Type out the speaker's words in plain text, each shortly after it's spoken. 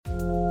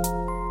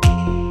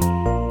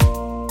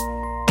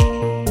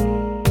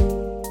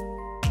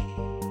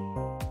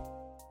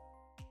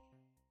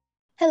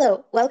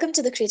Hello, welcome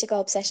to the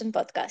Critical Obsession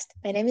podcast.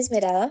 My name is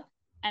Mirella.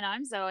 And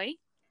I'm Zoe.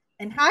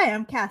 And hi,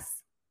 I'm Kess.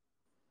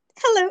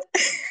 Hello.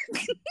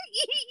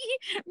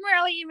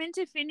 Morella, you meant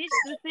to finish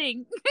the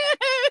thing.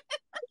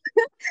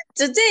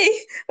 Today,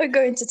 we're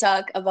going to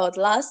talk about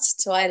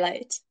Last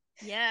Twilight.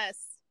 Yes,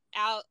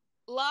 our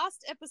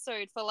last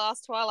episode for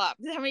Last Twilight.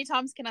 How many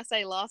times can I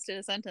say last in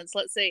a sentence?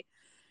 Let's see.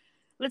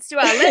 Let's do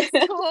our Let's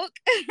Talk.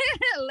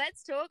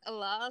 Let's talk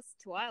Last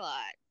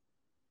Twilight.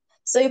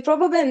 So you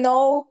probably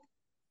know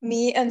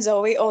me and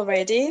Zoe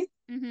already.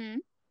 Mm-hmm.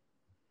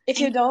 If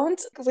you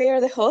don't, we are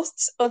the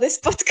hosts of this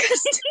podcast.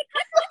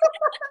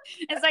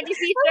 It's like if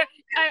you don't,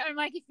 I'm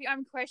like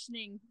I'm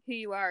questioning who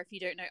you are if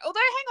you don't know. Although,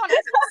 hang on, I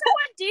think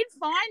someone did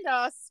find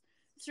us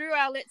through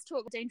our Let's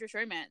Talk Dangerous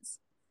Romance.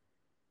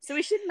 So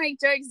we shouldn't make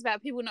jokes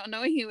about people not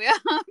knowing who we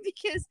are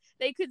because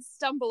they could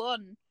stumble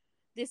on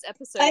this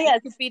episode. Yes.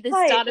 It could be the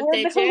start of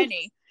their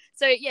journey.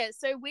 So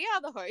so we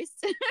are the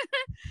hosts,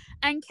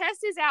 and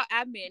Kess is our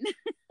admin.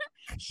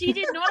 She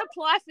did not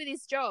apply for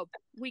this job.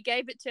 We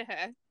gave it to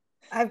her.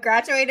 I've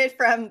graduated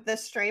from the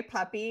stray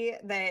puppy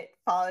that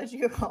follows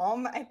you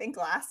home, I think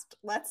last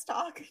Let's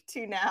Talk,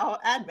 to now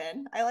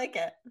admin. I like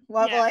it.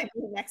 What will I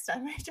do next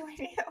time I join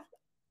you?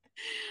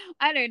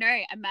 I don't know.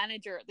 A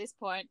manager at this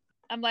point.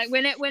 I'm like,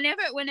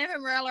 whenever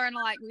Morella and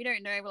I like, we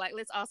don't know, we're like,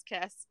 let's ask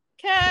Kess.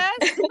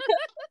 Kess!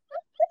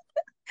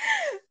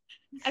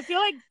 I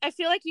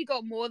feel like you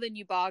got more than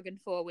you bargained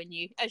for when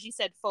you, as you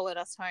said, followed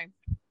us home.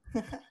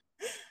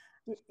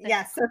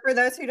 Yes. So for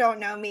those who don't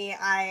know me,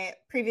 I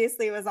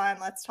previously was on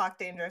Let's Talk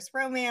Dangerous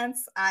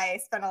Romance. I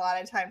spent a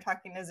lot of time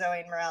talking to Zoe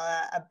and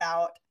Morella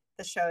about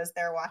the shows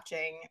they're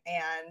watching,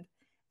 and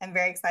I'm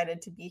very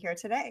excited to be here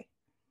today.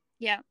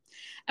 Yeah.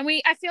 And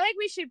I feel like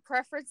we should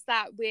preface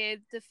that with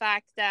the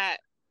fact that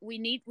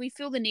we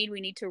feel the need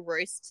we need to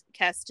roast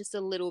Kess just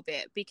a little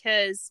bit,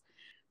 because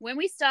when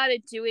we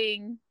started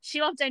doing,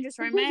 she loved Dangerous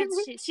Romance.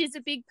 She's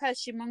a big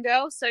Persimmon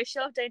girl, so she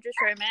loved Dangerous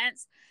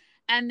Romance.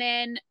 And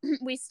then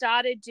we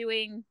started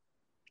doing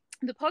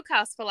the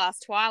podcast for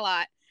Last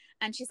Twilight.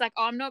 And she's like,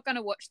 oh, I'm not going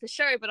to watch the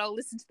show, but I'll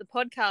listen to the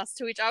podcast.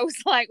 To which I was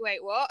like,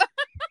 wait, what?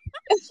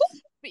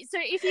 So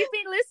if you've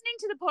been listening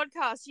to the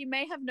podcast, you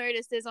may have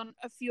noticed there's on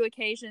a few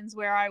occasions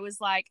where I was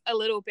like a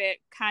little bit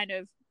kind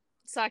of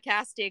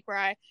sarcastic, where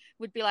I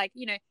would be like,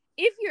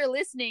 if you're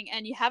listening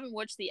and you haven't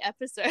watched the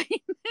episode,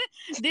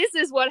 this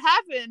is what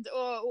happened,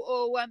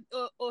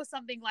 or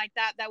something like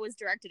that. That was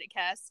directed at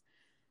Kess.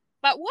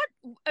 But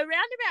around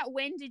about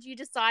when did you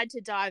decide to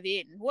dive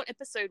in? What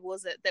episode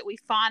was it that we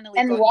finally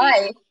and got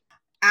why? you?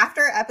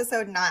 After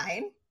episode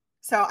 9,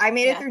 so I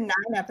made it through 9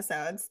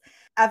 episodes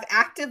of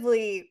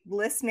actively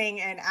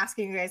listening and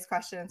asking you guys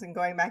questions and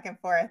going back and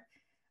forth.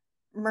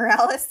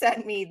 Morella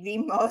sent me the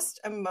most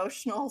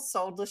emotional,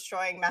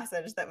 soul-destroying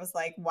message that was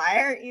like, why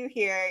aren't you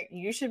here?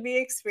 You should be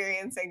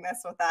experiencing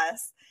this with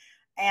us.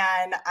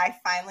 And I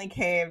finally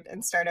caved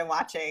and started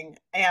watching,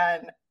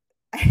 and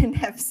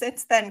have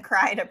since then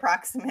cried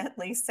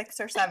approximately 6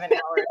 or 7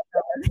 hours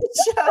of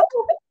the show.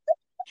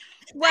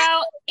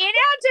 Well, in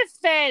our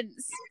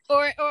defense,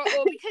 or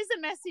because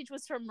the message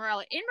was from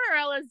Morella, in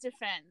Morella's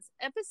defense,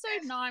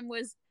 episode 9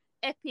 was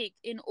epic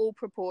in all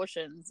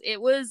proportions. It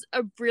was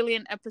a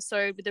brilliant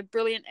episode with a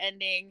brilliant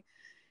ending.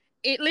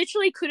 It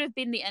literally could have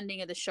been the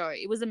ending of the show.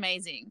 It was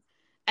amazing.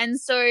 And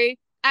so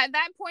at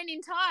that point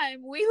in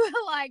time, we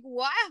were like,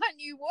 why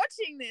aren't you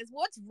watching this?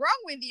 What's wrong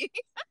with you?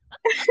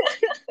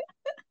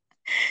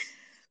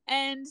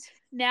 And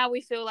now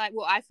we feel like,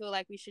 I feel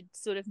like we should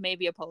sort of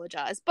maybe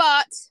apologize.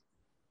 But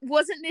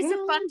wasn't this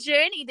a fun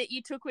journey that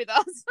you took with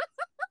us?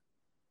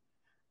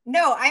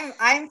 No,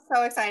 I'm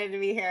so excited to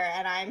be here,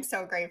 and I'm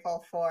so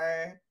grateful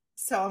for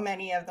so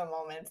many of the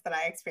moments that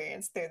I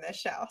experienced through this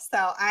show.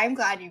 So I'm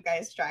glad you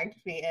guys dragged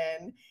me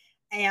in,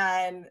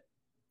 and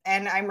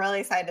I'm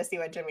really excited to see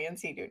what Jimmy and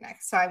C do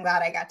next. So I'm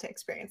glad I got to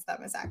experience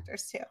them as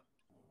actors too.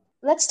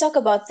 Let's talk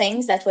about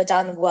things that were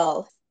done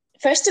well.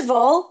 First of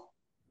all,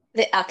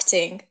 the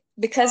acting,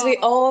 because we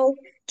all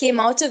came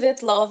out of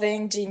it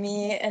loving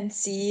Jimmy and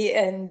C,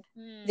 and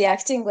the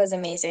acting was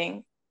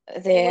amazing.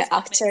 The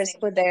actors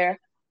put their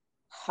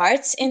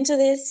hearts into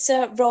these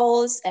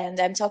roles, and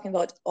I'm talking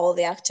about all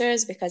the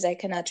actors because I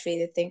cannot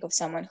really think of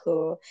someone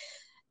who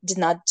did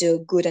not do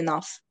good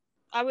enough.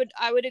 I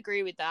would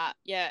agree with that.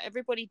 Yeah,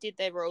 everybody did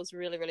their roles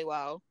really, really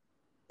well.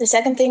 The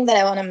second thing that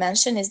I want to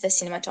mention is the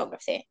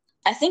cinematography.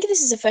 I think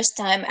this is the first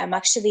time I'm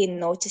actually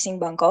noticing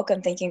Bangkok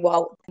and thinking,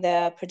 wow,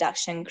 the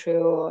production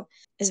crew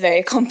is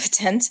very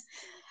competent.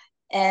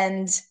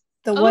 And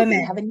the women. Do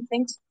you have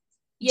anything?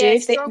 Yeah,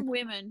 strong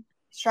women.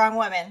 Strong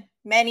women.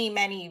 Many,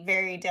 many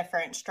very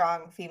different,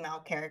 strong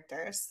female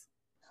characters.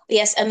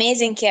 Yes,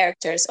 amazing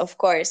characters, of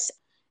course.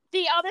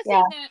 The other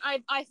thing that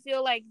I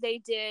feel like they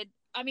did,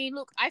 I mean,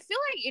 look, I feel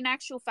like in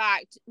actual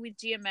fact with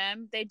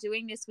GMM, they're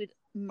doing this with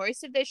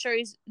most of their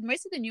shows,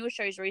 most of the newer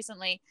shows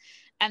recently,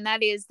 and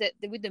that is that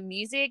with the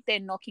music, they're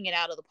knocking it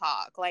out of the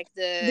park. Like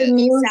the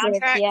music,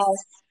 soundtracks,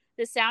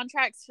 the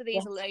soundtracks for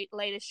these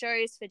later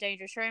shows for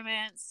Dangerous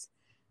Romance,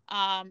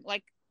 and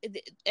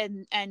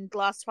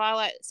Last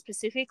Twilight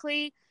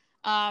specifically,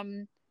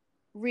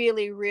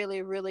 really,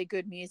 really, really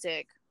good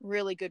music.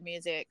 Really good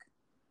music.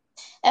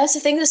 I also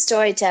think the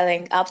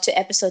storytelling up to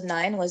episode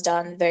 9 was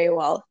done very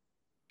well.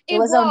 It It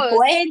was on was.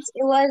 point.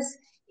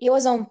 It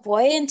was on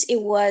point.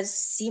 It was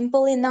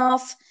simple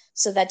enough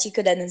so that you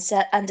could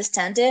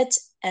understand it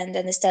and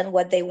understand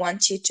what they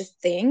want you to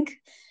think.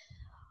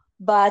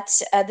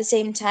 But at the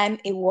same time,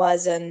 it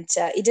wasn't.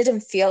 It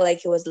didn't feel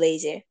like it was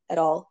lazy at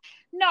all.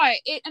 No,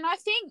 and I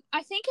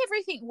think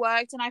everything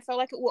worked, and I felt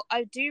like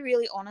I do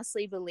really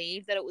honestly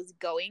believe that it was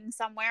going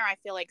somewhere. I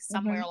feel like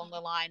somewhere Mm-hmm. along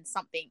the line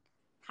something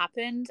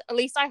happened. At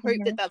least I hope that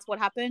Mm-hmm. that's what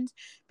happened,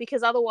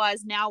 because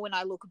otherwise, now when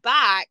I look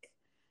back,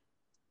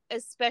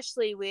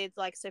 especially with,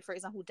 like, so for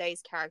example,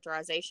 Day's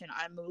characterization,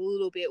 I'm a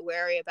little bit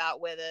wary about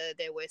whether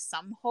there were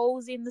some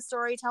holes in the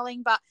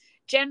storytelling, but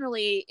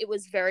generally it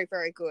was very,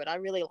 very good. I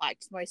really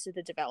liked most of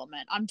the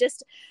development.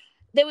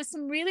 There was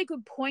some really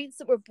good points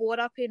that were brought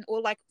up in, or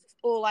like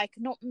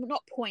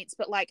not points,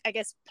 but like, I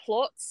guess,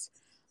 plots,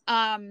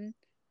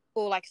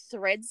 or like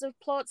threads of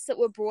plots that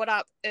were brought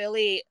up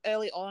early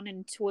on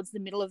and towards the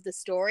middle of the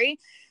story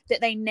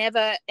that they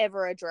never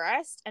ever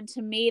addressed. And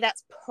to me,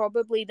 that's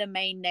probably the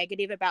main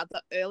negative about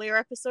the earlier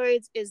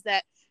episodes, is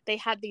that they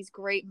had these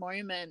great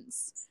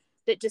moments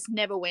that just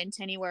never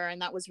went anywhere,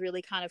 and that was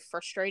really kind of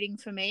frustrating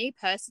for me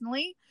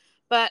personally.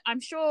 But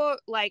I'm sure,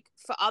 like,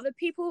 for other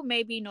people,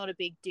 maybe not a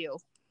big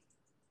deal.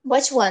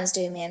 Which ones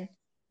do you mean?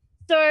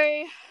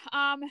 So,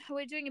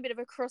 we're doing a bit of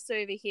a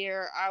crossover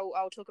here.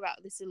 I'll talk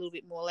about this a little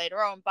bit more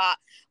later on, but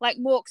like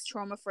Mork's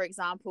trauma, for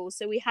example.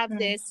 So we have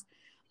this.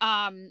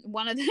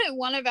 One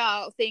of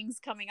our things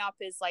coming up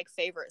is like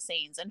favorite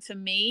scenes, and for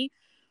me,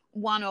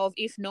 one of,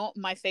 if not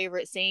my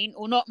favorite scene,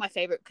 or not my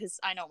favorite because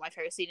I know what my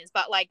favorite scene is,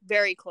 but like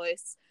very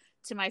close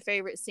to my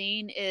favorite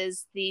scene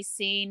is the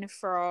scene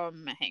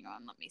from. Hang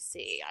on, let me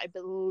see. I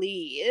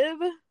believe.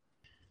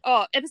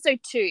 Oh, episode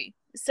 2.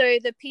 So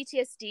the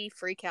PTSD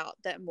freakout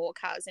that Mork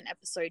has in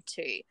episode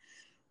 2,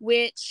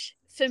 which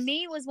for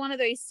me was one of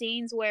those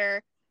scenes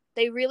where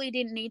they really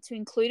didn't need to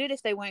include it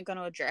if they weren't going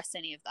to address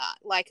any of that.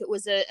 Like, it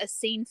was a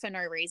scene for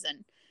no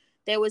reason.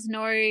 There was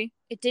no,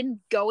 it didn't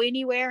go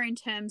anywhere in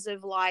terms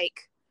of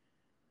like,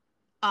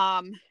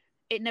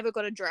 it never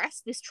got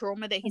addressed, this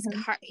trauma that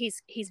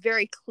he's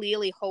very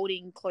clearly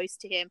holding close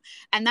to him,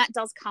 and that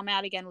does come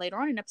out again later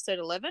on in episode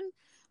 11.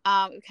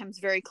 It becomes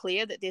very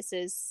clear that this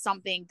is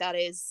something that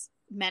is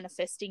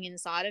manifesting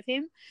inside of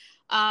him,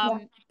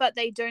 but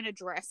they don't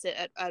address it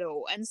at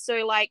all. And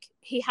so, like,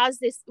 we have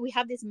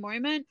this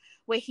moment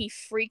where he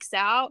freaks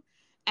out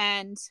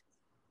and,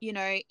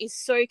 is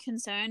so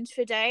concerned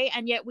for Day,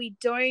 and yet we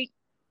don't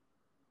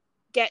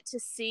get to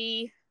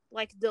see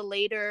like the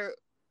later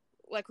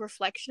like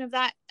reflection of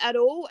that at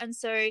all. And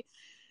so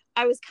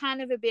I was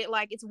kind of a bit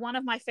like, it's one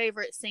of my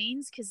favorite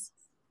scenes because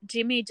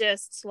Jimmy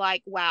just,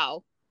 like,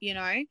 wow,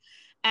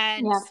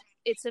 and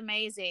it's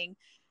amazing.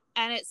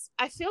 And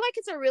I feel like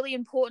it's a really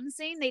important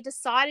scene. They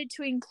decided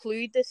to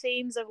include the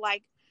themes of,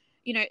 like,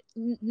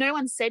 no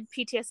one said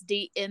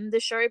PTSD in the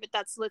show, but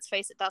let's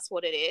face it, that's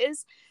what it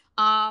is.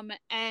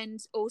 And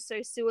also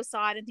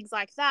suicide and things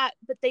like that,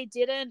 but they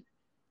didn't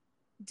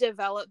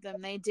develop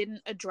them. They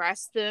didn't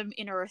address them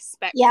in a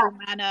respectful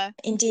manner.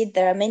 Indeed,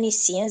 there are many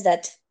scenes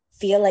that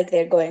feel like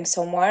they're going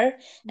somewhere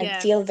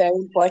and feel very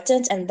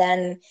important, and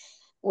then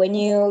when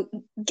you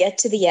get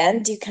to the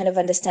end, you kind of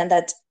understand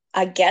that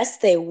I guess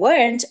they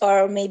weren't,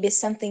 or maybe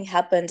something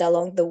happened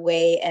along the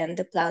way and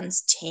the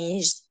plans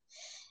changed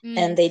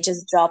and they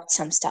just dropped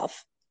some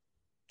stuff.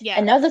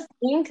 Another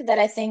thing that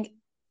I think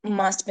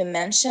must be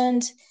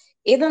mentioned,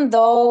 even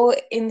though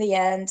in the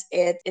end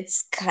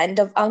it's kind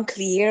of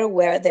unclear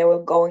where they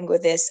were going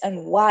with this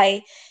and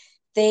why,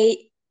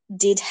 they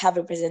did have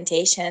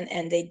representation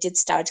and they did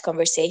start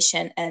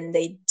conversation and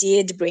they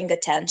did bring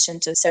attention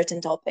to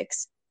certain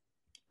topics.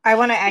 I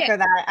want to echo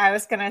that. I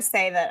was going to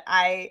say that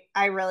I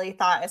really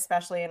thought,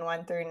 especially in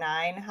 1 through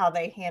 9, how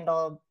they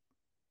handled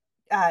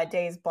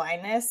Day's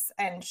blindness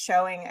and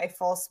showing a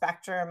full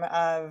spectrum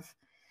of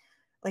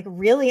like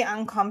really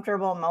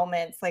uncomfortable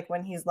moments, like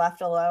when he's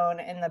left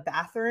alone in the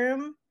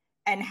bathroom,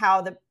 and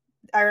how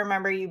I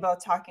remember you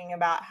both talking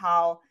about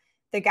how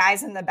the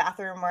guys in the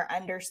bathroom were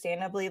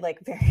understandably like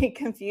very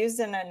confused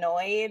and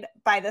annoyed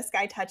by this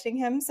guy touching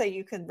him. So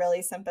you could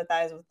really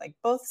sympathize with like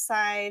both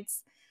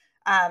sides.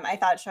 I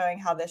thought showing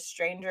how the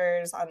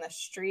strangers on the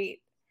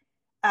street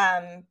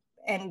and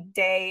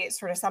Day,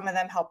 sort of, some of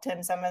them helped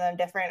him, some of them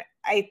different.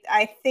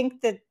 I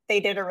think that they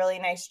did a really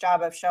nice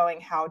job of showing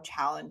how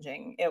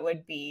challenging it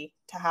would be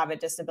to have a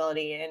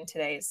disability in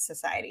today's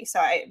society. So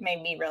it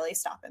made me really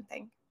stop and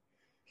think.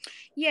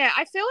 Yeah,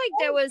 I feel like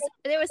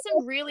there was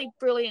some really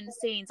brilliant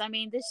scenes. I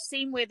mean, this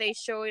scene where they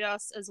showed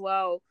us as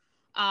well,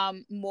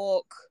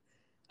 Mork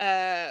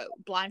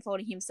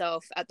blindfolding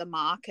himself at the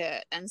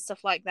market and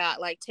stuff like that,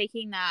 like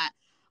taking that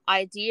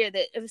idea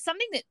that it was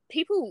something that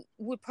people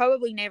would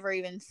probably never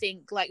even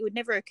think, like, it would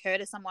never occur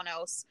to someone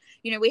else.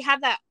 We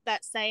have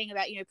that saying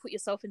about, put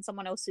yourself in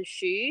someone else's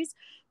shoes,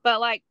 but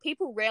like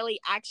people rarely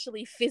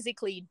actually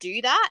physically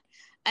do that.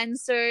 And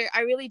so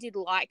I really did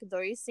like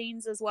those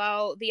scenes as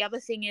well. The other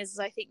thing is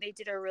I think they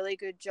did a really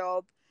good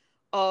job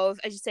of,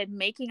 as you said,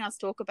 making us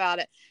talk about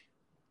it.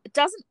 It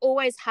doesn't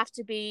always have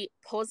to be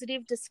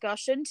positive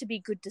discussion to be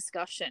good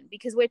discussion,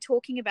 because we're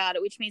talking about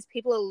it, which means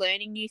people are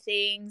learning new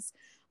things.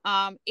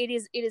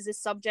 It is a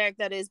subject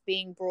that is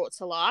being brought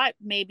to light.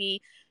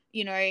 Maybe,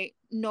 you know,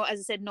 not, as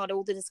I said, not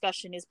all the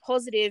discussion is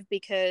positive,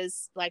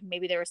 because like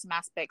maybe there are some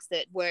aspects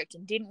that worked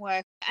and didn't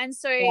work. And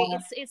so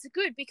it's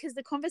good because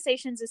the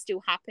conversations are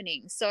still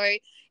happening. So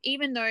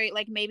even though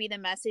like maybe the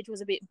message was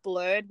a bit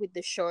blurred with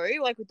the show,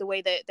 like with the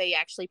way that they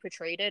actually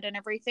portrayed it and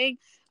everything,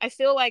 I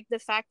feel like the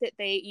fact that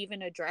they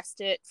even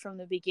addressed it from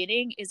the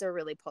beginning is a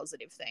really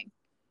positive thing.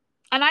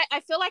 And I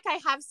feel like I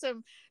have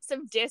some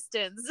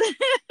distance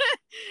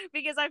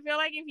because I feel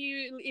like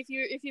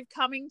if you're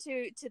coming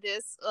to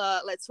this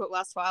Let's Talk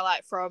Last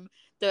Twilight from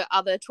the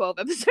other 12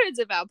 episodes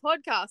of our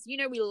podcast, you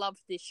know we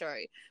loved this show.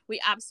 We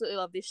absolutely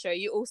love this show.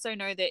 You also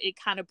know that it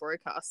kind of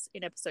broke us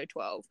in episode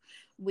 12.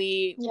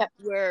 We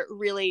were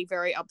really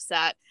very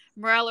upset.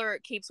 Morella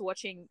keeps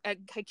listening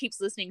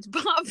to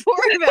part 4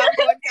 of our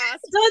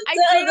podcast. I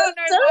do not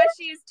know why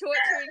she is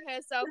torturing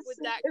herself with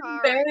that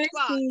car.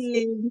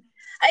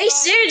 I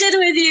shared it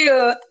with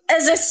you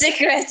as a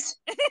secret.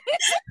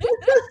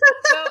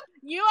 Well,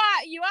 you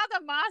are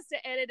the master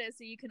editor,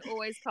 so you can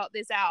always cut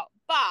this out.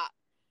 But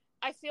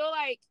I feel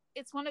like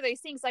it's one of those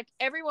things, like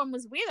everyone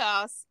was with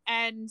us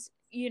and,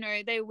 you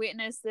know, they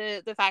witnessed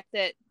the fact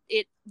that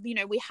it, you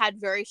know, we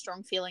had very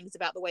strong feelings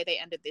about the way they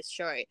ended this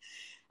show.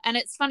 And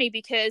it's funny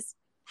because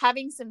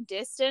having some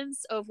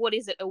distance of, what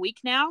is it, a week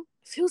now,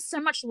 feels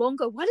so much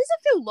longer. Why does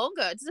it feel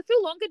longer? Does it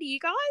feel longer to you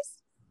guys?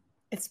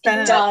 It's been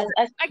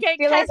okay,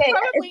 Kess,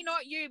 probably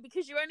not you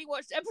because you only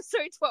watched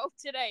episode 12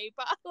 today,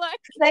 but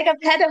like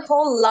I've had a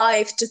whole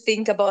life to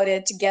think about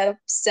it, to get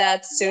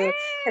upset, to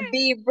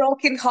be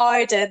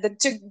brokenhearted,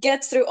 to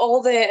get through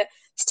all the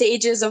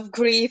stages of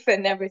grief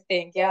and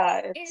everything.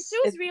 Yeah, it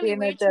feels really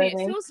weird to me.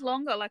 It feels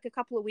longer, like a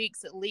couple of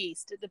weeks at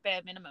least, at the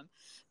bare minimum.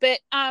 But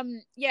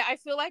yeah, I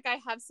feel like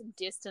I have some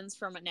distance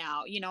from it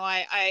now. You know,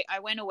 I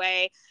went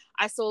away.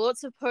 I saw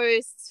lots of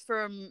posts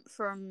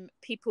from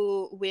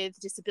people with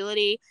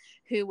disability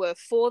who were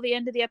for the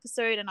end of the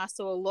episode, and I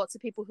saw lots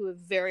of people who were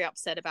very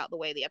upset about the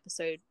way the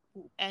episode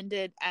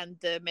ended and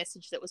the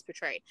message that was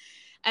portrayed.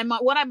 And my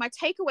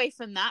takeaway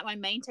from that, my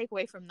main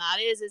takeaway from that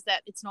is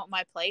that it's not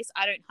my place.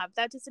 I don't have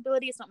that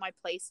disability. It's not my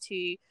place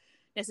to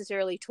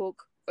necessarily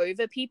talk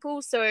over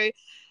people. So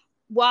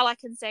while I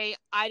can say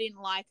I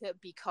didn't like it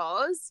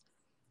because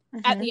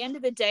at the end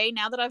of the day,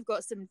 now that I've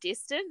got some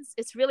distance,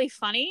 it's really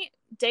funny.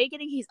 Day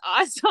getting his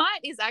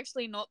eyesight is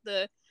actually not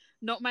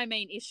my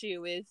main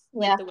issue with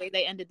the way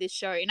they ended this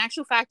show. In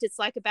actual fact, it's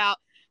like about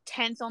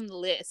 10th on the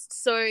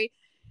list. So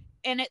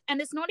and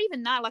it's not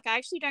even that. Like, I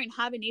actually don't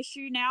have an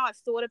issue now. I've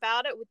thought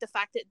about it with the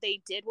fact that they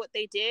did what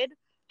they did.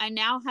 I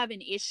now have an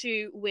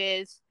issue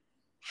with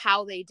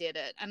how they did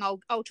it, and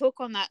I'll talk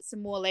on that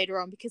some more later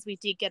on because we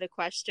did get a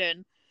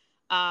question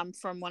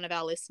from one of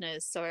our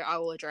listeners, so I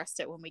will address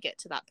it when we get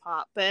to that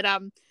part. But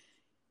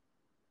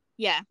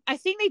yeah, I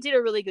think they did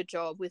a really good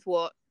job with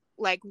what,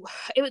 like,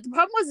 the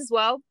problem was as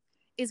well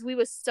is we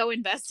were so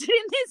invested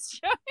in this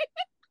show.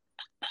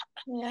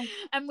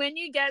 And when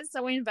you get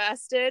so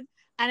invested,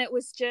 and it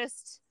was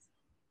just,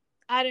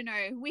 I don't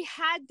know, we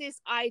had this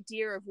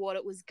idea of what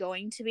it was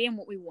going to be and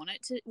what we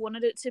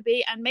wanted it to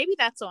be, and maybe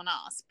that's on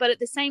us. But at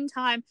the same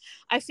time,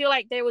 I feel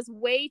like there was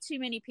way too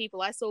many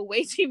people. I saw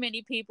way too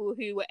many people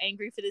who were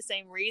angry for the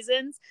same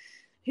reasons,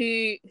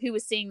 who were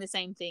seeing the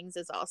same things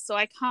as us. So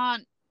I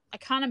can't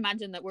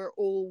imagine that we're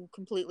all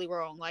completely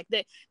wrong. Like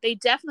they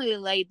definitely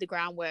laid the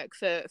groundwork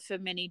for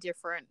many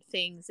different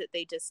things that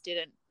they just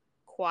didn't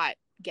quite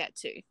get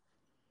to.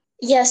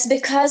 Yes,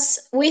 because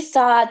we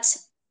thought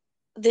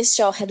this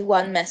show had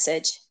one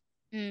message,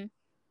 and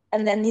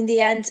then in the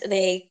end,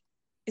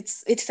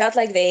 it felt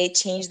like they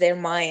changed their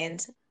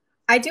mind.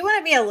 I do want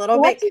to be a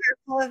little bit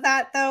careful of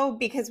that, though,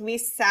 because we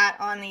sat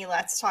on the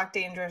Let's Talk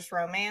Dangerous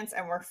Romance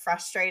and were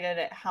frustrated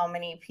at how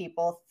many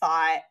people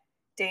thought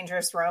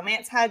Dangerous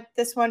Romance had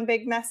this one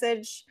big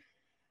message,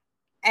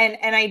 and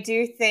I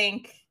do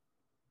think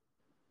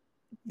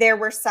there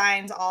were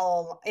signs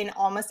in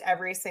almost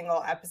every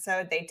single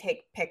episode. They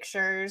take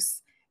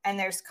pictures and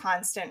there's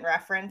constant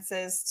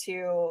references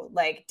to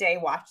like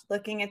Day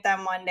looking at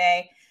them one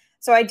day.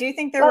 So I do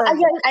think there were.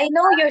 Again, I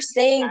know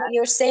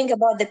you're saying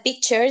about the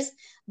pictures,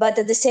 but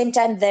at the same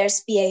time,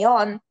 there's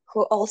Paon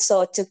who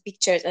also took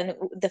pictures, and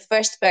the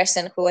first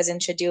person who was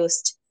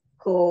introduced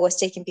who was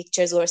taking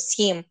pictures was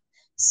him.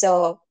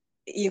 So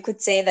you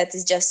could say that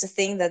it's just a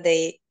thing that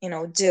they,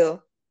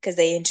 do because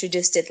they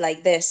introduced it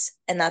like this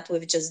and not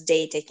with just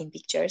Day taking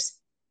pictures.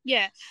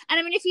 Yeah. And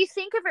I mean, if you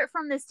think of it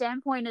from the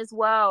standpoint as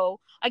well,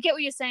 I get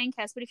what you're saying,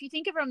 Kess, but if you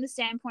think of it from the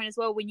standpoint as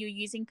well, when you're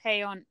using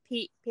Paon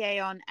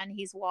and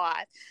his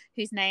wife,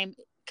 whose name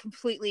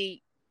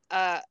completely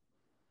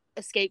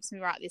escapes me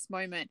right this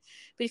moment,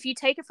 but if you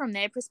take it from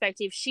their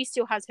perspective, she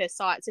still has her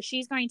sight. So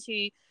she's going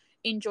to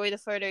enjoy the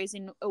photos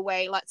in a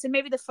way, like, so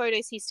maybe the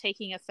photos he's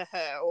taking are for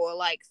her or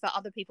like for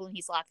other people in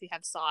his life who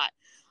have sight.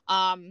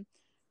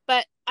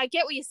 But I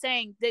get what you're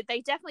saying, that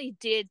they definitely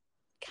did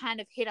kind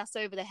of hit us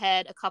over the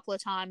head a couple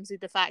of times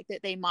with the fact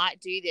that they might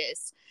do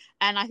this.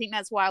 And I think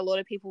that's why a lot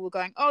of people were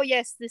going, oh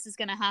yes, this is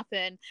going to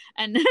happen.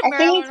 And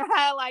Meryl and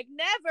I are like,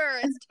 never,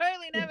 it's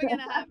totally never going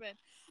to happen.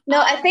 No,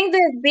 I think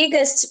the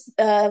biggest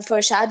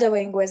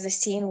foreshadowing was the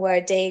scene where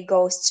Day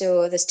goes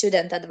to the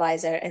student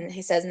advisor and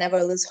he says,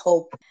 never lose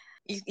hope.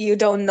 You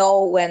don't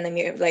know when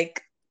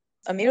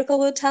a miracle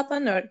would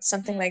happen or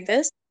something like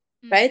this,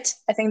 right?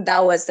 I think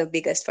that was the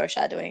biggest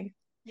foreshadowing.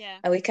 Yeah.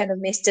 And we kind of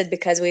missed it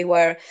because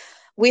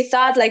we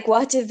thought, like,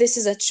 what if this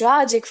is a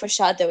tragic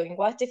foreshadowing?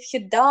 What if he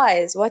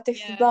dies? What if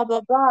blah,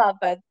 blah, blah?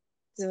 But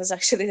it was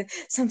actually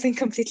something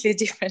completely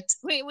different.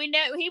 We know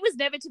he was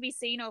never to be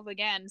seen of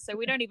again, so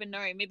we don't even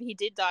know. Maybe he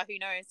did die. Who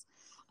knows?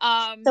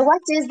 So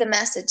what is the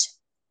message?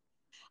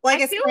 Well, I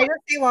guess can I just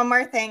say one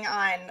more thing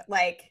on,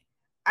 like,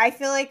 I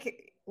feel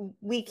like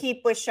we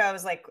keep with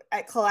shows, like,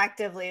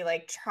 collectively,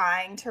 like,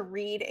 trying to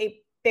read a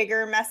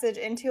bigger message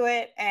into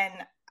it. And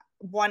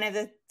one of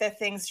the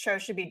things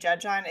shows should be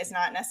judged on is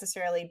not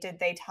necessarily did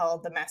they tell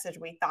the message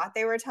we thought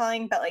they were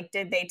telling, but, like,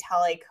 did they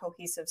tell a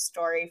cohesive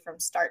story from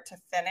start to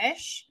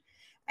finish?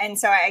 And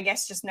so I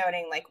guess just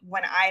noting, like,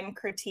 when I'm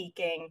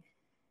critiquing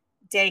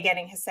Day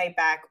getting his sight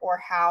back or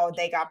how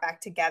they got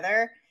back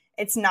together,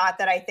 it's not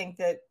that I think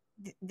that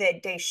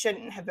Day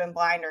shouldn't have been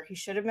blind or he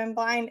should have been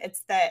blind.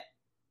 It's that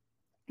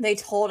they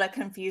told a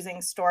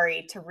confusing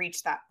story to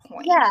reach that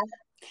point. Yeah.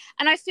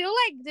 And I feel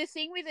like the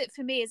thing with it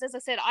for me is, as I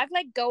said, I've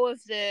let go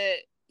of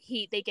they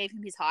gave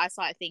him his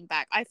eyesight thing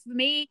back. For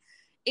me,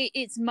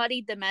 it's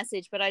muddied the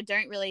message, but I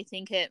don't really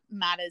think it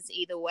matters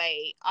either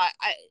way.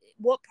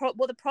 What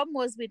the problem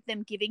was with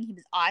them giving him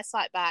his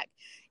eyesight back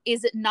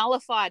is it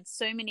nullified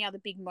so many other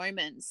big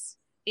moments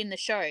in the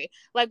show.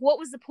 Like, what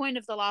was the point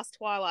of the last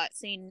Twilight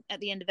scene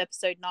at the end of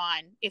episode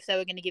 9 if they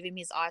were going to give him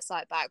his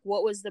eyesight back?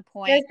 What was the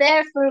point?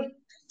 They're there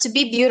to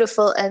be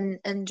beautiful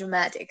and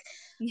dramatic.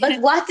 But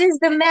what is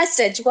the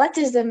message? What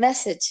is the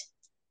message?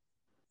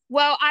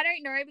 Well, I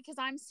don't know, because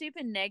I'm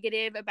super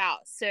negative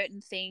about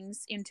certain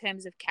things in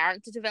terms of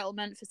character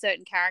development for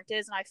certain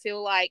characters, and I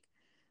feel like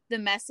the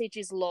message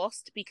is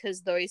lost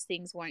because those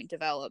things weren't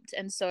developed.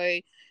 And so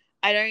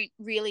I don't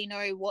really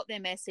know what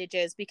their message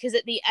is, because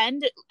at the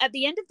end of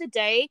the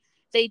day,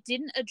 they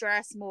didn't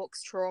address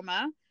Mork's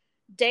trauma.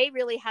 Day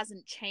really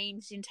hasn't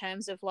changed in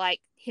terms of,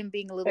 like, him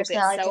being a little bit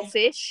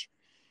selfish.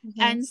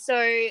 Mm-hmm. And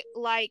so,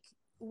 like,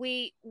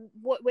 there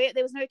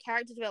was no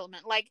character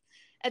development. Like,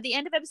 at the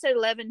end of episode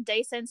 11,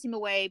 Day sends him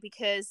away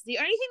because the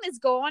only thing that's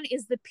gone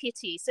is the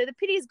pity. So the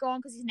pity is gone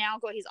because he's now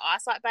got his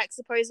eyesight back,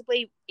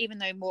 supposedly, even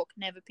though Mork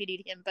never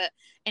pitied him. But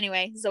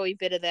anyway, Zoe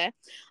bitter there.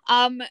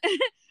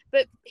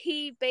 But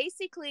he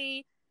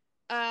basically,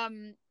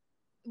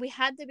 we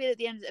had the bit at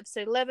the end of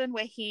episode 11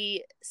 where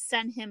he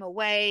sent him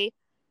away,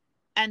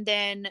 and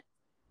then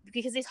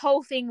because this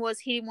whole thing was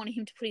he didn't want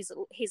him to put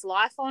his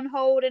life on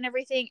hold and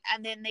everything,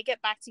 and then they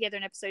get back together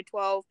in episode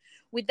 12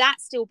 with that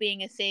still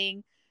being a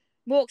thing,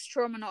 Mork's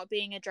trauma not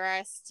being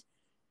addressed.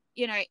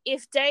 You know,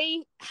 if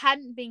Day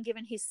hadn't been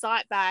given his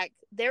sight back,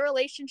 their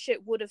relationship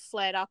would have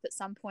flared up at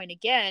some point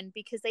again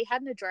because they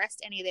hadn't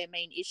addressed any of their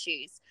main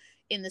issues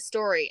in the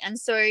story. And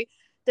so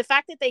the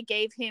fact that they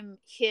gave him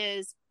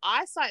his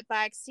eyesight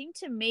back seemed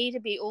to me to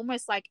be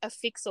almost like a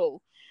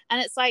fix-all.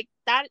 And it's like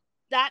that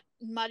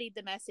muddied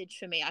the message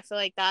for me. I feel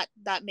like that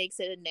makes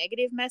it a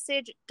negative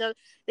message.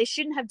 They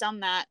shouldn't have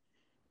done that.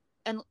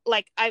 And,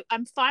 like,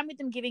 I'm fine with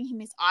them giving him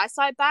his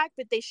eyesight back,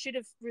 but they should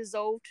have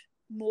resolved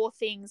more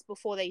things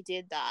before they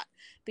did that.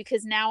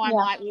 Because now I'm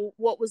like, well,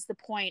 what was the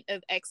point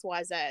of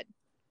XYZ?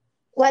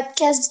 What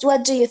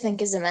do you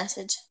think is the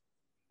message?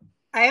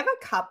 I have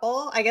a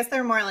couple. I guess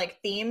they're more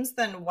like themes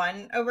than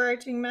one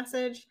overarching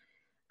message.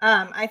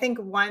 I think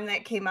one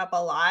that came up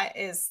a lot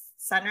is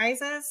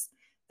sunrises,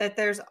 that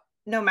there's,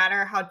 no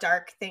matter how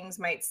dark things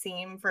might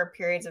seem for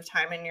periods of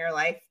time in your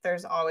life,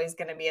 there's always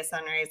going to be a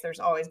sunrise.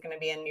 There's always going to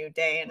be a new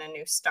day and a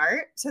new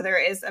start. So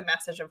there is a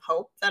message of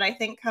hope that I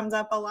think comes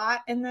up a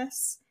lot in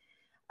this.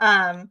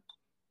 And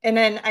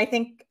then I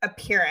think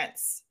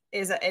appearance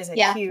is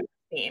a huge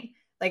theme.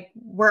 Like,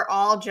 we're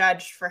all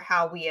judged for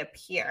how we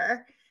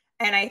appear.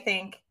 And I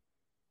think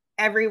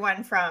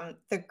everyone from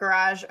the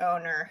garage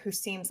owner who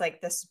seems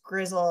like this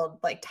grizzled,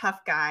 like, tough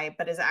guy,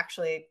 but is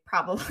actually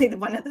probably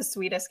one of the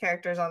sweetest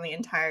characters on the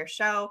entire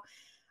show.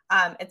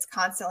 It's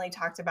constantly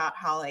talked about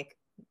how, like,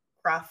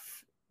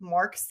 rough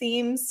Mork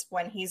seems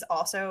when he's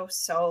also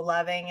so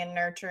loving and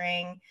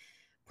nurturing.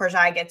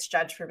 Porjai gets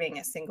judged for being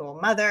a single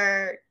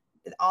mother.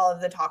 All of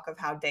the talk of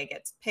how Day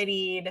gets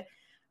pitied.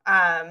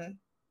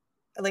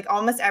 Like,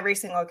 almost every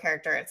single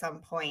character at some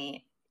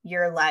point,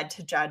 you're led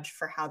to judge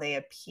for how they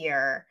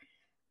appear.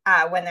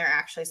 When they're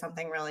actually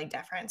something really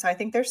different. So I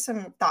think there's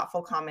some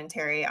thoughtful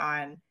commentary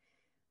on,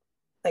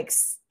 like,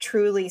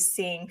 truly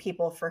seeing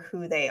people for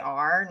who they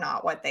are,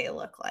 not what they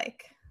look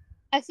like.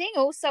 I think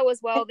also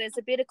as well, there's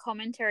a bit of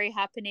commentary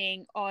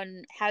happening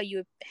on how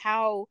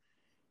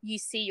you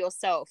see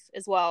yourself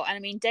as well. And I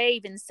mean,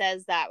 Dave even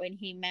says that when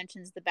he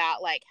mentions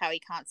about, like, how he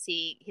can't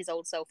see his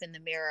old self in the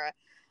mirror,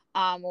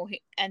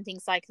 and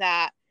things like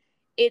that.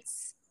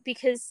 It's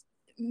because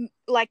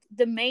like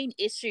the main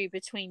issue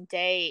between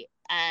Day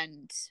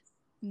and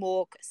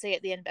Mork, say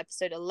at the end of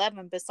episode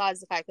 11, besides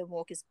the fact that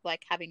Mork is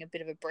like having a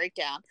bit of a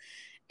breakdown,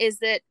 is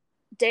that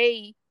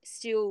Day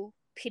still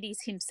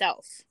pities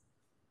himself.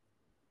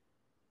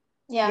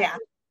 Yeah.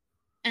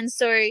 And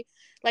so,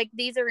 like,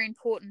 these are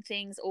important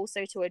things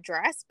also to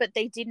address, but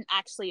they didn't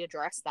actually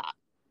address that.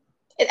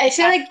 I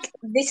feel like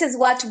this is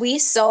what we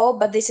saw,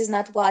 but this is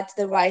not what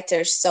the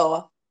writers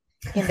saw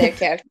in their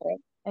character.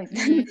 And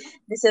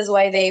this is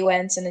why they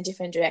went in a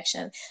different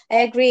direction. I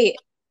agree.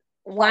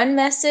 One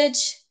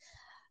message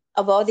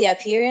about the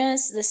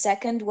appearance, the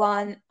second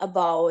one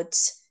about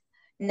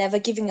never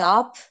giving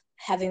up,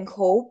 having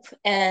hope,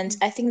 and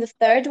I think the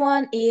third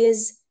one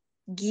is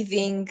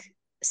giving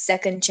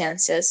second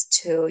chances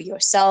to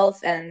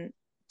yourself and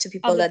to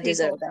people that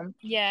deserve them.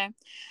 Yeah.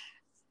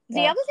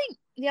 The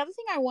other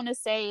thing I want to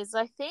say is,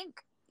 I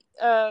think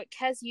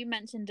Kez, you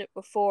mentioned it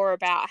before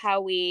about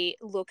how we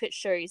look at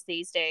shows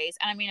these days,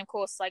 and I mean, of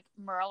course, like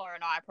Marilla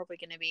and I are probably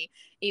going to be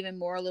even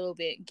more a little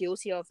bit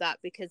guilty of that,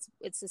 because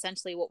it's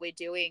essentially what we're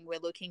doing. We're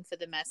looking for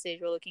the message,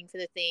 we're looking for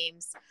the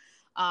themes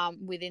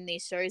within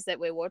these shows that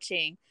we're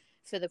watching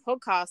for the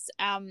podcast,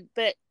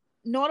 but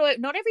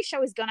not every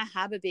show is going to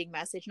have a big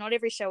message. Not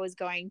every show is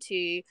going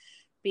to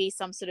be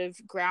some sort of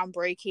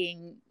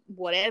groundbreaking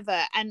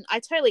whatever, and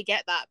I totally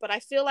get that, but I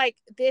feel like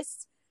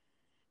this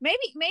maybe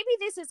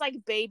this is like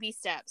baby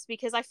steps,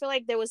 because I feel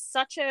like there was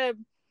such a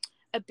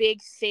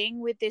big thing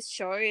with this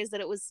show, is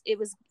that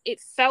it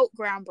felt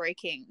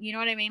groundbreaking, you know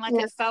what I mean? Like,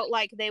 it felt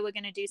like they were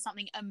going to do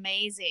something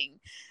amazing,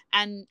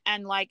 and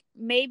like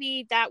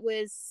maybe that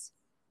was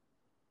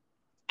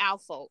our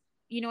fault,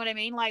 you know what I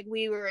mean? Like,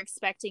 we were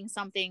expecting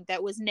something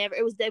that was never,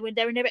 they were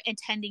never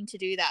intending to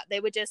do that. They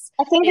were just,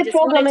 I think the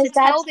problem is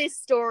that tell this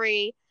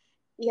story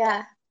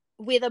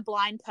with a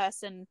blind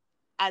person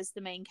as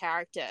the main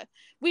character,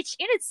 which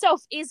in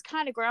itself is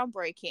kind of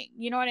groundbreaking,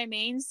 you know what I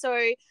mean? So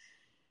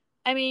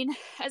I mean,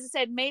 as I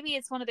said, maybe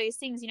it's one of those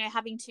things, you know,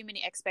 having too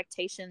many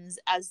expectations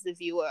as the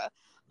viewer.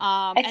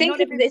 I think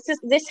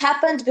this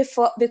happened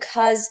before,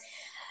 because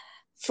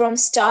from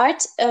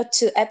start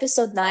to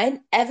episode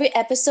 9, every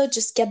episode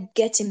just kept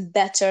getting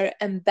better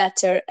and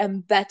better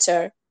and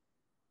better.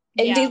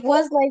 And it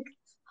was like,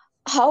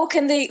 how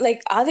can they,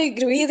 like, are they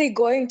really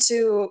going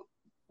to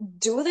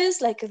do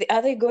this? Like,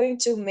 are they going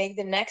to make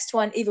the next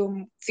one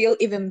feel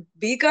even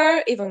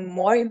bigger, even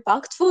more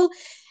impactful?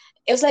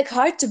 It was like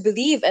hard to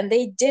believe, and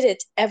they did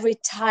it every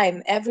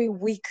time, every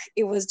week.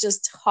 It was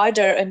just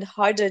harder and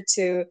harder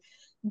to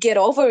get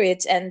over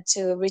it and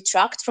to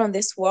retract from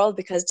this world,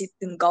 because it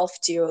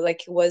engulfed you.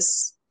 Like, it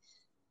was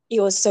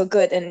so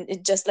good. And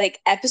it just, like,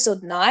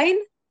 episode 9,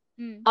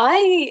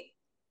 I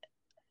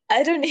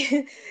don't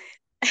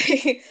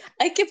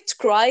I kept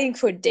crying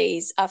for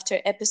days after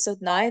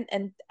episode 9,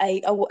 and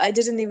I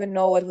didn't even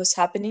know what was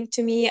happening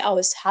to me. I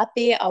was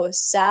happy, I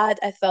was sad,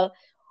 I felt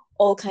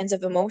all kinds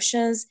of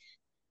emotions.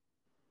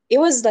 It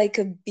was like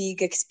a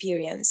big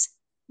experience.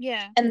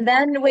 And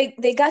then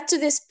they got to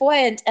this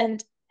point,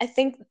 and I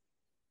think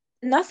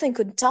nothing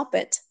could top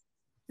it.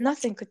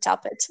 Nothing could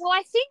top it. Well,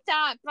 I think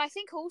that, but I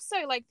think also,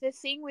 like, the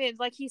thing with,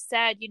 like you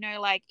said, you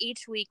know, like,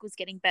 each week was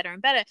getting better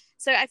and better.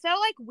 So I felt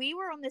like we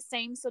were on the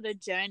same sort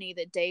of journey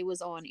that Day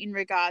was on, in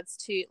regards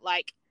to,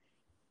 like,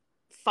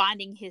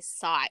 finding his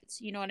sight,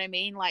 you know what I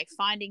mean? Like,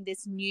 finding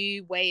this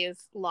new way of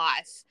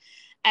life.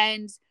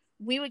 And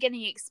we were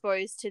getting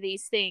exposed to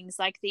these things,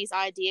 like these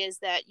ideas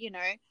that, you know,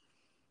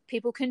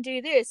 people can do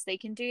this, they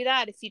can do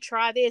that. If you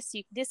try this,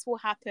 this will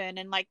happen.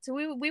 And, like, so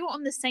we were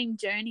on the same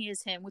journey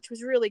as him, which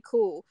was really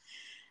cool.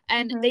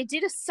 And they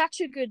did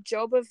such a good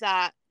job of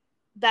that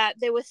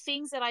there were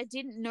things that I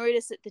didn't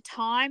notice at the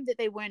time that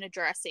they weren't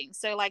addressing.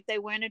 So, like, they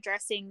weren't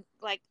addressing,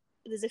 like,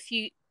 there's a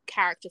few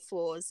character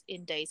flaws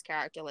in Day's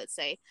character, let's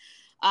say.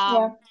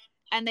 And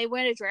they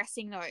weren't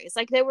addressing those.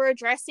 Like, they were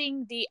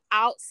addressing the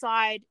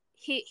outside,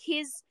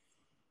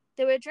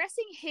 they were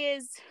addressing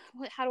his,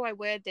 how do I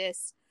word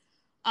this?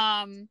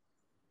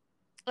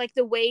 Like,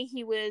 the way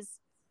he was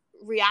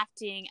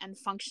reacting and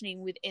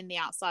functioning within the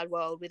outside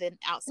world, within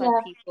outside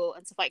people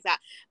and stuff like that.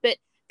 But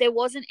there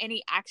wasn't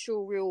any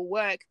actual real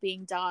work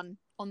being done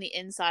on the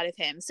inside of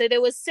him. So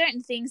there was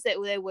certain things that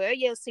there were.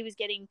 Yes, he was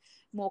getting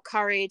more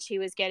courage. He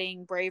was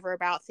getting braver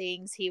about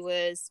things. He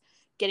was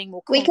getting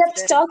more confident. We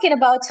kept talking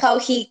about how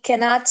he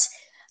cannot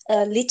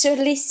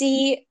literally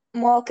see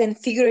Mork, and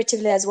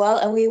figuratively as well.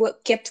 And we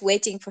kept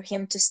waiting for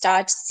him to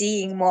start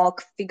seeing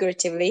Mork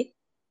figuratively.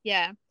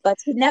 Yeah. But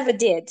he never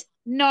did.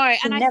 No,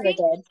 and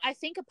I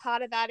think a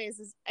part of that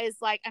is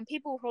like, and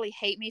people will probably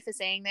hate me for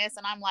saying this,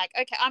 and I'm like,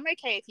 okay, I'm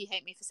okay if you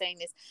hate me for saying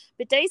this,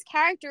 but Day's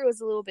character was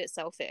a little bit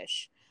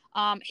selfish.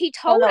 He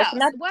told us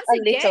not once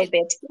a again, little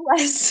bit. He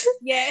was.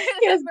 Yeah,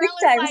 he was big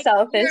time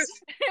selfish.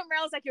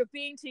 Marilla's like, you're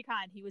being too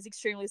kind. He was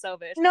extremely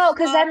selfish. No,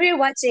 because I'm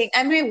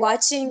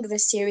rewatching the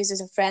series with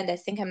a friend. I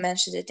think I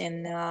mentioned it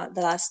in the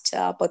last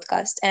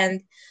podcast.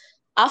 And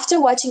after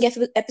watching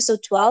episode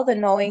 12 and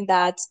knowing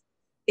that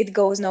it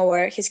goes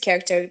nowhere, his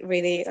character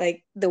really,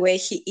 like, the way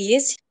he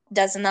is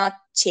does not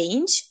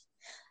change.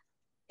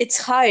 it's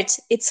hard.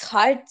 It's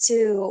hard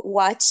to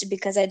watch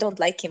because I don't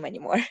like him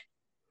anymore.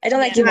 I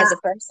don't like him as a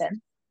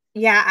person.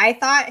 Yeah, I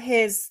thought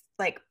his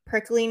like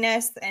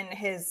prickliness and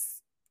his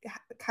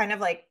kind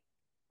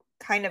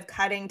of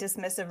cutting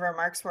dismissive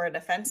remarks were a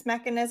defense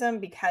mechanism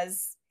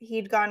because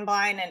he'd gone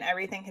blind and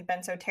everything had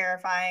been so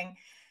terrifying.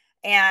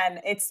 And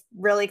it's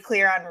really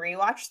clear on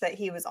rewatch that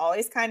he was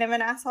always kind of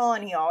an asshole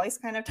and he always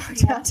kind of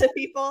talked down to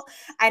people.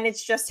 And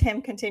it's just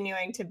him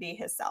continuing to be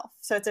himself.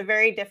 So it's a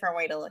very different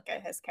way to look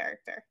at his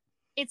character.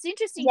 It's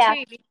interesting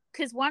too,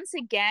 because once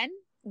again,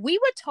 we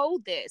were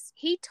told this.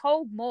 He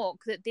told Mork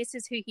that this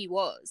is who he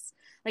was.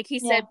 Like he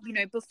said, you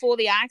know, before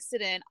the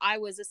accident, I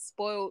was a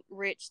spoiled,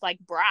 rich, like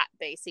brat,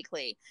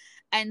 basically.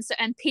 And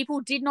people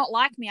did not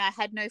like me. I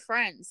had no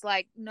friends,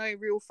 like no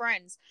real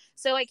friends.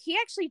 So like he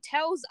actually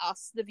tells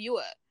us, the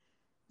viewer,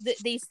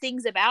 these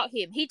things about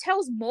him. He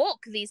tells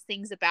Mork these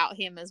things about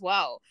him as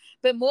well.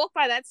 But Mork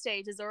by that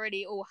stage is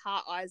already all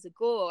heart, eyes,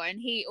 agore,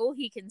 and all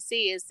he can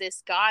see is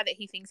this guy that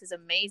he thinks is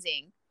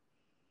amazing.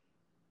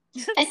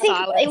 I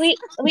think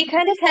we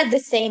kind of had the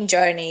same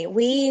journey.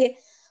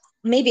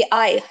 Maybe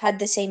I had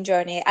the same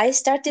journey. I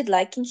started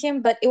liking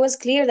him, but it was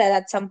clear that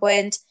at some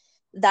point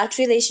that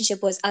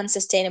relationship was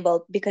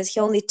unsustainable because he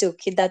only took.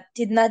 He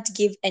did not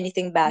give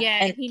anything back. Yeah,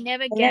 and he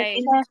never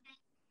gave.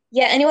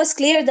 And it was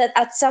clear that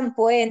at some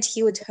point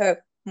he would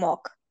hurt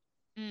Mock.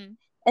 And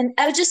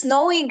I was just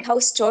knowing how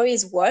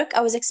stories work,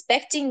 I was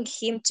expecting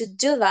him to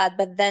do that,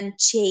 but then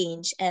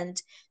change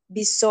and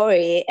be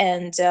sorry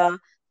and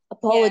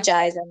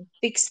apologize and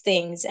fix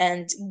things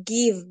and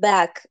give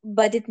back,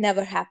 but it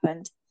never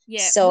happened.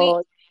 Yeah,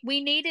 so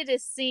we needed a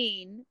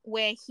scene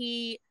where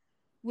he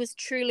was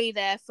truly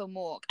there for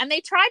Mork, and they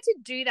tried to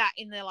do that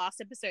in the last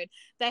episode.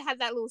 They had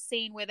that little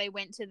scene where they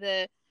went to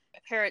the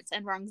parents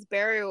and Rung's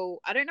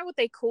burial. I don't know what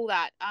they call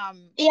that.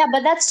 Yeah,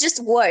 but that's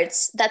just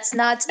words. That's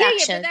not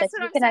action. Yeah, but that's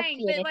what I'm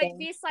saying. But like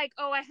this, like,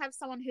 oh, I have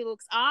someone who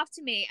looks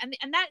after me, and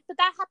that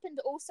happened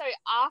also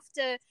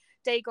after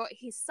Day got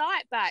his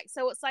sight back.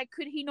 So it's like,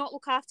 could he not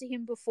look after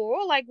him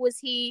before? Like, was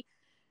he?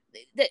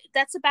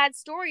 That's a bad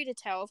story to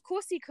tell. Of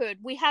course he could.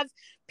 We have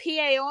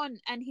Paon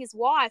and his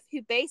wife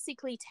who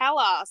basically tell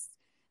us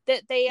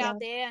that they are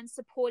there and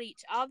support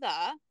each other,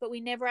 but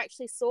we never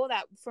actually saw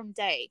that from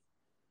Day.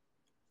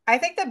 I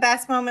think the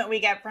best moment we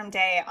get from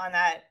Day on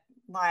that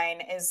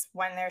line is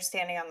when they're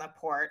standing on the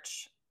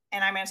porch,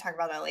 and I'm going to talk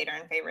about that later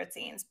in favorite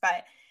scenes,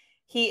 but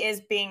he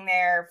is being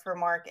there for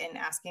Mark and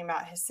asking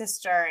about his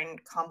sister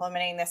and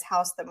complimenting this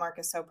house that Mark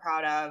is so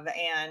proud of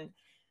and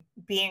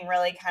being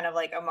really kind of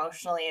like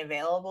emotionally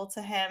available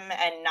to him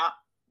and not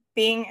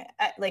being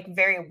like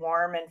very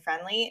warm and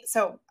friendly.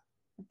 So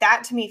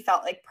that to me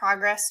felt like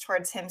progress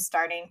towards him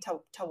starting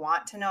to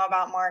want to know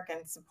about Mark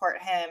and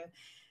support him,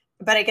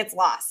 but it gets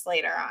lost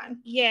later on.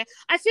 Yeah,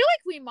 I feel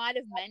like we might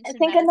have mentioned. I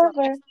think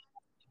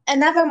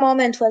another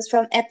moment was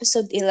from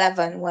episode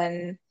 11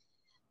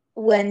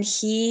 when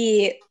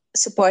he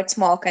supports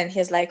Mark and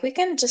he's like, we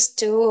can just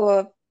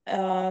do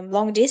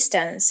long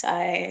distance.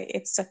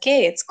 It's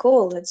okay, it's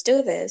cool, let's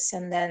do this.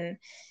 And then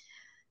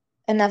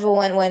another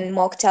one when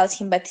Mark tells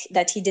him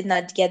that he did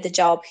not get the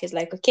job, he's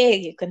like, okay,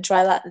 you can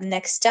try that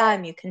next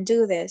time, you can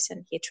do this,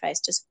 and he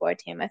tries to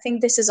support him. I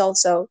think this is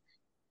also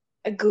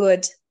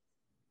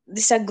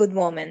these are good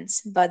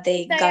moments, but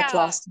they got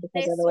lost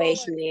because of the way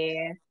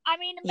he. I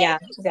mean, maybe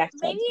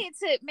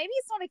it's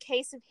not a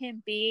case of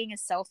him being a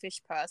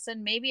selfish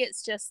person. Maybe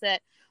it's just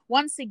that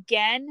once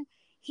again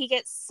he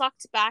gets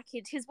sucked back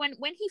into his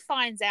when he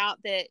finds out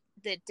that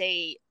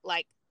Day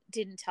like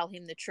didn't tell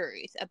him the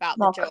truth about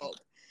the job,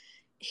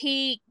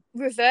 he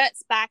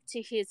reverts back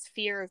to his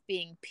fear of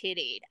being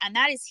pitied, and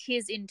that is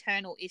his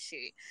internal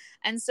issue.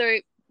 And so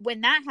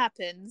when that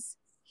happens,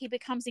 he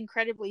becomes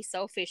incredibly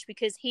selfish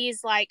because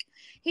he's like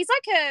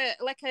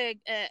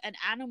an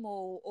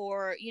animal,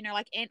 or you know,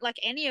 like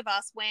any of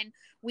us, when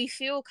we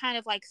feel kind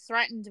of like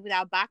threatened with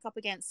our back up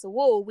against the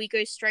wall, we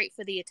go straight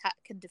for the attack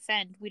and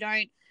defend.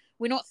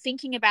 We're not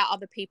thinking about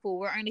other people.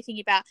 We're only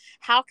thinking about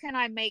how can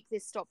I make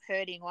this stop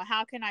hurting, or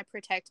how can I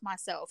protect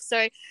myself.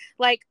 So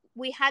like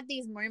we had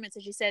these moments,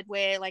 as you said,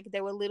 where like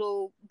there were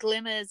little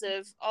glimmers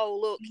of, oh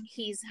look,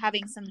 he's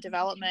having some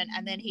development,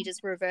 and then he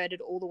just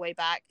reverted all the way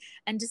back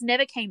and just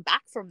never came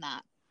back from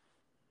that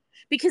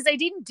because they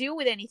didn't deal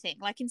with anything.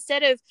 Like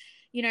instead of,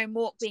 you know,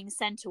 Mork being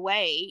sent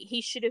away,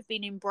 he should have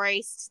been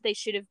embraced. They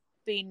should have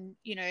been,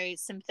 you know,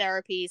 some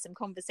therapy, some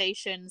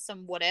conversation,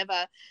 some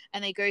whatever,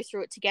 and they go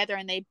through it together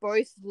and they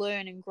both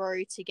learn and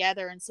grow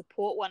together and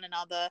support one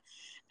another.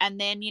 And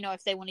then, you know,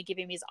 if they want to give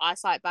him his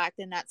eyesight back,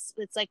 then that's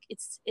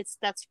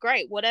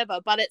great,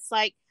 whatever. But it's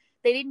like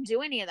they didn't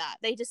do any of that.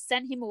 They just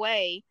sent him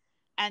away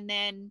and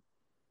then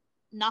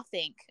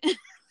nothing.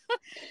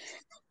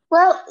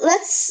 Well,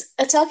 let's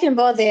talking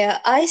about the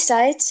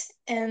eyesight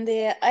and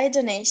the eye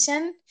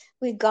donation.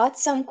 We got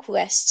some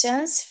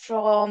questions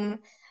from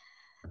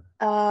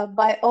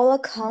by all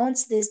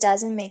accounts, this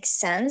doesn't make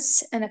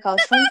sense. An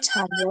account from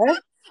Tumblr.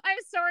 I'm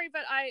sorry,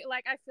 but I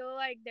feel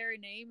like their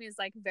name is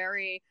like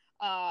very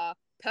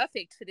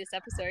perfect for this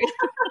episode.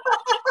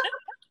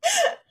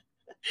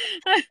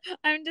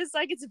 I'm just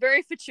like, it's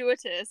very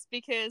fortuitous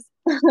because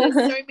there's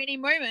so many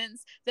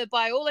moments that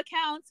by all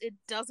accounts it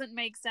doesn't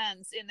make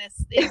sense in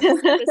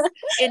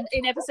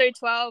episode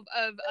 12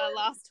 of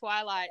Last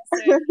Twilight.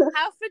 So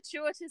how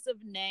fortuitous of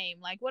name.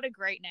 Like, what a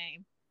great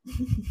name.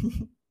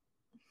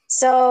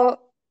 So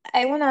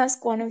I want to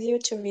ask one of you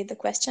to read the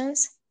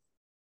questions.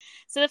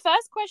 So the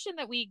first question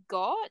that we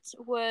got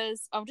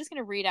was, I'm just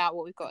going to read out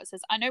what we've got. It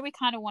says, I know we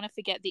kind of want to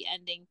forget the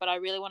ending, but I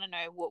really want to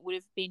know what would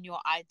have been your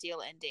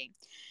ideal ending.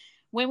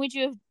 When would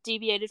you have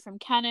deviated from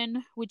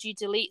canon? Would you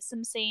delete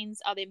some scenes?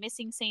 Are there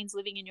missing scenes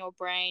living in your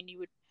brain you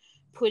would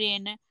put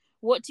in?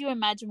 What do you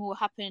imagine will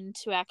happen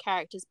to our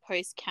characters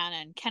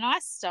post-canon? Can I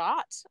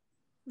start?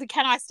 The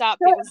can I start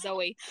bit with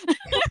Zoe.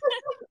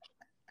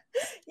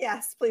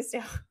 Yes, please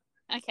do.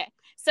 Okay.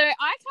 So I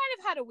kind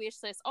of had a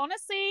wish list.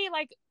 Honestly,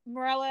 like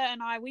Morella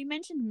and I, we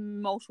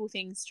mentioned multiple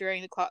things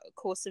during the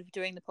course of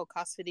doing the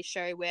podcast for this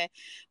show where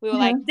we were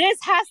like, this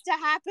has to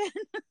happen.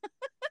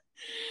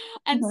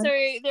 And so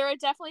there are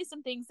definitely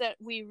some things that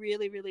we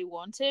really, really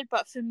wanted.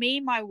 But for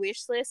me, my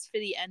wish list for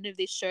the end of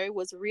this show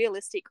was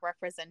realistic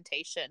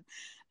representation.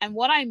 And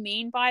what I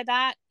mean by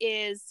that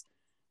is,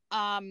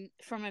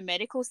 from a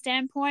medical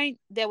standpoint,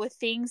 there were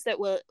things that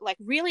were like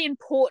really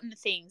important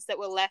things that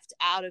were left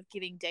out of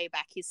giving Day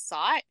back his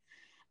sight.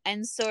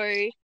 And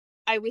so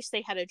I wish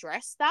they had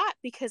addressed that,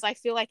 because I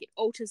feel like it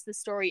alters the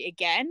story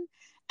again.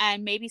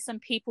 And maybe some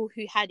people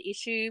who had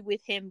issue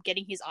with him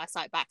getting his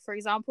eyesight back, for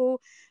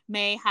example,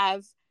 may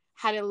have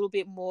had a little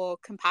bit more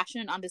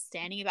compassion and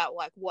understanding about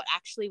like what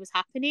actually was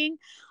happening.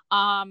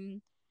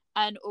 And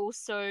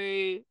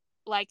also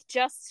like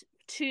just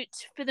to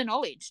for the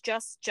knowledge,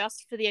 just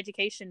for the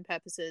education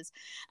purposes.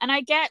 And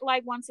I get,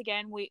 like, once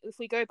again, if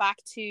we go back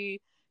to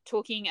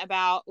talking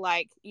about,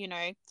 like, you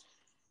know,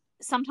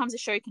 sometimes a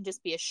show can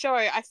just be a show.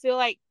 I feel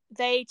like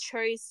they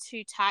chose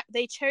to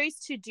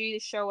do the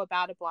show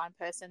about a blind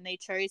person. They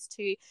chose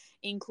to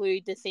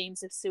include the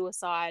themes of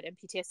suicide and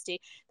PTSD.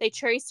 They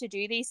chose to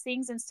do these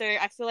things, and so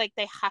I feel like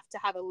they have to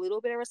have a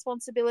little bit of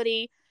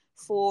responsibility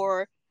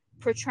for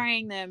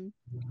portraying them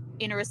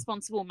in a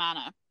responsible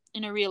manner,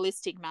 in a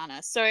realistic manner.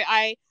 So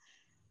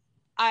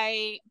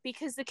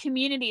because the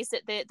communities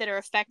that are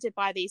affected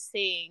by these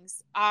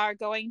things are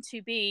going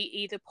to be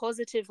either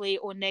positively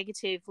or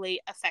negatively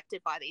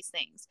affected by these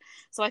things.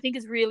 So I think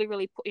it's really,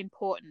 really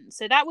important.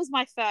 So that was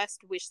my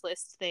first wish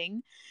list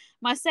thing.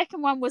 My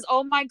second one was,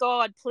 oh my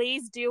God,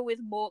 please deal with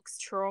Mork's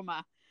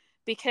trauma,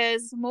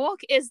 because Mork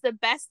is the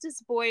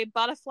bestest boy,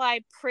 butterfly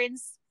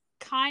prince,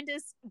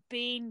 kindest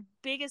being,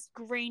 biggest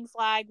green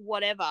flag,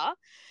 whatever.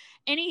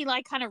 Any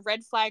like kind of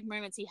red flag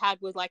moments he had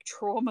was like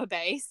trauma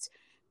based.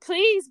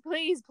 Please,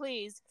 please,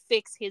 please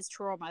fix his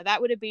trauma.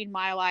 That would have been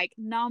my like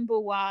number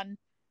one.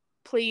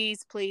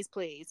 Please, please,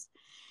 please.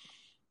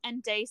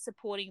 And Day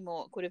supporting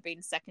Mork would have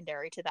been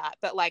secondary to that,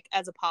 but like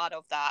as a part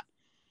of that.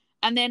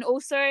 And then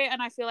also,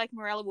 and I feel like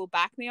Morella will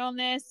back me on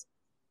this,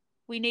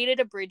 we needed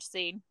a bridge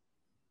scene.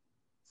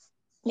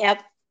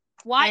 Yep.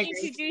 Why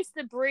introduce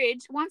the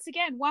bridge? Once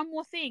again, one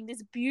more thing,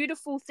 this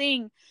beautiful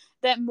thing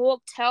that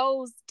Mork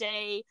tells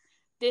Day,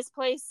 this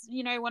place,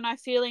 you know, when I'm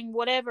feeling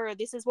whatever,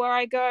 this is where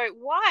I go.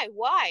 Why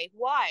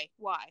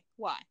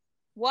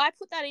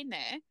put that in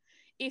there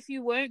if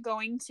you weren't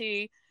going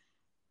to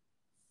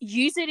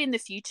use it in the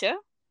future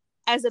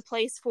as a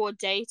place for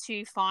Day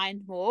to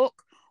find Mork?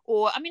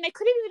 Or, I mean, they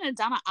could have even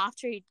done it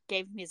after they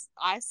gave him his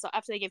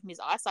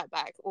eyesight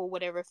back or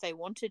whatever, if they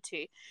wanted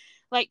to.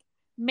 Like,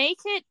 make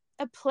it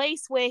a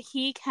place where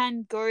he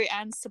can go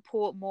and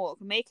support Mork.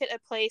 Make it a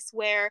place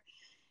where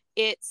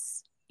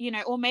it's, you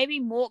know, or maybe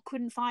Mork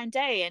couldn't find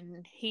Day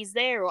and he's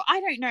there, or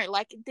I don't know.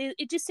 Like,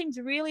 it just seems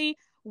really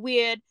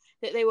weird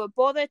that they were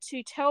bothered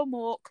to tell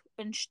Mork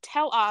and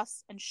tell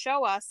us and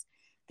show us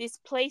this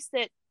place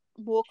that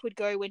Mork would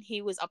go when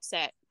he was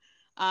upset.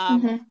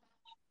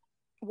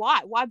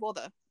 Why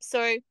bother?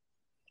 So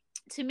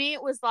to me,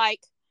 it was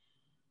like,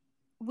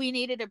 we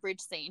needed a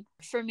bridge scene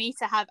for me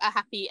to have a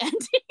happy ending.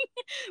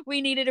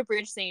 We needed a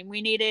bridge scene.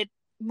 We needed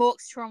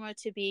Mork's trauma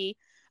to be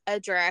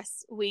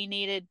addressed. We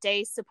needed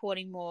Day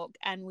supporting Mork,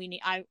 and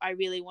I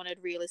really wanted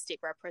realistic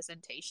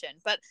representation.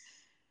 But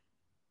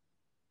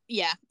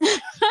yeah, those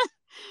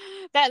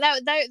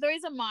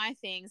are my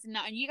things.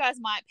 Now, you guys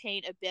might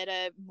paint a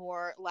better,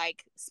 more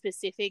like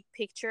specific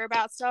picture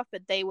about stuff,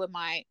 but they were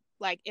my,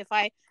 like, if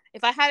I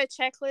had a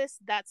checklist,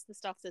 that's the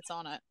stuff that's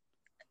on it.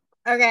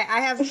 Okay, I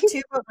have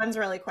two ones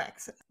really quick.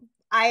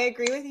 I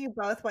agree with you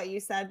both what you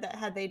said, that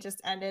had they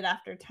just ended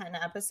after 10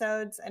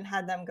 episodes and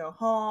had them go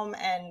home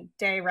and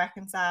Day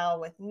reconcile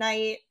with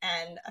Night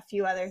and a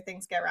few other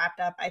things get wrapped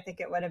up, I think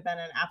it would have been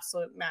an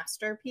absolute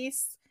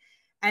masterpiece.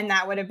 And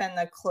that would have been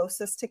the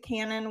closest to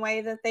canon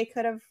way that they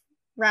could have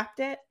wrapped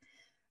it.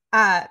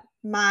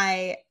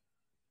 My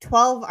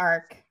 12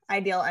 arc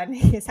ideal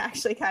ending is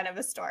actually kind of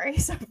a story,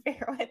 so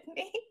bear with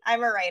me.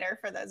 I'm a writer,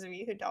 for those of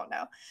you who don't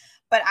know.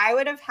 But I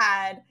would have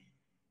had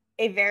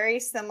a very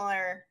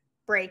similar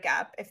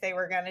breakup if they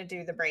were going to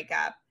do the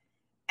breakup,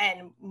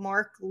 and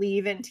Mork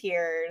leave in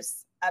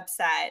tears,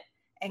 upset,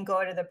 and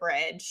go to the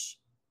bridge.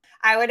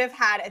 I would have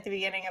had at the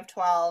beginning of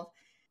 12,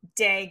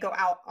 Day go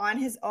out on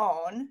his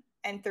own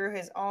and through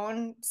his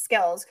own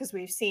skills, because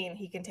we've seen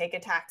he can take a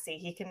taxi,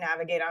 he can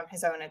navigate on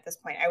his own at this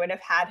point. I would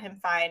have had him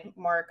find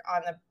Mork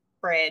on the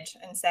bridge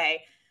and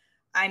say,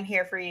 I'm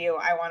here for you.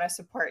 I want to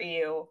support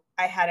you.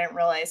 I hadn't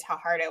realized how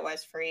hard it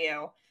was for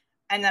you.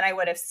 And then I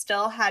would have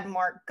still had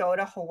Mork go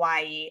to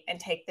Hawaii and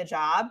take the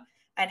job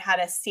and had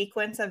a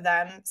sequence of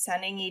them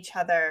sending each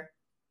other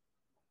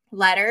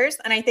letters.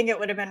 And I think it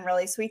would have been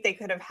really sweet. They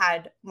could have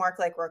had Mork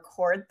like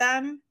record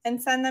them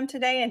and send them to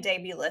Day, and Day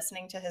be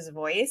listening to his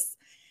voice.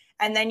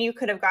 And then you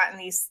could have gotten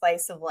these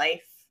slice of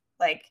life,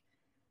 like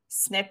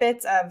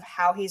snippets of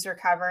how he's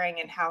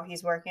recovering and how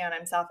he's working on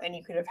himself. And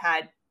you could have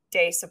had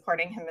Day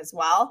supporting him as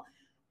well.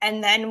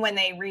 And then when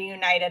they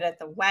reunited at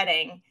the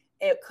wedding,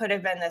 it could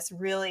have been this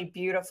really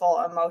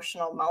beautiful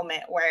emotional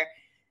moment where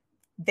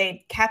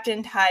they'd kept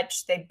in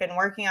touch, they'd been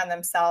working on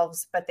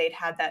themselves, but they'd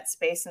had that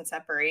space and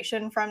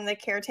separation from the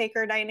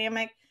caretaker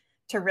dynamic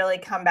to really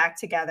come back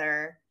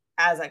together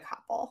as a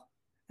couple.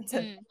 And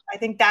so I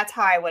think that's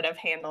how I would have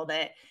handled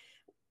it,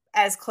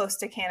 as close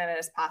to canon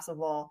as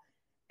possible.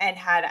 And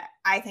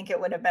I think it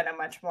would have been a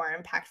much more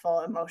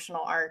impactful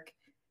emotional arc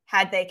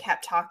had they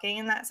kept talking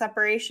in that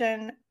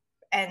separation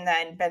and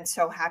then been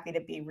so happy to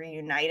be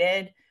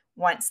reunited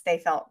once they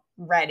felt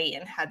ready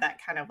and had that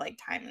kind of like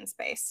time and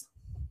space.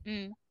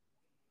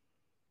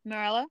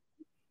 Marella?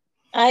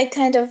 I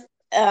kind of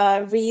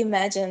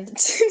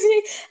reimagined.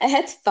 I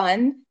had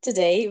fun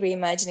today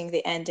reimagining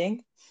the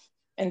ending,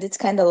 and it's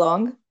kind of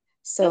long,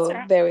 so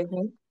bear with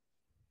me.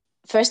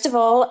 First of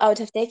all, I would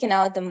have taken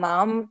out the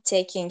mom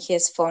taking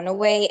his phone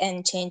away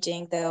and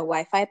changing the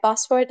Wi-Fi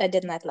password. I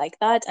did not like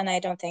that, and I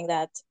don't think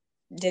that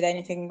did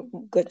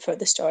anything good for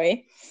the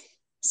story.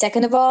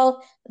 Second of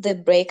all, the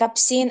breakup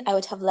scene, I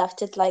would have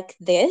left it like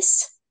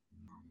this,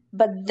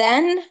 but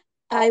then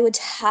I would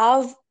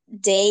have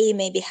Day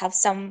maybe have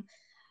some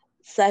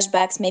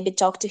flashbacks, maybe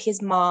talk to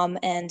his mom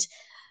and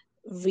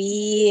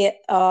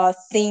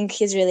rethink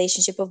his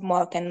relationship with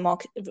Mork and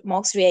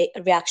Mork's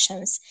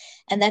reactions.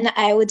 And then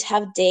I would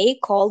have Day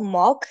call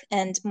Mork,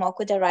 and Mork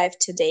would arrive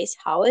to Day's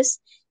house.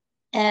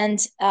 And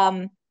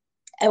I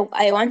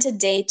wanted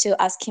Day to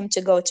ask him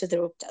to go to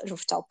the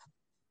rooftop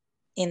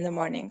in the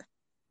morning.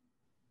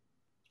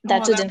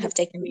 That wouldn't have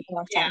taken me a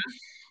long time.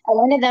 I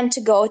wanted them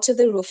to go to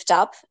the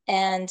rooftop,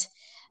 and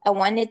I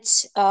wanted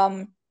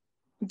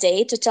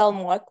Day to tell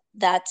Mork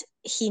that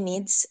he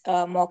needs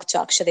Mork to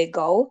actually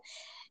go,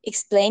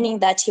 explaining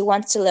that he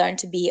wants to learn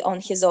to be on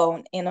his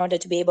own in order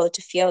to be able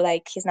to feel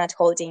like he's not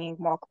holding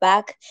Mork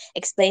back,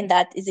 explain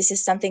that this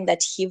is something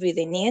that he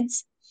really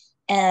needs,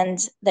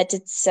 and that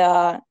it's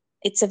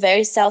a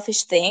very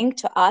selfish thing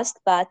to ask,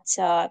 but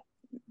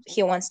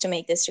he wants to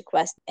make this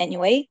request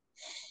anyway.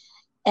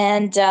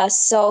 And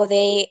so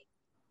they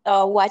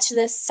watch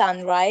the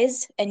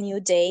sunrise, a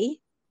new day.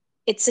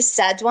 It's a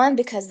sad one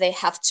because they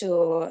have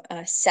to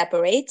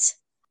separate.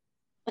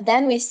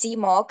 Then we see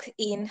Mork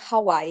in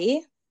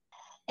Hawaii,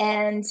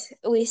 and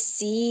we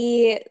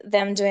see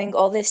them doing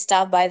all this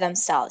stuff by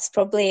themselves,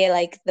 probably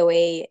like the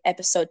way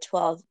episode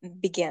 12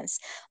 begins.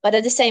 But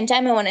at the same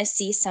time, I want to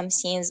see some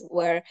scenes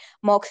where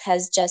Mork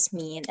has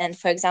Jasmine, and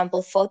for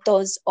example,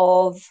 photos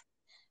of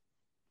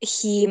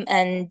him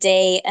and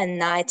Day and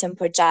Night and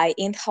Purjai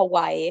in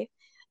Hawaii,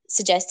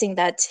 suggesting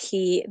that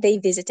they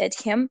visited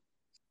him.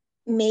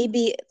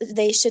 Maybe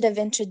they should have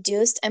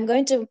introduced, I'm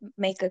going to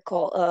make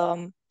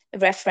a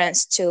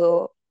reference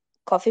to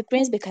Coffee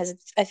Prince, because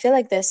I feel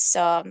like this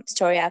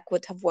story arc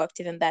would have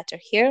worked even better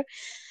here.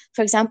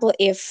 For example,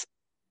 if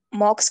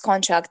Mork's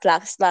contract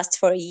lasts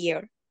for a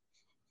year,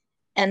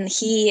 and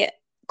he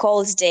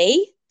calls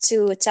Day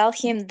to tell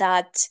him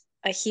that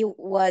he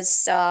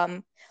was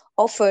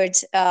offered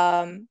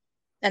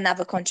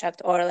another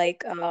contract, or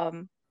like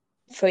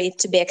for it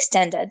to be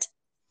extended.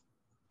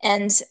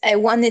 And I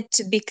wanted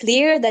to be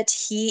clear that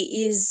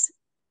he is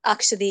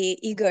actually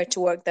eager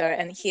to work there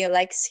and he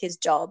likes his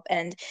job.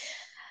 And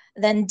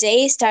then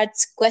Day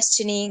starts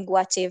questioning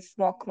what if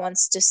Mork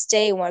wants to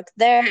stay work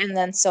there, and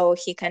then so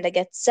he kind of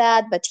gets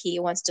sad, but he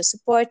wants to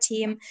support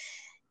him.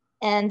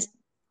 And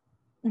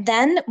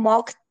then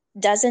Mork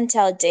doesn't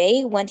tell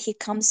Day when he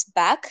comes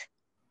back.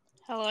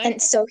 Hello.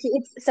 And so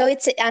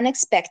it's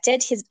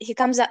unexpected. He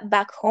comes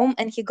back home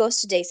and he goes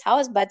to Day's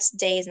house, but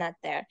Day is not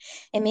there.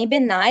 And maybe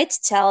Night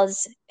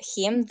tells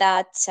him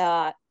that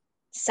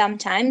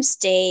sometimes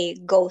Day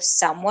goes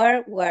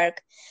somewhere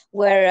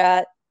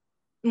where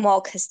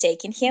Mork has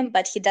taken him,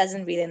 but he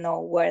doesn't really know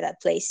where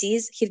that place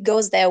is. He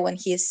goes there when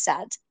he is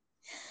sad.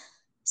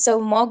 So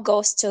Mork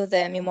goes to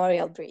the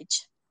Memorial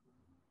Bridge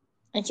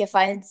and he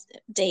finds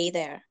Day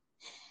there.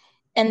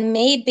 And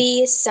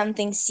maybe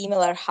something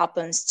similar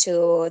happens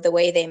to the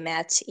way they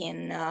met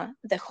in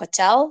the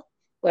hotel,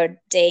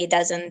 where Day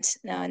doesn't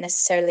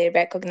necessarily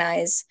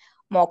recognize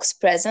Mork's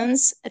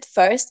presence at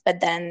first, but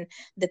then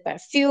the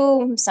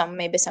perfume,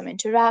 maybe some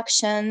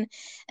interaction,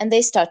 and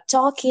they start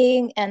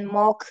talking, and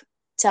Mork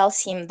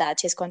tells him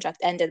that his contract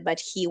ended, but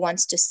he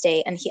wants to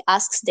stay, and he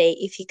asks Day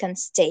if he can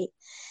stay.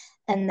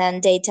 And then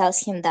Day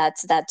tells him that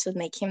would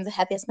make him the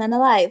happiest man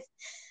alive.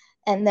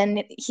 And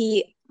then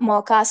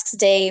Mok asks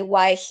Day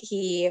why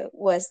he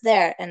was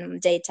there,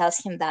 and Day tells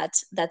him that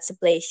that's the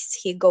place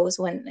he goes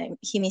when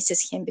he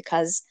misses him,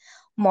 because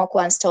Mok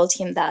once told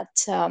him that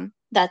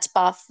that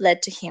path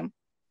led to him.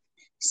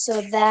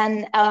 So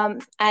then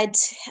I'd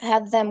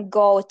have them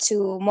go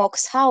to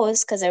Mok's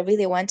house because I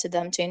really wanted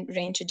them to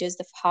reintroduce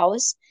the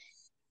house.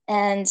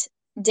 And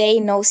Day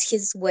knows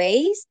his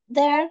ways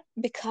there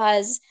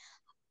because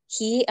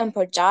he and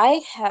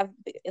Porjai have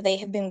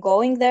been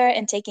going there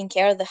and taking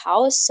care of the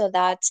house, so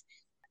that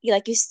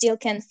like you still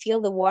can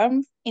feel the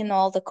warmth in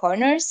all the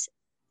corners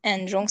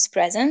and Rung's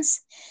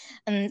presence.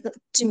 And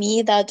to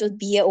me, that would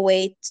be a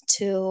way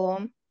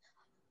to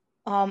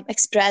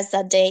express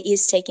that Day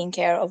is taking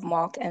care of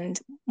Mok and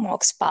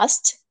Mok's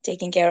past,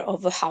 taking care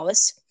of the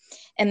house.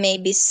 And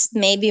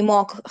maybe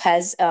Mok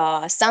has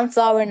a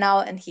sunflower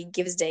now, and he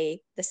gives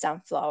Day the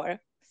sunflower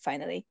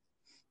finally.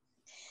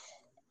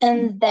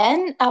 And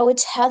then I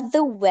would have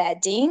the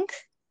wedding,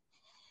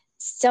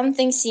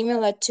 something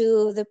similar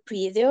to the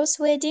previous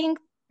wedding,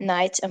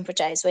 Knight and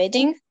Porjai's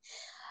wedding.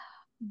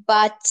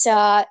 But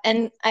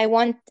and I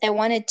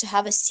wanted to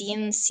have a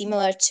scene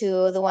similar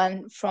to the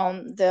one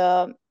from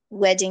the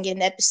wedding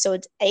in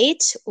episode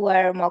 8,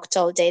 where Mok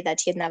told Day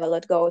that he'd never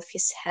let go of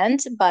his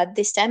hand. But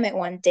this time I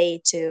want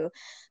Day to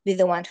be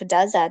the one who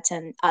does that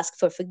and ask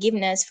for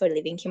forgiveness for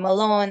leaving him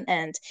alone,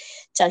 and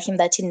tell him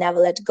that he never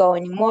let go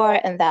anymore,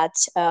 and that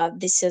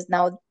this is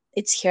now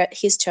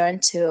his turn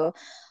to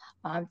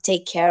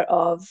take care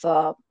of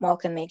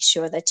Mok and make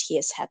sure that he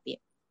is happy.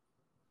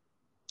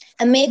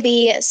 And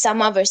maybe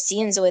some other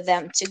scenes with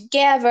them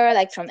together,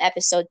 like from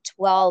episode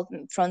 12,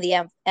 from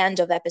the end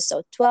of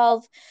episode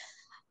 12,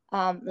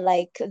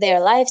 like their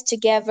lives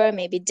together,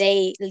 maybe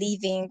Day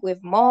leaving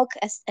with Mok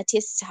at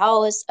his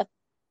house,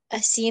 a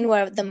scene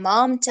where the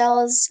mom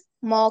tells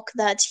Mok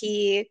that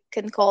he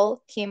can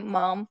call him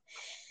mom.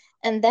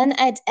 And then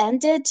I'd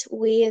end it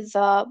with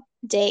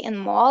Day and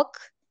Mok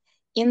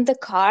in the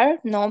car,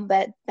 no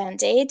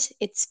band-aid,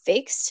 it's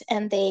fixed,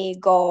 and they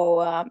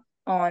go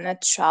on a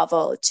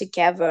travel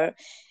together,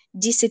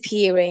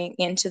 disappearing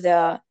into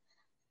the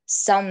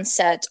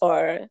sunset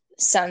or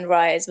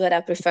sunrise, but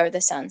I prefer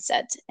the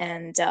sunset.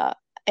 And I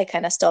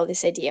kind of stole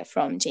this idea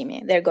from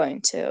Jimmy. They're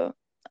going to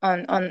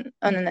on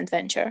an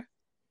adventure.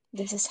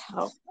 This is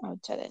how I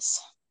would do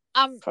this.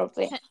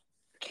 Probably.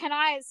 Can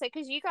I say,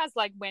 because you guys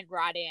like went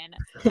right in,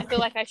 I feel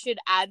like I should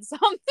add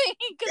something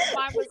because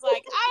mine was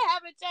like, I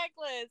have a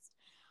checklist.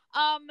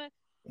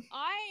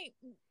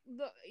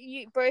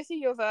 Both of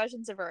your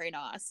versions are very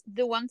nice.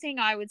 The one thing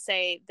I would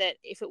say that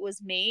if it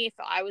was me, if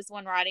I was the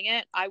one writing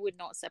it, I would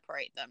not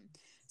separate them.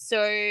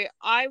 So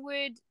I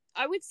would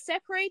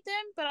separate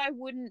them, but I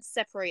wouldn't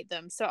separate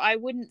them. So I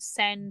wouldn't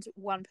send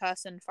one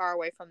person far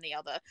away from the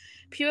other,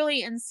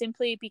 purely and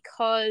simply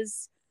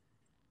because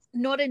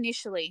not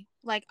initially.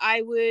 Like I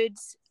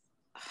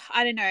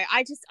don't know.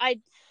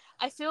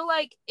 I feel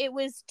like it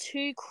was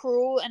too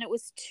cruel and it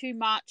was too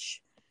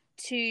much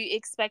to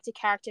expect a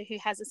character who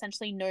has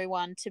essentially no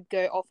one to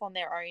go off on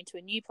their own to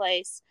a new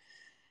place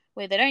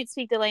where they don't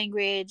speak the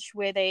language,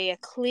 where they are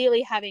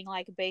clearly having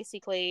like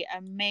basically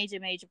a major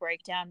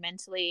breakdown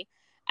mentally,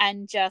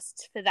 and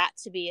just for that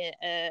to be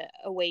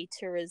a way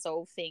to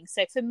resolve things.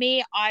 So for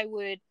me, I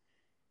would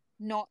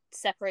not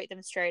separate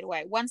them straight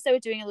away. Once they were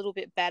doing a little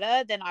bit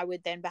better, then I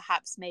would then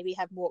perhaps maybe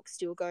have Mork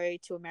still go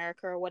to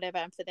America or whatever,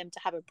 and for them to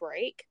have a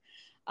break.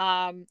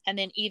 And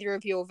then either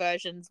of your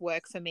versions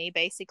work for me,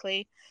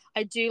 basically.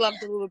 I do love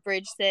the little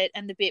bridge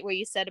and the bit where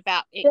you said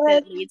about it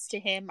that leads to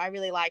him. I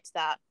really liked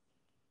that.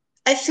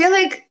 I feel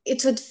like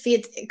it would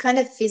kind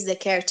of fits the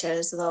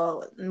characters,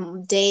 though.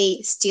 They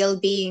still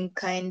being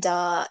kind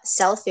of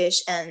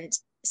selfish and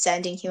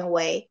sending him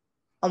away,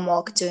 or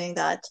Mork doing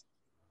that.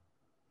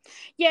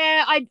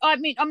 Yeah, I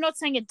mean, I'm not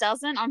saying it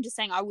doesn't. I'm just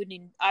saying I would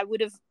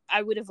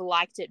have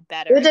liked it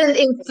better. You wouldn't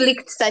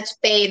inflict such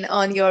pain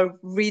on your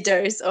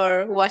readers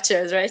or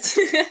watchers, right?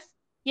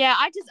 Yeah,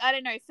 I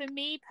don't know. For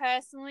me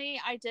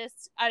personally, I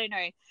don't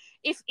know.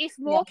 If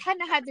Mork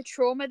hadn't had the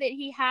trauma that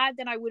he had,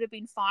 then I would have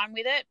been fine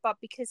with it. But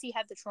because he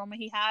had the trauma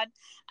he had,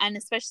 and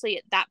especially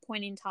at that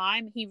point in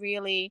time, he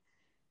really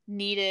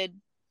needed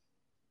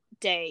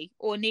Day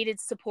or needed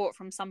support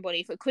from somebody.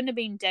 If it couldn't have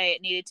been Day,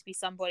 it needed to be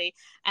somebody.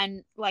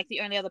 And like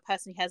the only other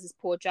person he has is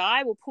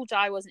Porjai. Well,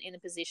 Porjai wasn't in a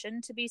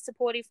position to be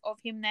supportive of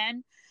him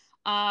then.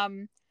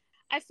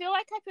 I feel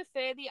like I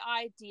prefer the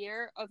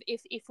idea of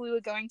if we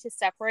were going to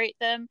separate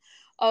them,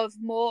 of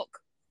Mork.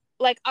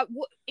 Like,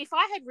 if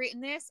I had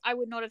written this, I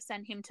would not have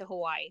sent him to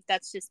Hawaii.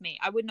 That's just me.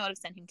 I would not have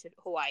sent him to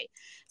Hawaii.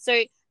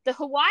 So the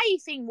Hawaii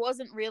thing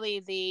wasn't really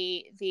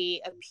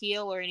the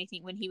appeal or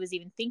anything when he was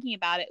even thinking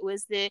about it. It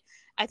was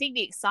I think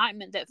the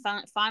excitement that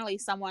finally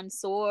someone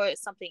saw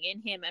something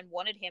in him and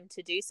wanted him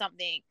to do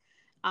something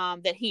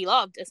that he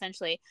loved,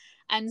 essentially.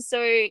 And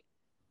so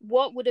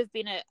what would have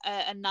been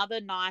another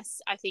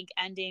nice, I think,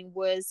 ending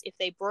was if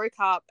they broke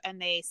up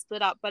and they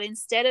split up. But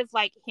instead of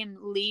like him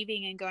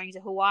leaving and going to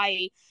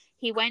Hawaii,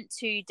 he went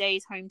to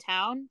Day's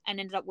hometown and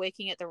ended up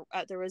working at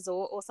the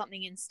resort or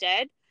something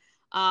instead.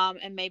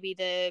 And maybe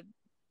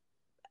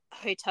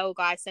hotel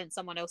guy sent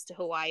someone else to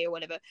Hawaii or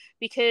whatever,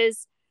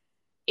 because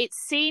it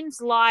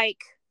seems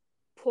like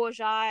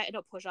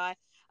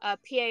Paeon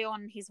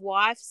and his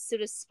wife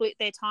sort of split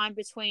their time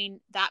between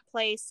that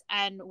place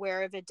and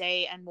wherever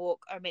Day and Mork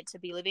are meant to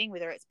be living,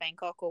 whether it's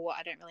Bangkok or what,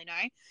 I don't really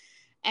know.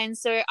 And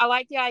so I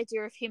like the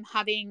idea of him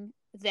having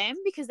them,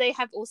 because they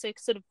have also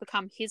sort of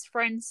become his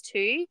friends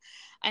too.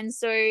 And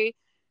so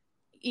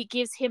it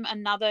gives him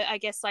another, I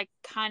guess, like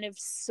kind of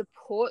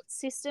support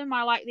system.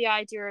 I like the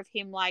idea of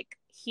him like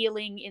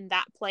healing in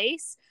that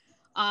place,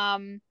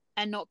 and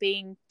not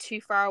being too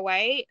far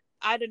away.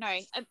 I don't know.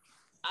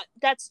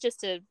 That's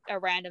just a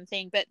random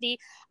thing. But the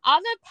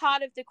other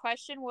part of the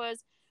question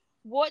was,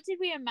 what did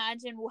we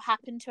imagine will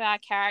happen to our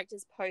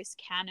characters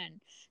post-canon?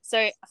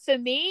 So for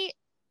me,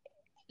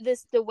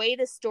 the way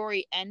the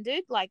story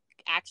ended, like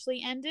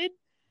actually ended,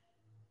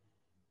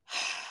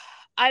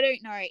 I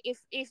don't know.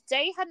 If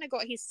Day hadn't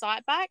got his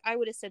sight back, I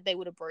would have said they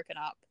would have broken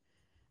up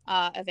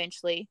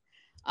eventually.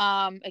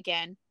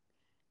 Again.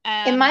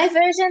 In my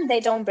version, they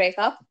don't break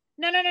up.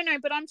 No.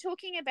 But I'm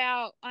talking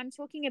about.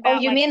 Oh,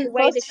 you like, mean the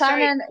way the show...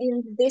 post-canon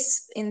in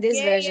this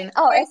version? Yeah,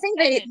 Oh, I think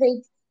they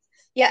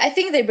I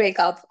think they break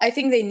up. I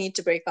think they need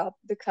to break up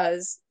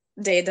because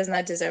Day does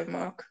not deserve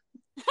Mork.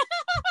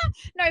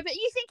 No, but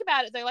you think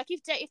about it though. Like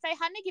if they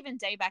hadn't given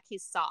Day back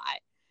his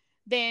sight,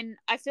 then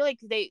I feel like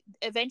they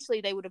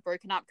eventually would have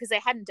broken up, because they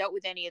hadn't dealt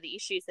with any of the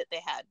issues that they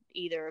had,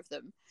 either of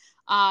them.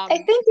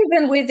 I think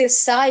even with his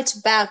sight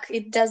back,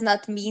 it does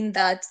not mean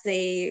that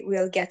they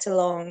will get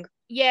along.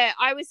 Yeah,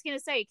 I was gonna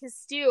say, because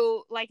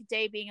still, like,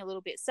 Day being a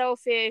little bit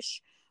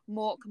selfish,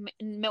 Mork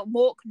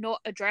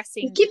not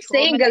addressing. He keeps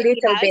saying a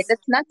little bit.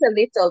 It's not a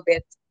little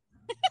bit.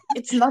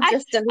 It's not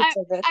just a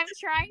little bit. I'm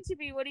trying to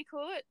be, what do you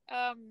call it?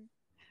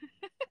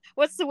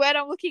 What's the word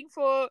I'm looking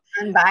for?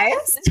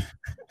 Unbiased.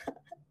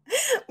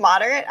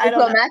 Moderate. I don't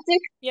know.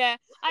 Diplomatic. Yeah,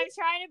 I'm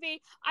trying to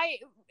be.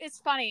 It's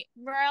funny.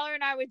 Morella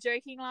and I were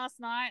joking last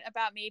night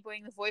about me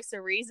being the voice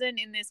of reason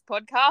in this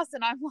podcast,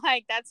 and I'm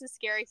like, that's a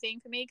scary thing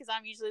for me, because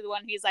I'm usually the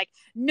one who's like,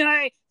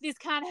 no, this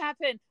can't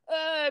happen.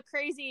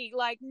 Crazy,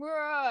 like,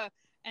 bruh.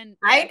 And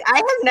I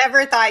have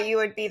never thought you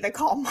would be the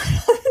calm one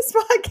on this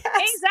podcast.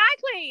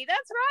 Exactly.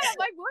 That's right. I'm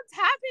like, what's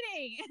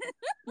happening?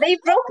 They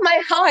broke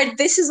my heart.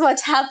 This is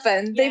what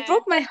happened. Yeah. They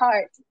broke my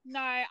heart. No,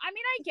 I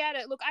mean, I get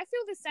it. Look, I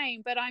feel the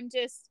same, but I'm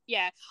just,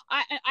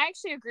 I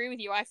actually agree with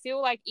you. I feel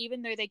like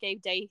even though they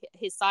gave Day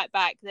his sight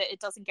back, that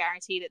it doesn't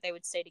guarantee that they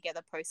would stay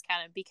together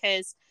post-canon,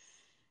 because,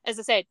 as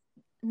I said,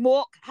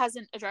 Mork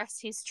hasn't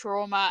addressed his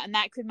trauma, and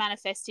that could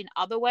manifest in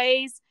other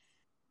ways.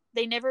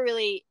 They never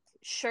really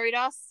showed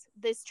us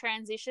this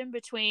transition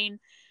between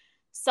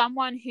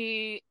someone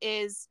who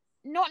is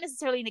not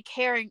necessarily in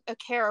a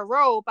carer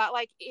role, but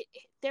like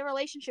their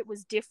relationship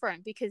was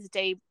different because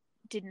Day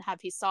didn't have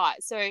his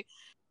sight. So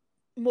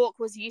Mork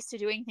was used to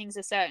doing things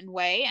a certain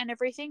way and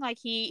everything. Like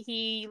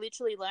he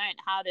literally learned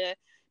how to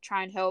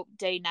try and help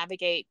Day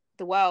navigate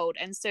the world.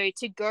 And so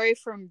to go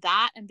from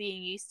that and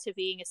being used to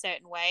being a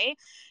certain way,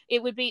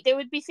 there would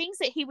be things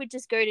that he would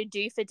just go to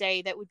do for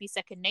Day that would be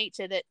second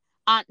nature, that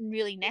aren't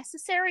really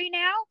necessary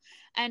now.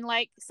 And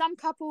like some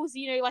couples,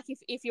 like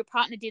if your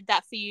partner did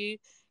that for you,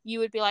 you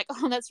would be like,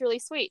 oh, that's really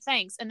sweet,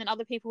 thanks. And then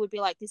other people would be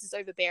like, this is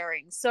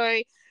overbearing.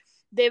 So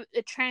the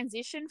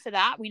transition for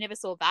that, we never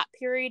saw that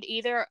period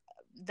either.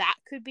 That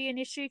could be an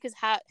issue, because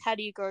how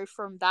do you go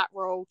from that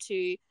role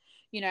to,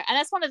 and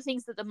that's one of the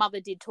things that the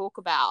mother did talk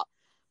about,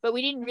 but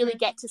we didn't really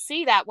get to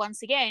see that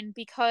once again,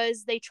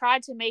 because they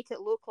tried to make it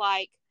look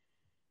like,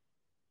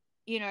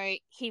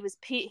 he was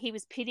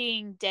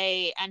pitying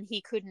Day and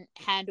he couldn't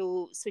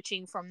handle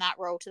switching from that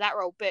role to that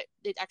role, but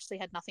it actually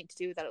had nothing to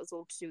do with that. It was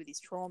all to do with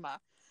his trauma.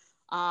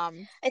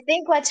 I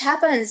think what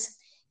happens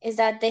is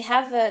that they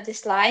have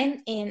this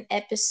line in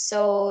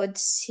episode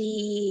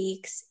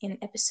 6.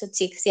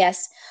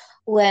 Yes,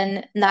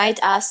 when Knight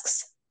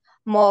asks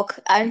Mork,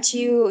 aren't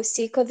you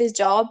sick of this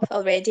job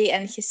already?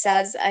 And he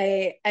says,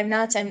 I'm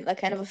not. I'm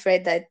like kind of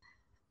afraid that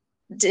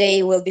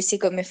Day will be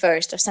sick of me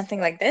first, or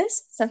something like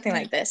this.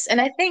 And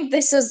I think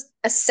this is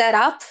a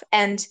setup,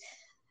 and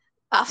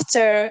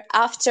after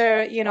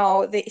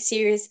the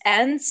series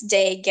ends,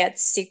 Day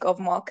gets sick of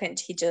Mork and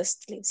he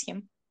just leaves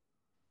him.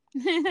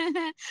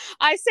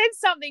 I said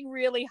something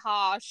really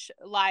harsh,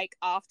 like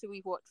after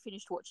we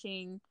finished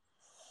watching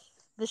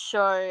the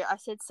show. I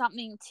said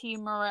something to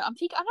Morella. I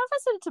don't know if I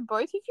said it to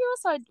both of you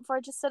or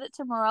I just said it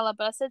to Morella,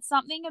 but I said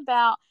something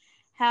about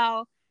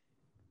how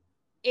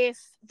if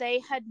they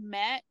had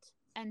met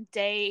and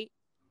Day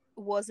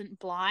wasn't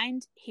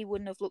blind, he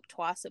wouldn't have looked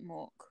twice at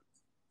Mork.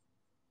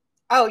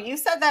 Oh, you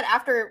said that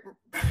after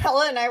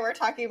Ella and I were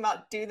talking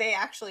about, do they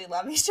actually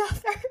love each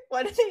other?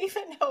 What do they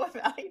even know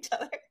about each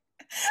other?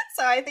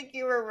 So I think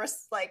you were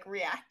like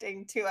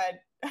reacting to a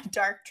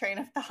dark train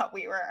of thought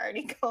we were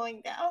already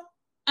going down.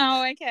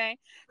 Oh, okay.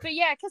 But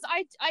yeah, because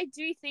I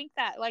do think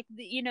that, like,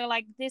 you know,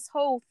 like this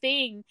whole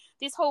thing,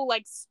 this whole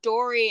like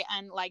story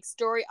and like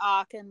story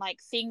arc and like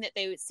thing that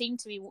they would seem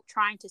to be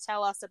trying to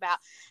tell us about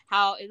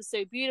how it was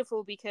so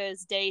beautiful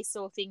because Day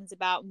saw things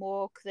about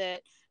Mork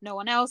that no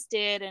one else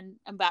did, and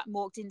about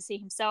Mork didn't see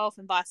himself,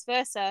 and vice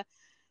versa.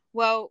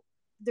 Well,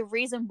 the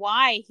reason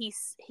why he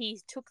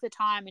took the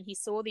time and he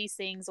saw these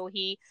things, or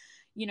he,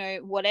 you know,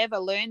 whatever,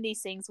 learned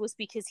these things, was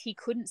because he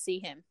couldn't see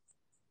him.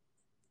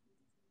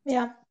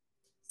 Yeah.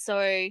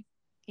 So,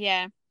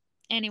 yeah.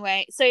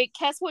 Anyway, so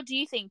Kess, what do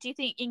you think? Do you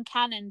think in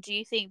canon, do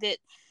you think that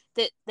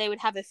they would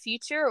have a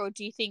future, or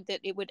do you think that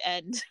it would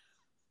end?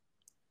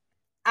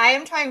 I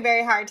am trying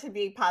very hard to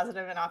be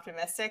positive and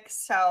optimistic.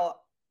 So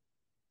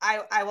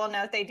I will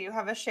note they do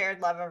have a shared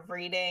love of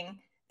reading.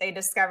 They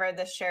discovered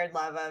this shared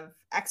love of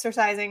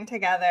exercising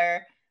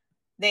together.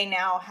 They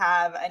now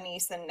have a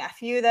niece and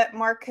nephew that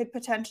Mark could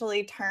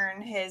potentially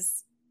turn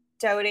his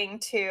doting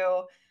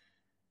to.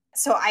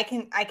 So I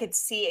could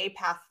see a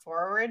path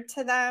forward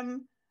to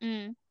them.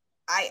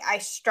 I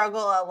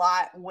struggle a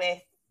lot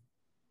with,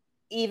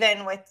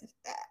 even with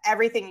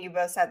everything you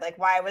both said, like,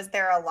 why was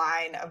there a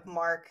line of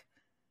Mark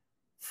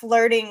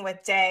flirting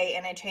with Day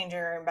in a changing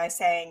room by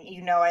saying,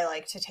 you know, I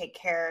like to take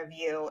care of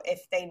you,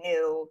 if they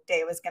knew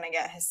Day was going to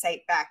get his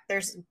sight back?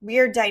 There's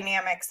weird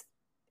dynamics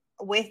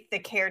with the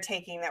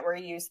caretaking that were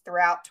used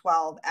throughout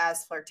 12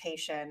 as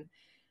flirtation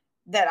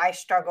that I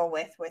struggle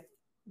with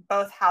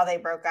both how they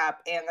broke up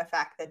and the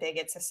fact that Day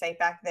gets his sight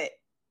back,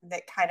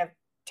 that kind of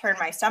turn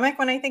my stomach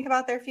when I think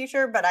about their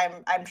future. But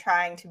I'm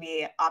trying to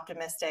be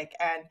optimistic,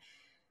 and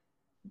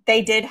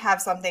they did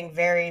have something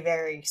very,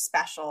 very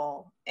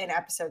special in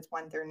episodes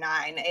 1 through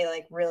 9, a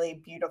like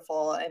really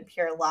beautiful and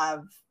pure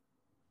love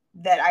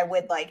that I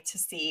would like to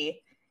see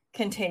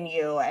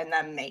continue and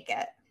then make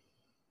it.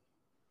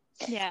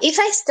 Yeah. If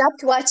I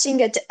stopped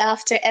watching it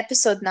after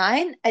episode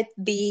 9, I'd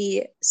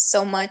be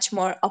so much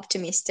more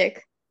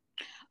optimistic.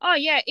 Oh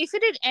yeah, if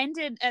it had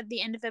ended at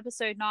the end of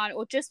episode 9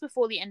 or just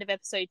before the end of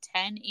episode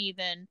 10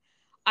 even,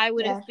 I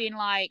would have been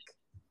like,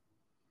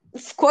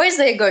 of course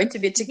they're going to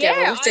be together.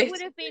 Yeah, I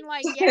would have been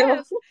like,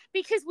 yeah,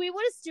 because we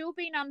would have still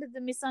been under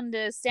the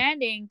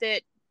misunderstanding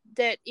that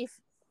if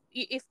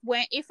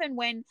and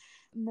when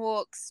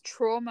Mork's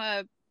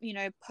trauma, you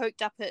know,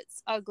 poked up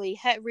its ugly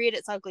head, reared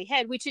its ugly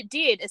head, which it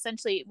did,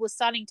 essentially, it was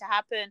starting to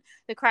happen.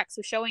 The cracks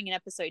were showing in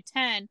episode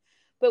 10,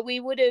 but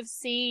we would have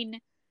seen,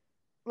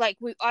 like,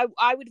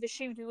 I would have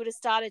assumed we would have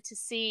started to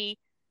see,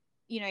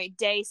 you know,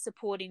 Day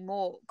supporting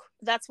Mork.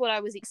 That's what I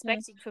was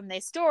expecting from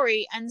their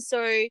story. And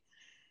so,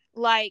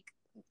 like,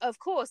 of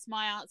course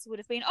my answer would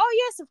have been, oh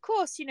yes, of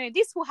course, you know,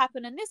 this will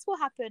happen and this will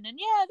happen, and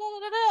yeah, da, da,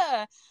 da,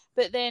 da.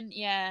 But then,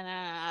 yeah,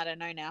 no, I don't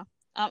know now.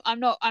 I'm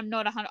not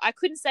 100. I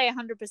couldn't say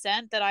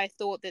 100% that I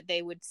thought that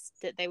they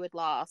would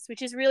last,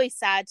 which is really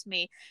sad to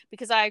me,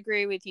 because I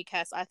agree with you,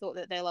 Kess. I thought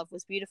that their love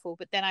was beautiful,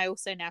 but then I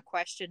also now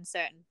question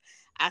certain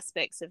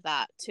aspects of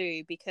that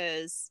too,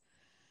 because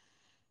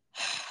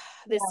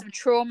there's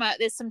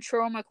some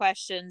trauma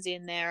questions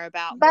in there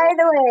about. By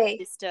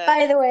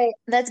the way,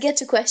 let's get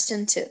to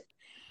question 2.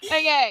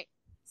 Okay,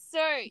 so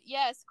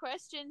yes,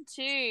 question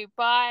 2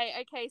 by,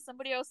 okay,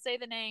 somebody else say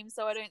the name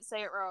so I don't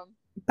say it wrong.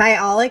 By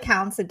all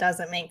accounts, it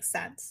doesn't make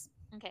sense.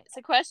 Okay,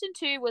 so question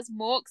 2 was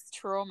Mork's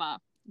trauma.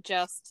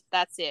 Just,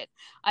 that's it.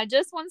 I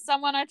just want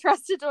someone I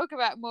trust to talk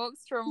about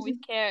Mork's trauma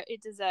with care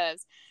it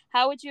deserves.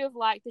 How would you have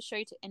liked the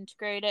show to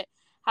integrate it?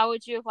 How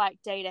would you have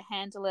liked Day to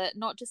handle it?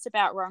 Not just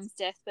about Rung's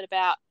death, but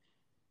about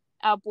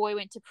our boy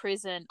went to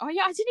prison. Oh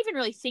yeah, I didn't even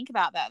really think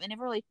about that. They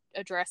never really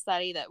addressed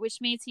that either, which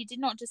means he did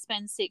not just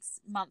spend 6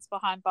 months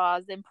behind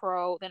bars, then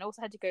parole, then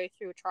also had to go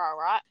through a trial,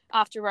 right?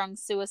 After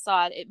Rung's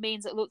suicide. It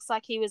means it looks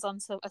like he was on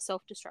a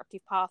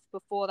self-destructive path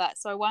before that.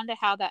 So I wonder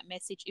how that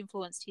message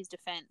influenced his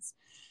defense.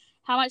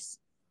 How much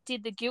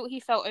did the guilt he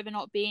felt over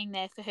not being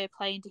there for her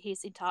play into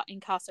his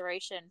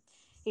incarceration?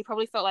 He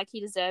probably felt like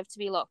he deserved to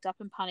be locked up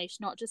and punished,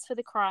 not just for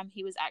the crime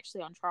he was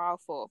actually on trial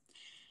for.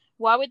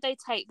 Why would they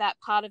take that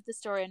part of the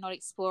story and not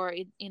explore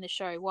it in the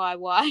show?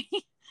 Why?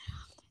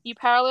 You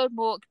paralleled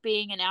Mork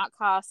being an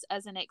outcast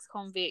as an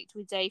ex-convict,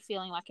 with Day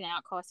feeling like an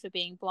outcast for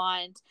being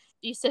blind.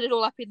 You set it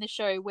all up in the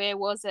show. Where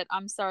was it?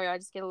 I'm sorry, I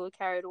just get a little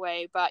carried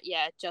away. But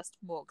yeah, just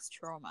Mork's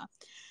trauma.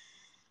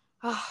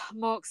 Oh,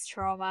 Mork's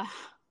trauma.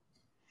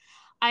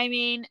 I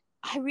mean,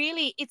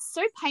 it's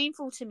so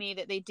painful to me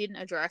that they didn't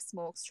address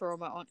Mork's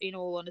trauma, in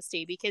all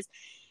honesty, because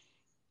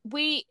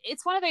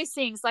it's one of those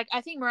things, like, I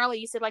think, Morella,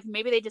 you said, like,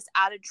 maybe they just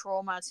added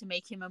trauma to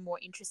make him a more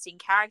interesting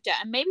character,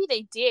 and maybe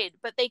they did,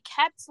 but they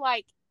kept,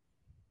 like,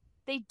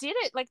 they did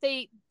it, like,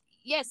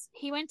 yes,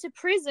 he went to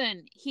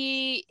prison,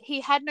 he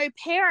had no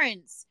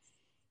parents,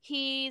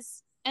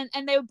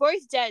 and they were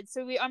both dead,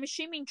 so I'm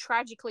assuming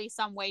tragically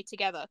some way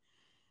together.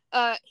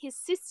 His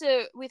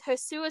sister with her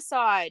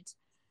suicide,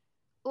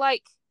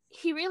 like,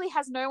 he really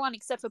has no one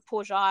except for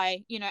poor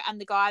Jai, you know, and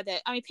the guy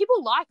that, I mean,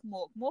 people like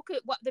Mork.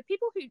 The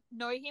people who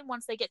know him,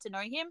 once they get to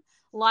know him,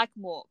 like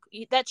Mork.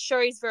 That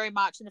shows very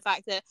much in the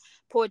fact that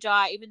poor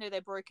Jai, even though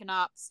they're broken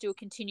up, still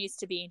continues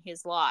to be in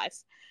his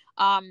life.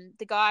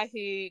 The guy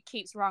who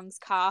keeps Rung's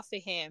car for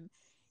him,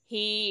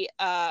 he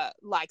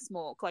likes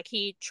Mork. Like,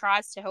 he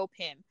tries to help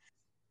him.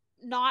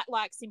 Knight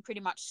likes him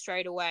pretty much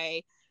straight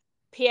away.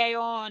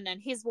 Paeon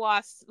and his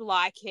wife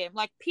like him.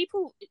 Like,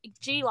 people,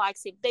 G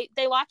likes him.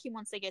 They like him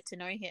once they get to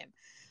know him,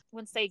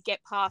 once they get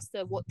past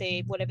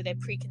whatever their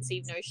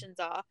preconceived notions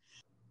are.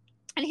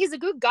 And he's a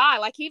good guy.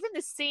 Like, even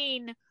the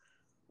scene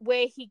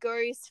where he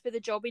goes for the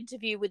job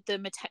interview with the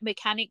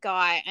mechanic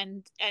guy,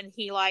 and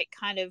he like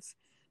kind of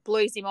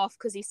blows him off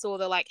because he saw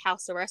the like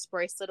house arrest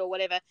bracelet or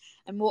whatever,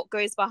 and Mork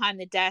goes behind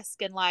the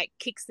desk and like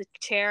kicks the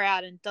chair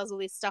out and does all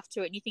this stuff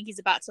to it, and you think he's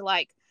about to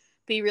like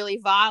be really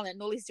violent,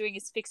 and all he's doing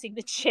is fixing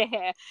the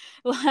chair.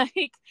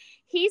 Like,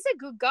 he's a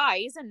good guy.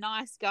 He's a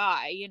nice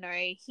guy, you know.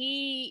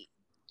 He's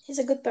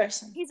a good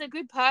person. He's a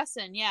good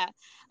person, yeah.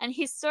 And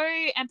he's so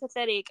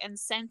empathetic and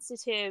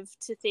sensitive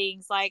to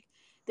things. Like,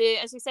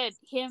 as we said,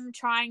 him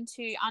trying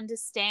to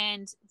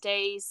understand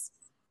Day's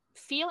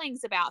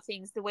feelings about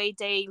things, the way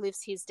Day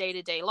lives his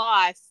day-to-day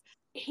life,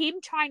 him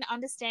trying to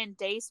understand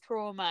Day's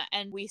trauma,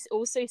 and we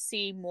also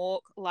see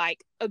Mork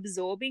like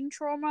absorbing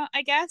trauma,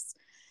 I guess.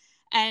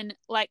 And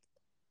like,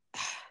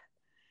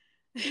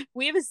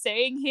 we have a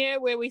saying here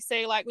where we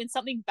say, like, when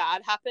something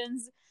bad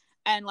happens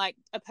and like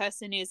a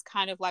person is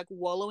kind of like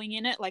wallowing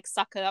in it, like,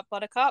 suck it up,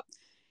 buttercup.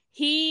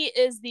 He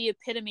is the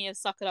epitome of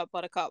suck it up,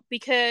 buttercup,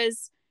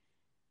 because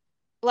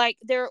like,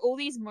 there are all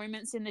these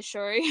moments in the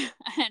show,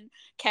 and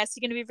Kess,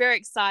 you're going to be very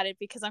excited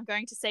because I'm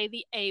going to say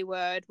the A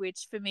word,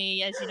 which for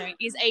me, as you know,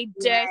 is a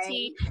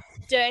dirty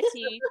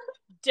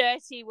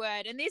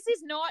word. And this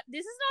is not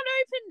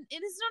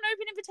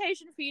open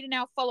invitation for you to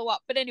now follow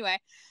up. But anyway,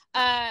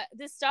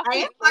 this stuff. I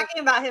am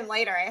talking about him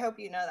later. I hope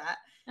you know that.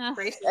 Yeah.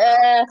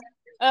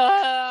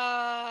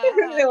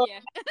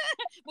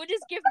 We'll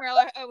just give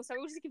Morella.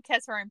 We'll just give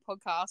Kess her own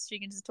podcast. She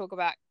can just talk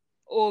about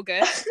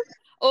August.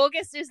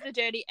 August is the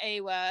dirty A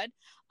word.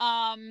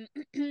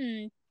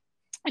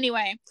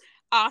 Anyway,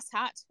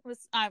 asshat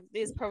was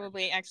is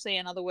probably actually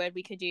another word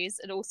we could use.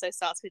 It also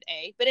starts with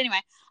A. But anyway,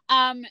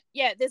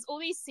 yeah, there's all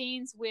these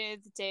scenes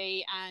with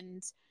Day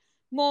and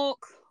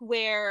Mork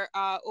where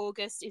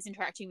August is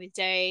interacting with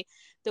Day,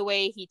 the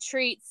way he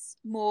treats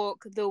Mork,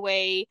 the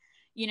way,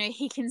 you know,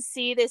 he can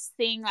see this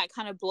thing like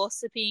kind of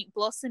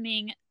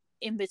blossoming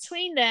in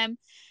between them.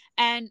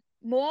 And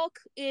Mork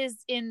is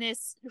in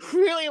this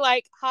really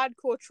like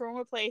hardcore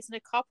trauma place in a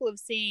couple of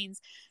scenes,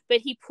 but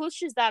he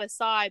pushes that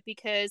aside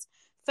because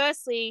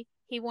firstly,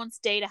 he wants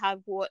Day to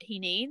have what he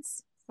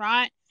needs,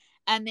 right?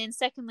 And then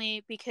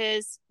secondly,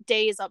 because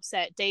Day is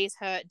upset, Day is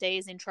hurt, Day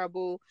is in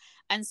trouble.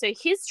 And so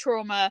his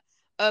trauma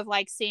of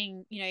like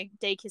seeing, you know,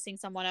 Day kissing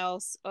someone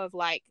else, of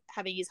like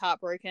having his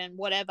heart broken,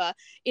 whatever,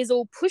 is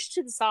all pushed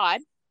to the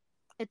side.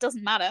 It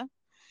doesn't matter.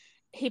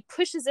 He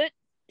pushes it,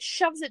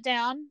 shoves it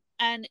down,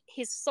 and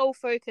his sole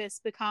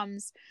focus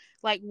becomes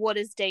like, what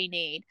does Day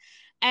need?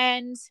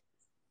 And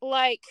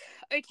like,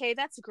 okay,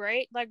 that's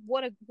great. Like,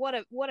 what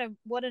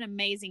an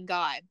amazing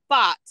guy.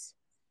 But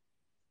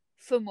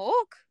for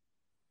Mork,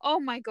 oh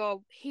my god,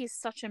 he's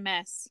such a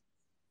mess.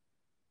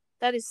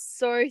 That is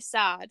so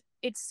sad.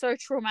 It's so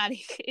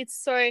traumatic.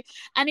 It's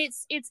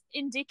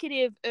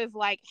indicative of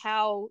like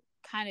how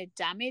kind of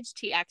damaged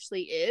he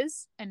actually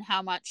is, and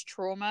how much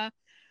trauma.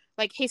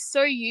 Like, he's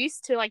so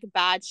used to like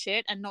bad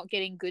shit and not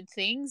getting good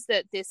things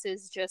that this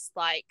is just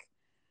like,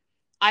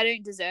 I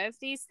don't deserve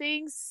these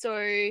things.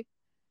 So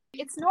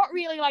it's not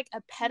really like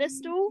a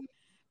pedestal.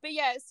 But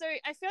yeah, so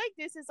I feel like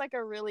this is like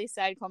a really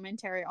sad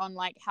commentary on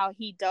like how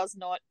he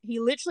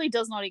literally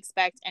does not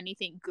expect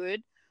anything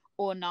good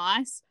or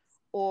nice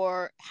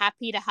or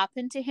happy to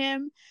happen to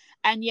him.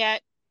 And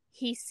yet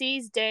he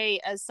sees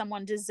Day as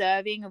someone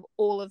deserving of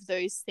all of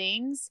those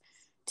things,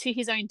 to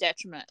his own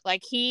detriment.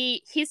 Like,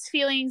 his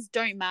feelings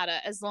don't matter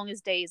as long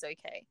as Day is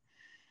okay.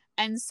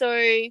 And so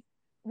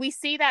we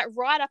see that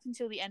right up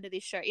until the end of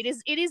this show. It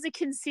is a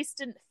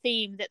consistent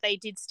theme that they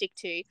did stick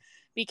to,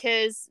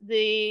 because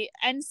the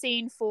end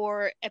scene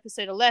for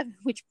episode 11,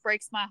 which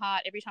breaks my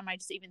heart every time I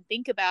just even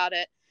think about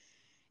it,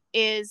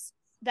 is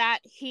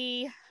that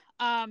he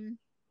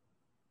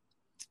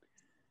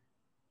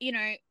you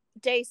know,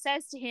 Day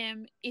says to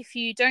him, if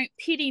you don't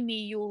pity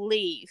me, you'll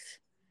leave.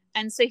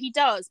 And so he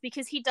does,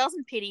 because he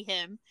doesn't pity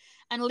him.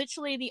 And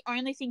literally the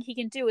only thing he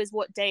can do is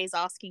what Day is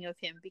asking of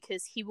him,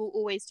 because he will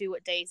always do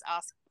what Day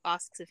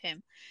asks of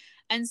him.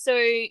 And so,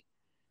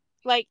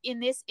 like, in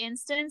this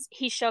instance,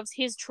 he shoves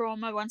his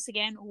trauma once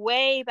again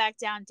way back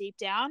down, deep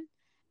down,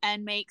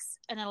 and makes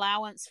an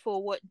allowance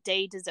for what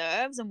Day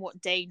deserves and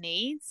what Day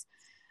needs.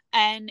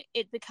 And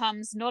it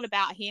becomes not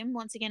about him.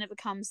 Once again, it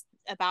becomes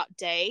about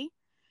Day.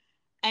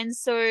 And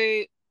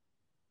so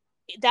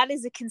that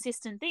is a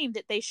consistent theme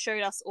that they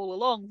showed us all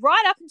along,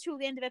 right up until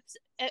the end of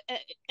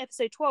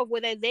episode 12, where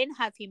they then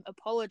have him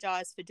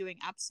apologize for doing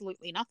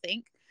absolutely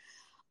nothing.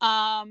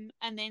 and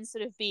then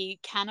sort of be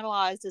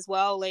cannibalized as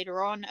well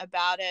later on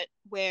about it,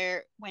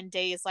 where when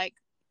Day is like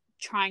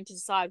trying to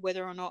decide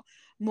whether or not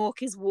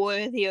Mork is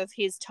worthy of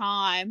his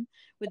time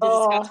with the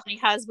discussion he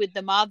has with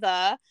the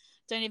mother.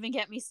 Don't even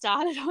get me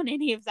started on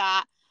any of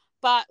that.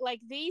 But like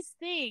these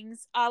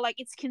things are like,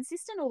 it's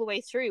consistent all the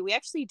way through. We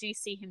actually do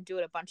see him do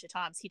it a bunch of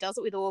times. He does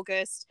it with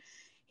August.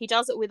 He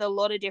does it with a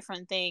lot of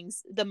different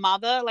things. The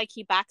mother, like,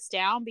 he backs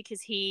down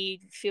because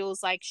he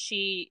feels like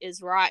she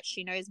is right.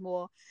 She knows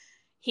more.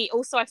 He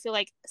also, I feel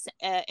like,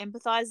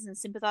 empathizes and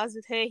sympathizes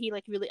with her. He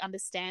like really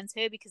understands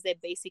her because they're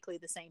basically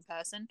the same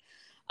person,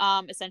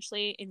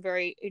 essentially in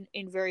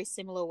very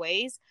similar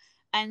ways.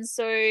 And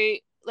so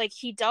like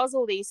he does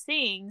all these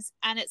things,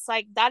 and it's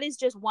like that is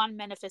just one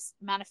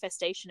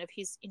manifestation of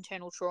his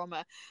internal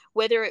trauma,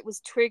 whether it was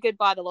triggered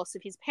by the loss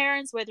of his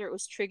parents, whether it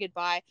was triggered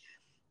by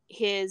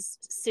his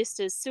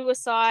sister's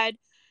suicide,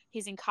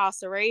 his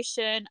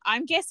incarceration.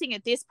 I'm guessing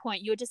at this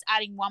point you're just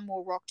adding one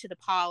more rock to the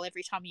pile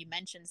every time you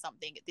mention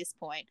something at this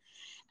point.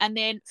 And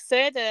then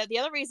further, the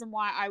other reason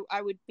why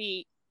I would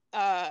be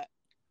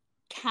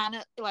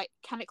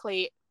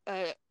canonically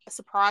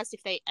surprised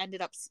if they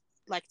ended up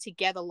like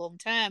together long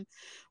term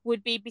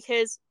would be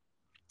because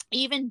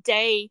even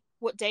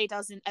what Day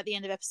does at the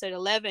end of episode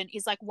 11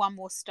 is like one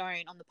more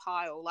stone on the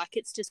pile. Like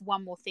it's just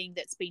one more thing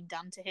that's been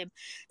done to him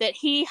that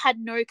he had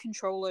no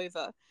control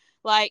over.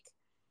 Like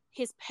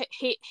his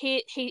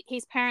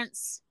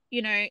parents,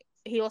 you know,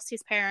 he lost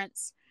his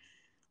parents.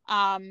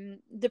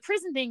 The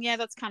prison thing, yeah,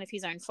 that's kind of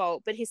his own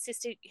fault. But his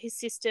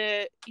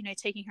sister, you know,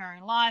 taking her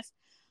own life.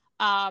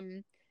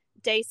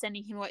 Day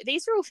sending him away.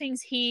 These are all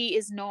things he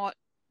is not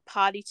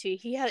party to.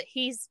 He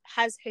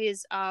has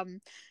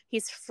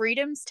his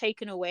freedoms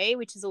taken away,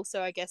 which is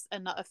also, I guess,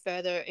 a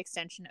further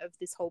extension of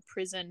this whole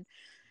prison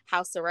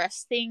house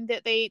arrest thing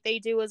that they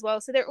do as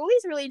well. So there are all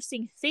these really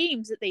interesting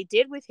themes that they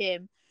did with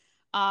him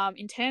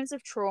in terms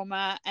of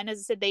trauma. And as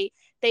I said,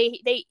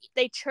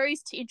 they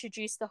chose to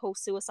introduce the whole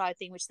suicide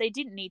thing, which they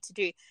didn't need to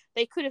do.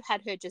 They could have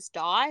had her just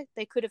die.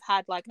 They could have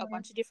had like a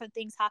bunch of different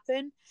things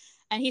happen,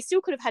 and he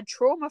still could have had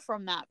trauma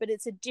from that, but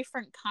it's a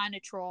different kind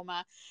of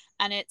trauma.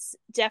 And it's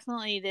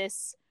definitely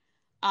this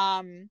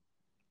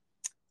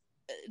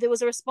there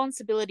was a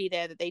responsibility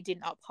there that they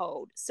didn't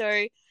uphold.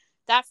 So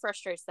that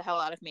frustrates the hell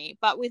out of me.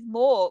 But with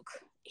Mork,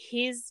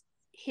 his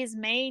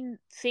main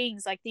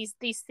things, like these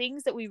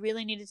things that we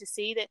really needed to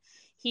see, that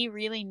he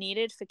really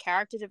needed for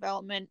character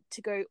development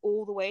to go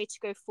all the way, to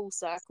go full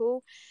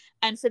circle,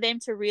 and for them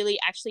to really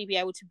actually be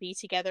able to be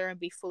together and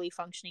be fully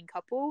functioning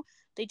couple,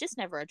 they just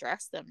never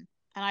addressed them.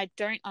 And I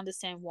don't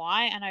understand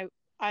why. And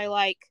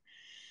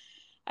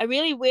I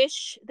really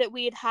wish that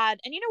we had,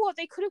 and you know what,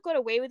 they could have got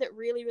away with it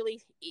really,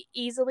 really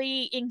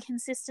easily,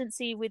 inconsistent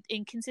with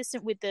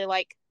the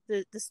like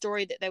the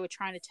story that they were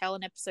trying to tell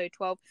in episode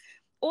 12.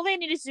 All they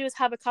needed to do is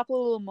have a couple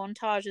of little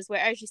montages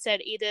where, as you said,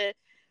 either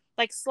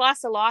like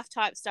slice of life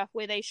type stuff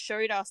where they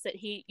showed us that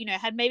he, you know,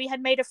 had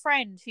made a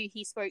friend who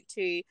he spoke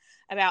to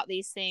about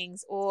these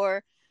things,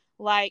 or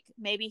like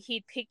maybe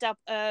he'd picked up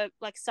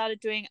started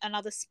doing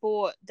another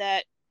sport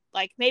that,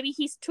 like, maybe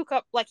he took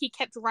up, like, he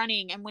kept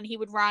running, and when he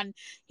would run,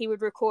 he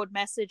would record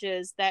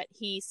messages that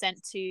he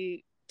sent to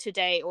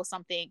Day or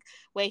something,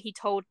 where he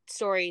told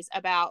stories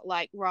about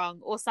like Rung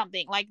or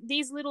something, like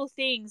these little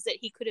things that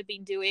he could have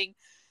been doing.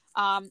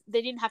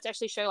 They didn't have to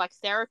actually show like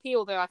therapy,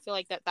 although I feel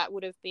like that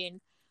would have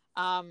been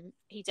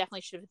he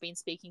definitely should have been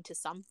speaking to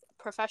some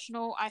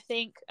professional, I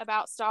think,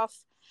 about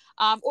stuff,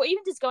 or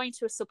even just going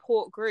to a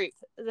support group.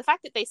 The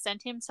fact that they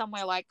sent him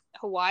somewhere like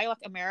Hawaii, like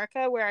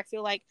America, where I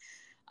feel like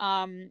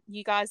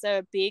you guys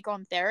are big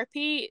on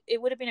therapy,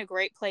 it would have been a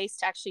great place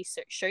to actually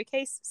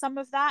showcase some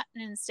of that,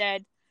 and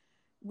instead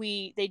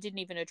they didn't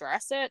even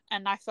address it.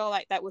 And I felt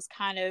like that was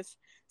kind of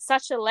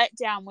such a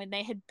letdown when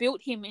they had built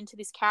him into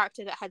this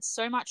character that had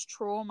so much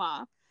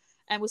trauma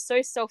and was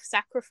so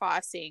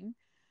self-sacrificing,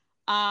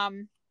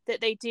 that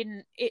they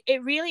didn't,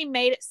 it really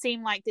made it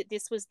seem like that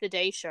this was the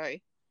Day show.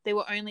 They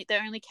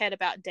only cared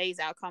about Day's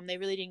outcome. They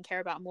really didn't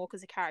care about Mork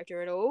as a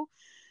character at all,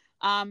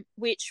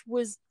 which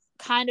was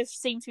kind of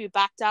seemed to be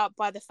backed up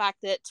by the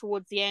fact that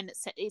towards the end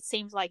it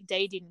seems like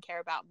Day didn't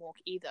care about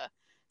Mork either.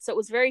 So it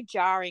was very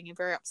jarring and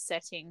very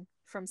upsetting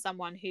from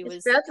someone who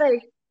was... It felt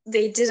like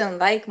they didn't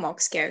like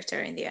Mork's character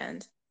in the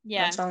end.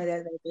 Yeah. Not only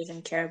that, they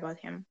didn't care about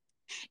him.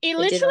 It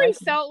literally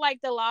felt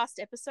like the last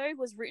episode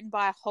was written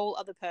by a whole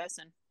other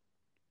person.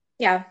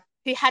 Yeah.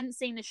 Who hadn't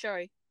seen the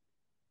show.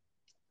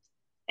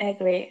 I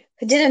agree.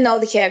 Who didn't know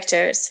the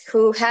characters,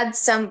 who had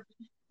some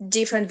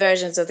different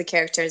versions of the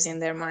characters in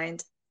their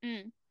mind.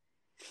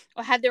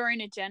 Or had their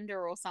own agenda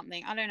or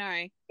something. I don't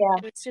know. Yeah.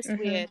 It was just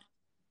weird.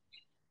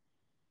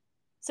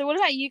 So what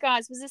about you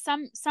guys? Was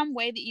there some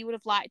way that you would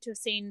have liked to have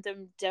seen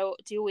them deal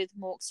with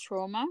Mork's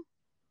trauma?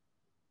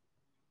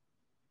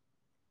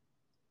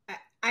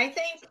 I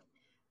think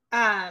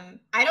I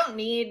don't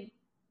need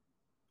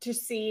to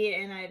see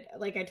in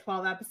a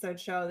 12 episode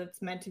show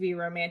that's meant to be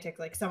romantic,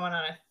 like someone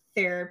on a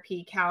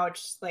therapy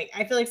couch. Like,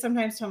 I feel like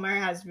sometimes Tomura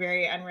has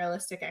very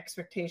unrealistic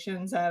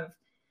expectations of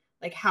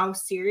like how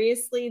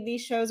seriously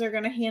these shows are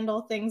going to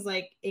handle things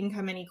like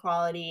income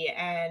inequality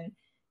and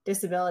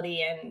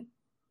disability and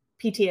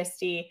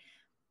PTSD.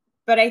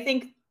 But I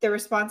think the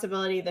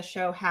responsibility the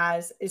show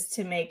has is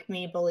to make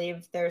me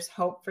believe there's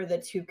hope for the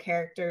two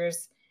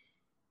characters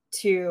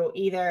to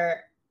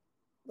either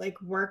like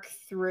work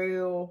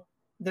through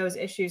those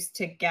issues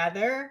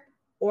together,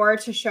 or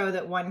to show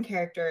that one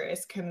character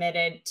is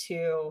committed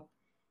to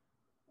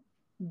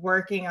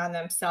working on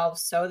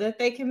themselves so that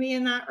they can be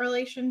in that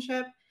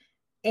relationship.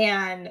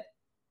 And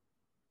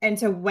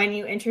so when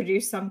you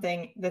introduce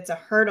something that's a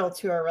hurdle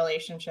to a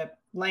relationship,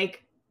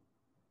 like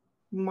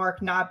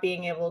Mark not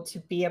being able to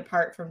be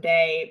apart from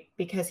Day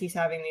because he's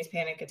having these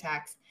panic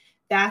attacks,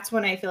 that's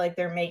when I feel like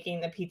they're making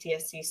the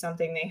PTSD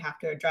something they have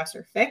to address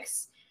or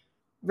fix.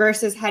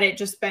 Versus had it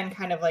just been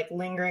kind of like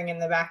lingering in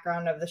the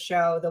background of the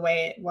show the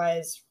way it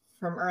was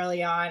from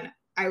early on,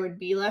 I would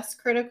be less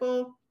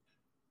critical.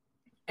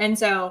 And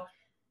so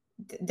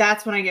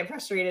that's when I get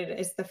frustrated,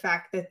 is the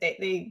fact that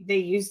they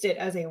used it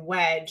as a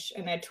wedge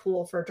and a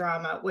tool for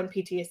drama when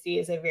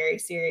PTSD is a very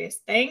serious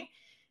thing.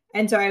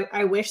 And so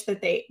I wish that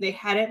they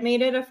hadn't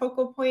made it a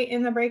focal point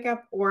in the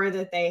breakup, or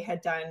that they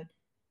had done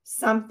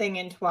something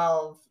in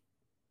 12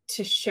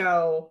 to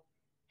show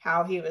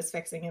how he was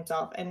fixing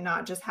himself, and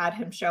not just had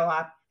him show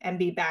up and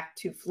be back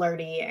to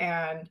flirty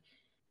and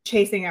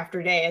chasing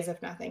after Day as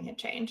if nothing had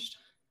changed.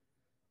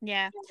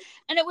 Yeah.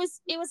 And it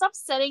was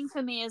upsetting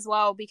for me as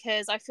well,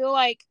 because I feel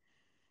like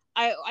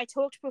I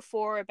talked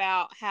before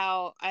about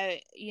how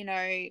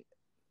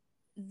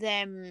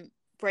them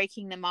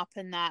breaking them up,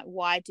 and that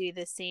why do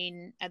the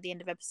scene at the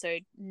end of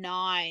episode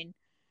 9,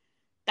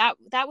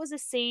 that was a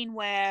scene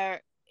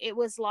where it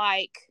was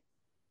like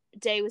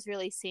Day was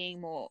really seeing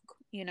Mork,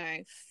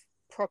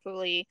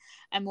 properly,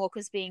 and Mork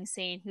was being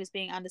seen, he was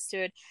being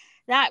understood.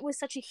 That was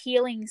such a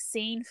healing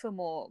scene for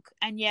Mork,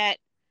 and yet,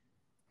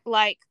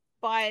 like,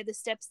 by the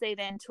steps they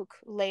then took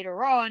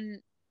later on,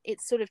 it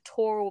sort of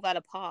tore all that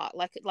apart,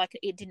 like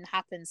it didn't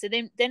happen. So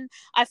then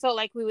I felt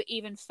like we were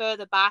even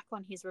further back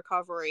on his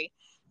recovery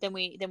than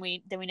we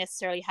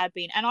necessarily had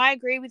been. And I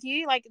agree with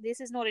you, like, this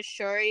is not a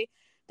show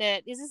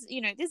that this is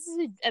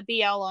a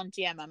BL on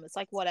GMM. It's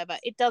like, whatever,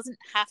 it doesn't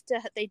have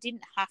to, they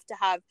didn't have to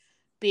have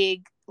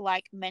big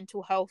like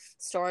mental health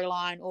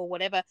storyline or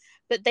whatever,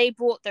 but they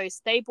brought the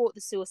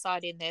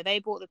suicide in there, they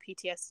brought the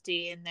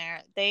PTSD in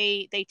there,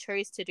 they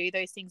chose to do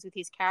those things with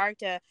his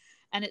character,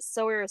 and it's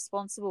so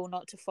irresponsible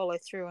not to follow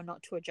through and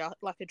not to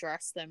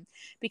address them,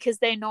 because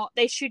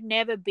they should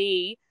never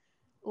be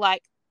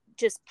like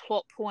just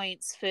plot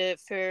points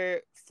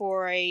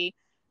for a,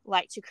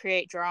 like, to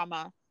create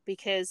drama,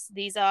 because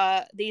these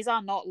are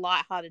not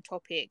lighthearted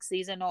topics.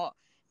 These are not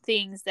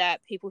things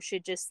that people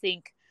should just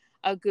think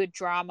a good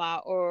drama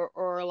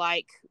or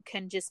like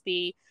can just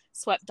be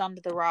swept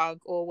under the rug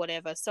or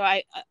whatever. So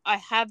I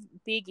have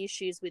big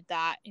issues with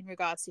that in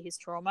regards to his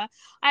trauma.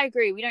 I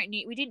agree, we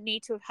didn't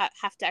need to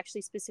have to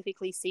actually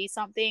specifically see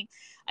something.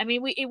 I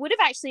mean, it would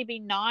have actually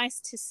been nice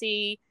to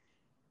see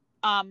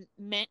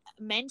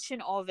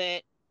mention of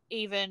it.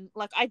 Even,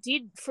 like, I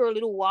did for a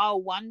little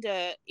while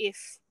wonder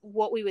if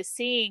what we were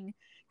seeing,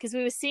 because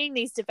we were seeing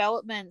these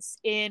developments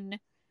in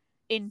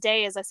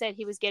Day, as I said,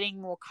 he was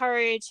getting more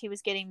courage, he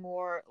was getting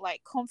more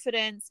like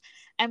confidence,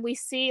 and we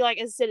see, like,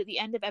 as I said, at the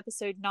end of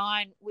episode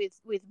 9 with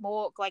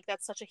Mork, like,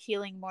 that's such a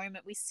healing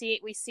moment. We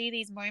see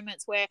these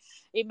moments where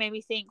it made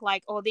me think,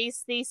 like, oh,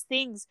 these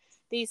things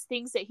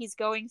that he's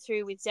going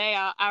through with Day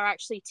are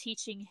actually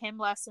teaching him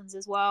lessons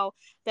as well,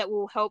 that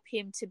will help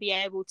him to be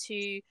able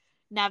to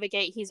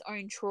navigate his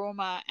own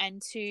trauma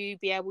and to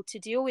be able to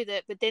deal with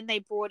it. But then they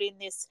brought in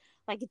this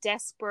like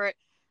desperate,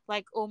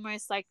 like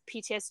almost like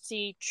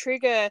PTSD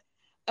trigger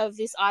of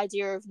this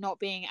idea of not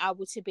being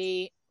able to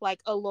be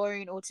like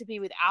alone or to be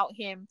without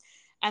him.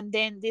 And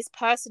then this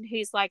person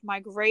who's like,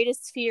 my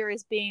greatest fear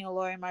is being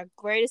alone, my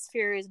greatest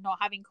fear is not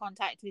having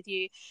contact with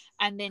you,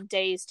 and then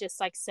Days just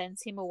like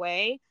sends him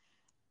away.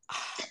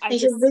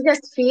 His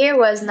biggest fear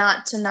was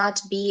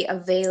not be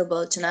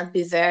available, to not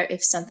be there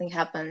if something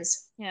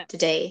happens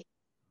today.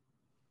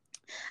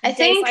 I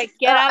think, like,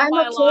 get out of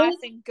my life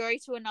and go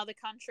to another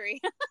country.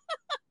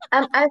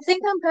 I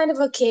think I'm kind of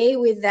okay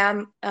with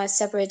them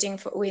separating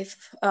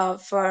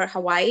for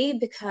Hawaii,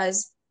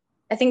 because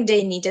I think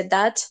they needed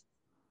that.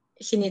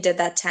 He needed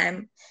that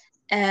time,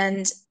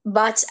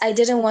 but I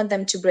didn't want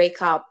them to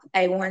break up.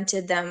 I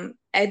wanted them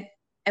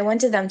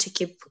to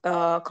keep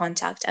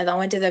contact. I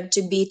wanted them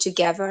to be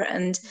together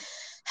and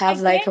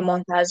have like a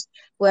montage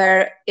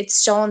where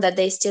it's shown that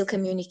they still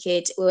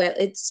communicate. Well,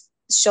 it's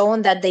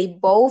shown that they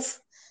both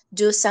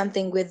do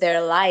something with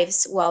their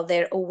lives while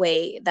they're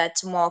away, that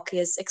Mork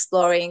is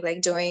exploring, like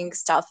doing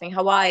stuff in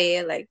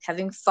Hawaii, like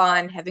having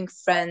fun, having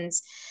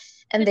friends,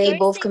 and they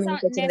both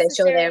communicate and they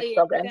show their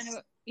progress.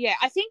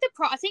 I think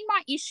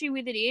my issue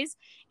with it is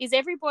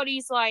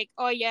everybody's like,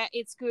 oh yeah,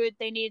 it's good,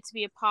 they needed to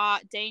be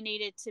apart, Day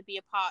needed to be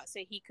apart so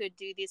he could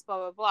do this, blah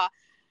blah blah.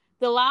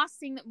 The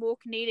last thing that Mork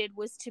needed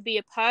was to be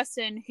a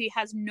person who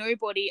has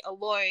nobody,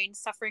 alone,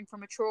 suffering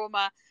from a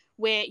trauma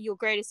where your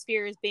greatest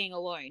fear is being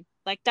alone.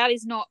 Like, that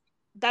is not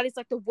that is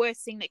like the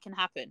worst thing that can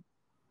happen.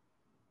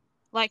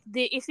 Like,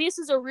 if this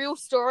is a real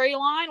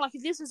storyline, like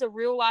if this was a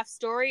real life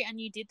story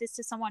and you did this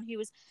to someone who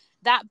was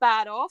that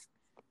bad off,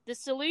 the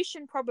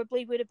solution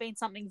probably would have been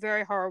something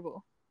very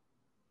horrible.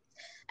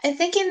 I'm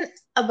thinking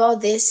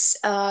about this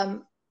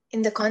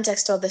in the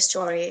context of the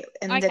story,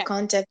 in the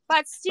context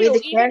but still,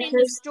 with the even in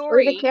the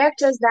story, with the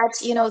characters that,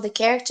 you know, the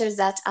characters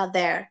that are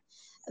there,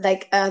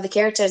 like the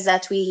characters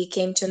that we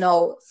came to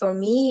know. For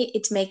me,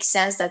 it makes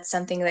sense that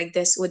something like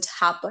this would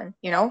happen.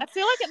 You know, I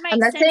feel like it makes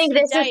sense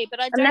for Day,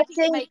 but I don't think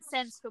it makes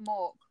sense for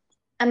Mork.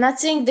 I'm not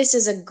saying this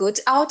is a good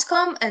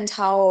outcome and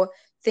how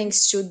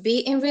things should be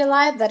in real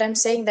life, but I'm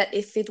saying that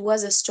if it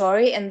was a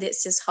story and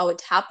this is how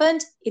it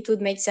happened, it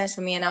would make sense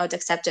for me and I would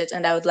accept it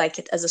and I would like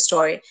it as a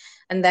story.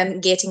 And then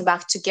getting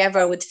back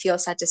together would feel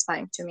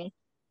satisfying to me.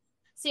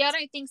 See, I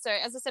don't think so.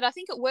 As I said, I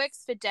think it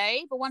works for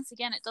Day, but once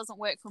again, it doesn't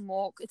work for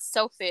Mork. It's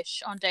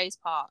selfish on Day's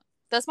part.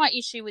 That's my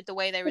issue with the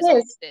way they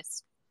resolve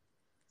this.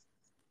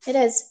 It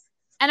is.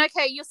 And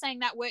okay, you're saying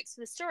that works for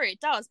the story. It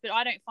does, but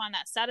I don't find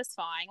that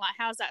satisfying. Like,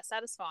 how's that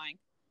satisfying?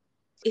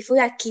 If we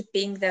are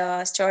keeping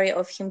the story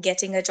of him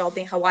getting a job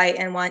in Hawaii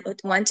and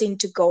wanting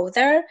to go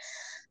there,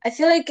 I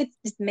feel like it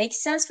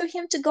makes sense for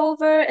him to go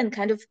there and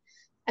kind of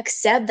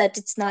accept that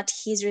it's not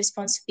his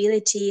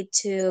responsibility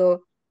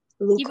to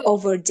look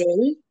over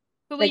Day.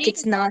 But like,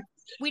 it's not.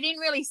 We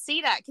didn't really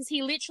see that because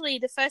he literally,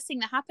 the first thing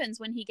that happens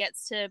when he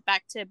gets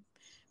back to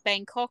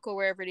Bangkok or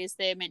wherever it is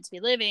they're meant to be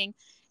living,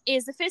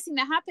 is the first thing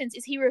that happens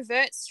is he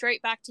reverts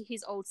straight back to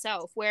his old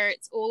self, where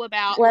it's all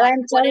about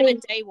whatever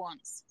Day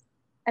wants.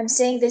 I'm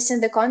saying this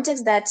in the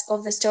context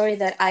of the story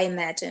that I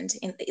imagined,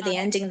 in the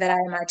ending that I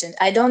imagined.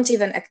 I'm not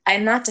accepting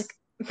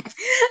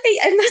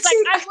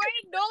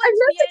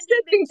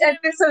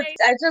episodes.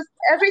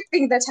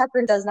 Everything that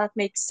happened does not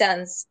make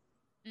sense.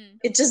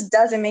 It just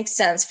doesn't make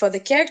sense for the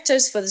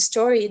characters, for the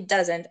story. It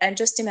doesn't. I'm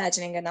just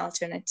imagining an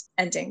alternate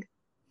ending.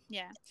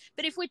 Yeah,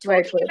 but if we're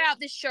talking about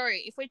the show,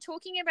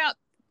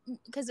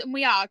 because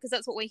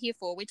that's what we're here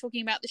for. We're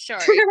talking about the show.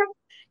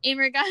 In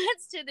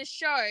regards to the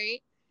show,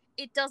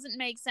 it doesn't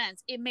make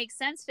sense. It makes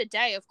sense for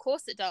Day, of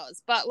course it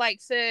does, but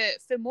like for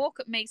Mork,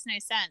 it makes no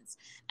sense.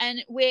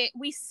 And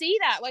we see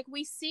that, like,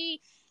 we see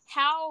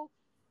how.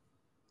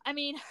 I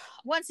mean,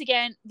 once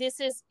again, this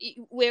is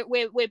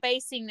we're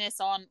basing this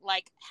on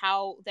like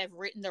how they've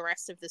written the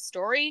rest of the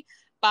story,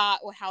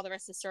 or how the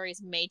rest of the story is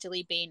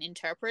majorly being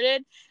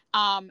interpreted.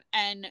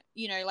 And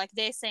you know, like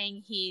they're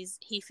saying he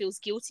feels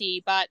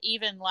guilty, but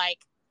even like,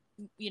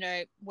 you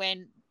know,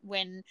 when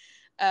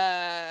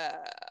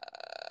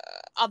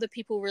other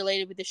people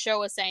related with the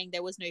show are saying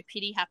there was no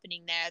pity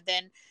happening there,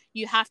 then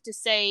you have to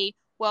say,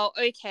 well,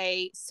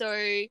 okay,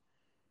 so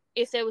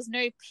if there was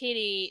no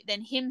pity,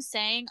 then him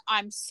saying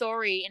I'm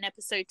sorry in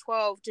episode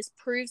 12 just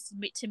proves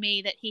to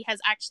me that he has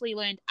actually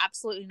learned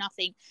absolutely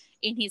nothing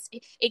in his,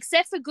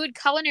 except for good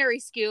culinary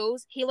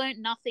skills. He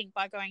learned nothing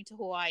by going to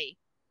Hawaii.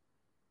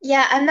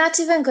 Yeah, I'm not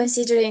even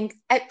considering.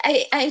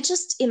 I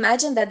just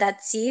imagine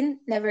that scene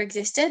never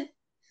existed.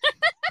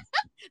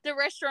 The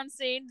restaurant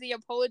scene, the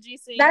apology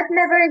scene, that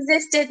never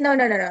existed. No.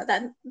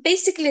 That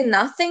basically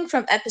nothing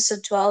from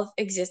episode 12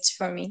 exists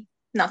for me.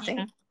 Nothing.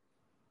 Yeah.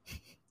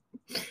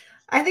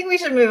 I think we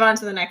should move on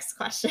to the next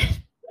question.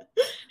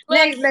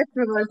 Let's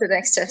move on to the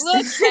next question.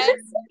 Look, Kess,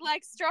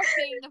 like, stop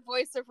being the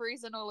voice of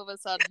reason all of a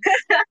sudden.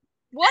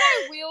 What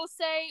I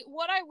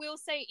will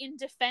say in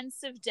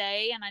defense of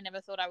Day, and I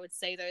never thought I would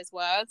say those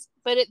words,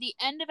 but at the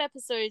end of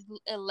episode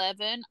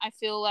 11, I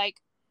feel like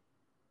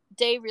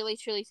Day really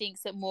truly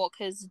thinks that Mork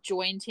has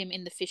joined him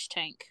in the fish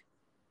tank.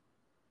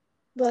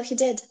 Well, he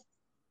did.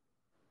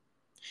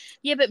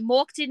 Yeah, but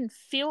Mork didn't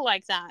feel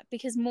like that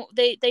because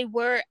they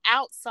were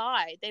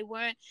outside. They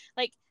weren't,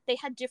 like, they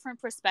had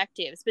different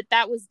perspectives, but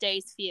that was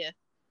Day's fear.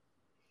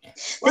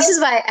 This is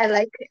why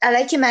I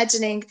like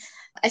imagining.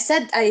 I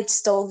said I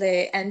stole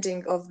the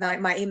ending of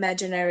my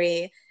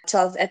imaginary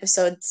 12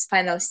 episodes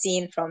final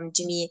scene from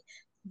Jimmy.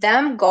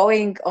 Them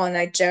going on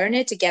a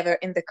journey together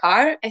in the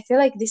car. I feel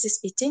like this is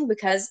fitting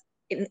because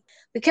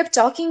we kept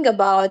talking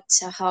about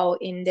how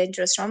in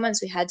Dangerous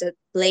Romance we had a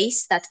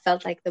place that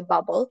felt like the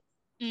bubble.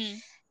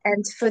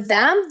 And for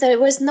them, there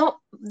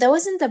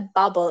wasn't a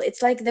bubble.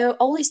 It's like they're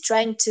always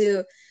trying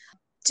to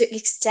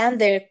extend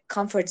their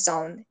comfort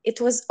zone. It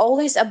was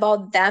always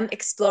about them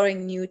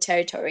exploring new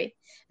territory.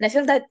 And I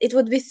feel that it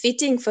would be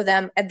fitting for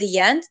them at the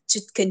end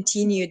to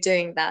continue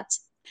doing that,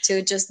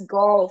 to just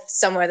go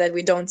somewhere that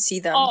we don't see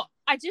them. Oh,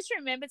 I just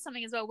remembered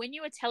something as well. When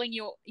you were telling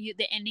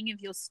the ending of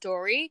your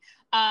story,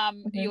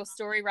 your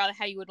story rather,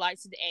 how you would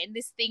like to end,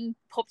 this thing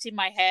popped in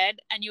my head,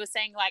 and you were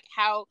saying like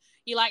how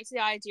you liked the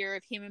idea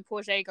of him and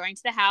Portia going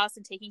to the house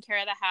and taking care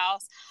of the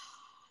house.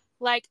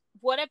 Like,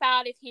 what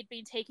about if he'd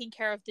been taking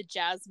care of the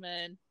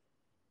Jasmine?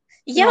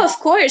 Yeah, of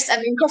course. I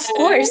mean, of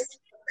course.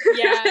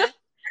 Yeah.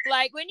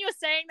 Like, when you were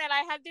saying that,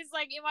 I had this,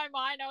 like, in my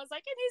mind. I was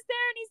like, and he's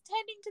there and he's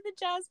tending to the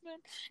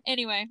Jasmine.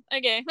 Anyway,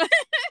 okay.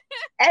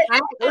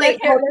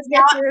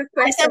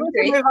 I said we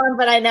could move on,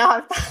 but I now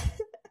have...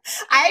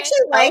 I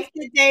actually like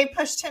that they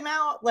pushed him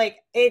out. Like,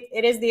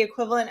 it is the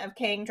equivalent of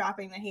Kang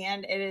dropping the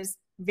hand. It is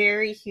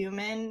very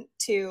human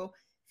to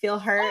feel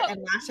hurt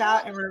and lash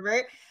out and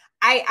revert.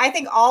 I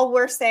think all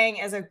we're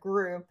saying as a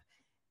group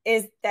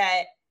is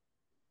that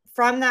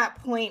from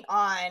that point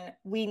on,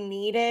 we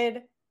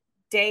needed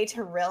Day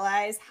to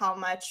realize how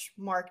much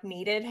Mork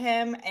needed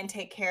him and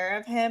take care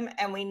of him.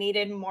 And we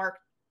needed Mork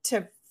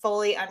to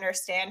fully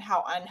understand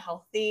how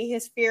unhealthy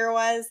his fear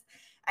was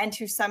and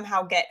to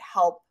somehow get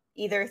help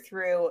either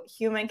through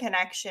human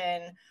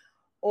connection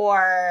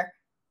or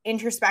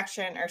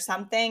introspection or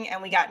something.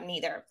 And we got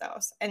neither of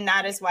those. And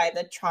that is why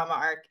the trauma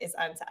arc is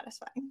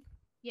unsatisfying.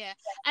 Yeah,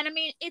 and I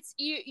mean, it's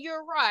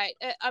you're right.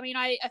 I mean,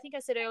 I think I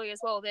said earlier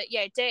as well that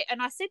Day,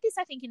 and I said this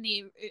I think in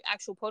the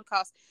actual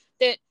podcast,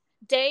 that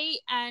Day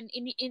and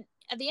in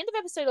at the end of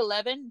episode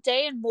 11,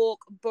 Day and Mork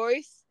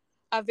both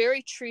are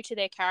very true to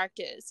their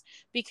characters,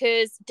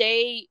 because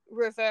Day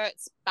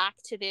reverts back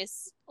to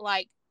this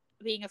like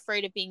being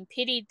afraid of being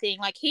pitied thing.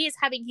 Like, he is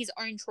having his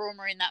own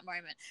trauma in that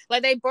moment.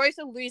 Like, they both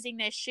are losing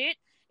their shit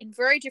in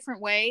very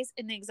different ways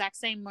in the exact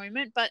same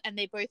moment, and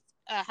they both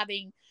are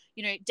having,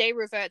 you know, Day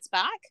reverts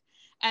back.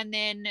 And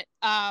then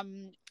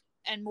and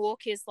Mork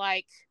is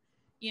like,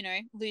 you know,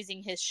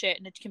 losing his shit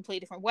in a completely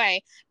different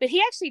way. But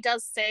he actually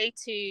does say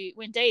to,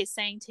 when Day is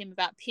saying to him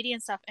about pity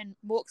and stuff, and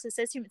Mork says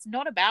to him, it's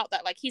not about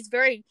that. Like, he's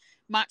very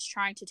much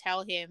trying to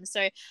tell him.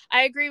 So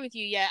I agree with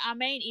you. Yeah, our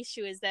main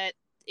issue is that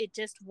it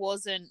just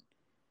wasn't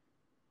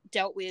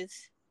dealt with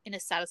in a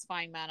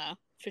satisfying manner,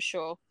 for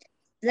sure.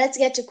 Let's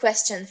get to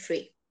question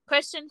 3.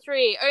 Question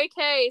 3.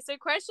 Okay, so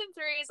question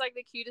 3 is like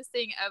the cutest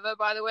thing ever,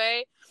 by the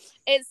way.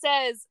 It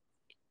says,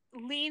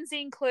 leans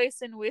in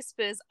close and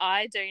whispers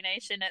eye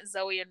donation at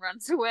Zoe and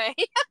runs away.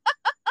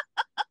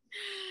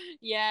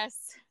 Yes,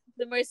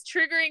 the most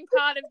triggering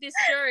part of this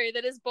show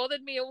that has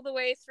bothered me all the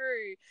way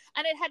through.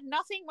 And it had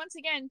nothing, once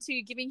again,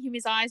 to giving him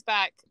his eyes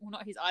back. Well,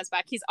 not his eyes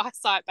back, his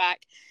eyesight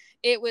back.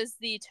 It was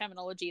the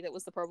terminology that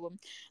was the problem.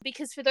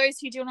 Because for those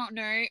who do not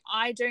know,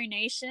 eye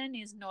donation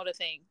is not a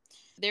thing.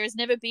 There has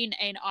never been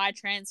a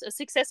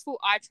successful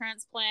eye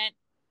transplant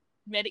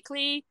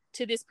medically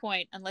to this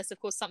point, unless of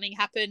course something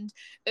happened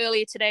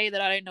earlier today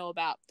that I don't know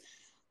about.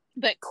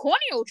 But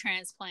corneal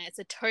transplants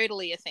are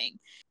totally a thing.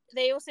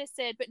 They also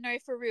said, but no,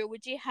 for real,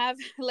 would you have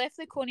left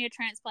the cornea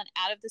transplant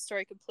out of the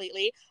story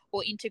completely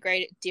or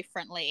integrate it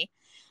differently?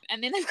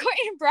 And then they've got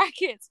in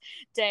brackets,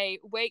 Day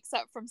wakes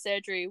up from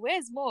surgery,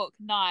 where's Mork?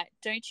 Night,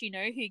 don't you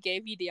know who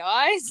gave you the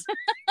eyes?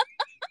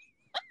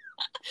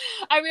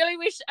 I really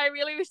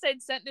wish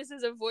they'd sent this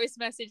as a voice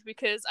message,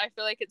 because I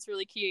feel like it's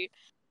really cute.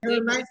 It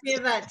reminds me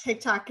of that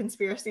TikTok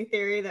conspiracy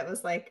theory that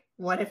was like,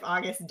 what if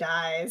August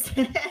dies?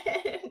 Dies,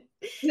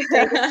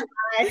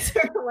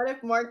 or what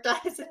if Mork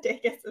dies and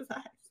Day gets his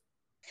eyes?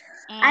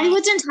 I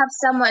wouldn't have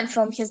someone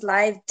from his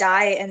life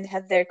die and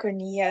have their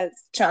cornea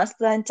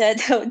transplanted.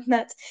 I would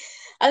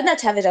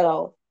not have it at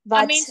all.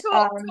 But I mean,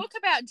 talk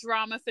about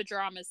drama for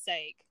drama's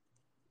sake.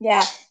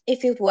 Yeah,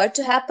 if it were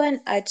to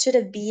happen, it should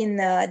have been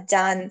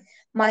done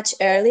much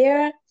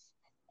earlier.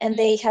 And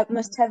they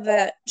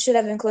should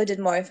have included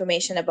more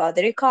information about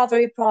the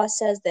recovery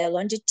process, the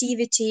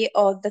longevity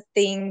of the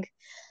thing,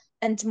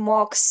 and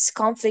Mork's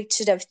conflict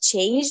should have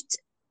changed.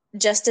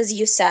 Just as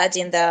you said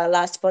in the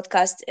last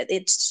podcast,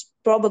 it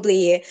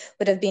probably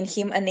would have been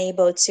him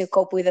unable to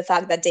cope with the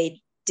fact that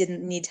they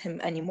didn't need him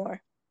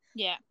anymore.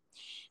 Yeah.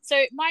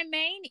 So my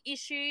main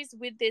issues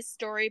with this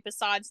story,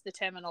 besides the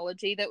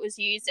terminology that was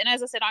used, and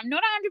as I said, I'm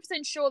not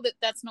 100% sure that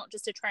that's not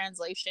just a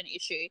translation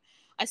issue.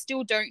 I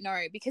still don't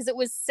know, because it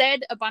was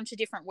said a bunch of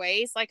different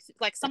ways. Like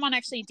someone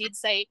actually did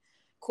say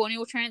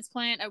corneal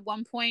transplant at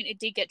one point. It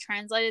did get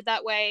translated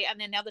that way. And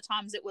then other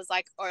times it was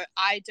like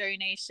eye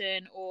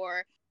donation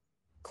or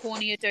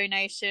cornea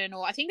donation,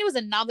 or I think there was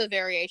another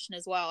variation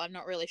as well. I'm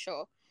not really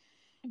sure.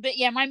 But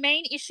yeah, my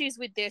main issues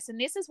with this, and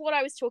this is what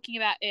I was talking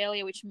about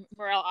earlier, which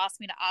Morel asked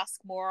me to ask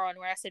more on,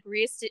 where I said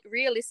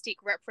realistic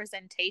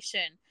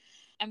representation.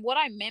 And what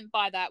I meant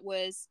by that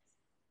was,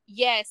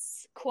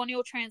 yes,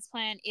 corneal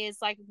transplant is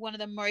like one of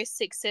the most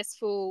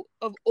successful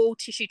of all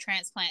tissue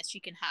transplants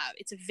you can have.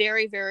 It's a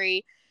very,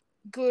 very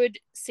good,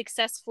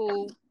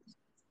 successful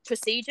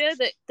procedure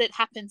that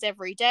happens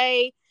every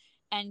day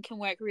and can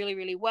work really,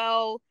 really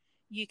well.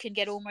 You can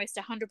get almost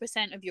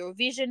 100% of your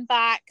vision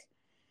back.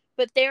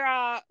 But there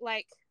are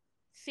like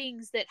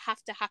things that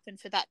have to happen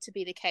for that to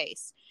be the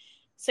case.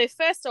 So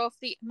first off,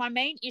 my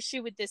main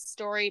issue with this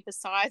story,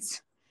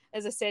 besides,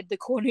 as I said, the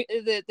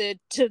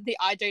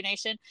eye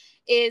donation,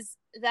 is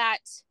that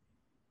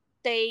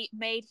they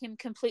made him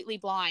completely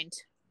blind.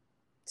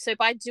 So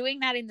by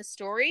doing that in the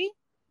story,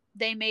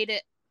 they made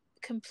it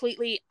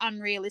completely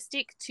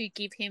unrealistic to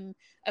give him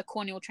a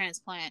corneal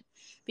transplant,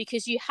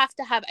 because you have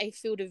to have a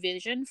field of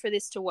vision for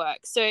this to work.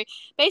 So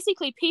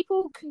basically,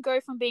 people can go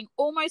from being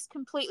almost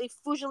completely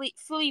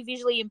fully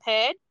visually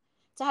impaired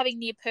to having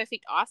near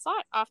perfect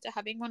eyesight after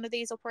having one of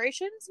these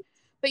operations.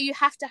 But you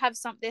have to have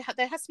something.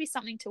 There has to be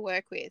something to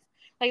work with.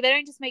 Like, they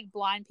don't just make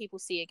blind people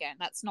see again.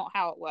 That's not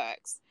how it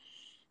works.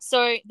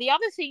 So the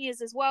other thing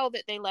is as well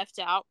that they left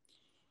out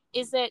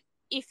is that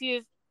if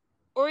you've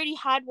already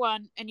had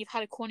one and you've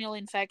had a corneal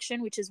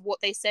infection, which is what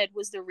they said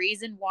was the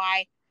reason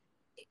why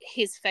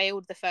he's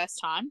failed the first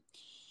time,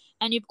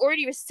 and you've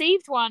already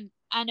received one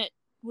and it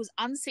was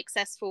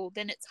unsuccessful,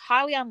 then it's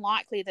highly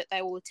unlikely that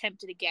they will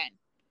attempt it again.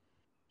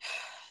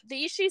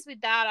 The issues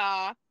with that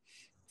are,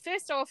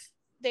 first off,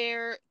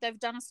 they've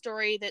done a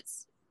story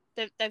that's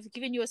they've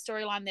given you a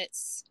storyline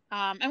that's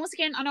and once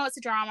again, I know it's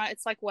a drama,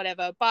 it's like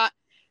whatever, but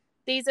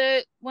these are,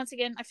 once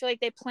again, I feel like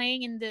they're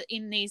playing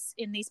in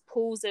these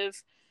pools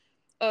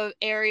of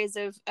areas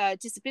of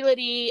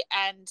disability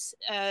and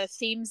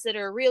themes that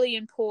are really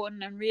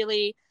important and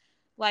really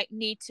like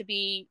need to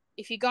be,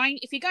 if you're going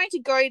to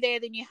go there,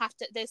 then you have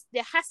to,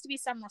 there has to be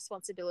some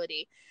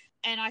responsibility.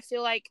 And I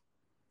feel like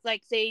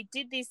they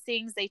did these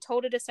things, they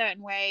told it a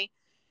certain way,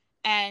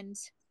 and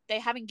they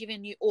haven't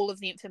given you all of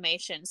the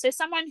information. So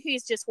someone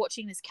who's just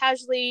watching this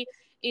casually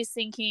is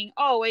thinking,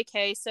 oh,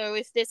 okay, so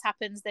if this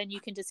happens, then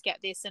you can just get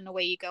this and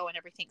away you go and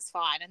everything's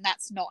fine. And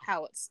that's not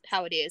how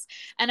it is.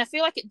 And I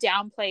feel like it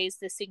downplays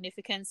the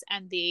significance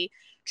and the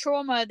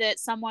trauma that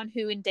someone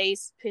who in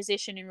Day's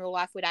position in real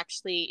life would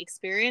actually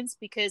experience,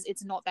 because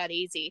it's not that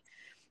easy.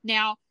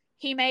 Now,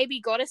 he maybe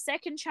got a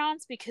second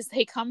chance because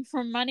they come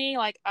from money.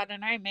 Like, I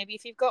don't know, maybe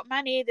if you've got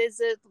money, there's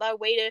a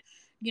way to,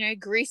 you know,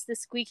 grease the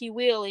squeaky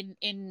wheel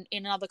in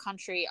another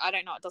country. I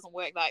don't know. It doesn't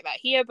work like that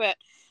here, but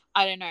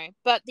I don't know.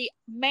 But the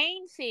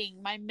main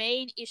thing, my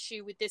main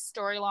issue with this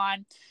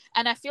storyline,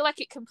 and I feel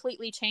like it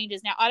completely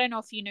changes. Now, I don't know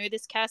if you know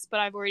this, Kess, but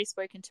I've already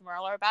spoken to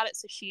Marilla about it,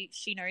 so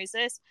she knows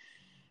this.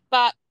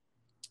 But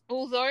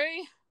although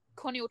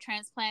corneal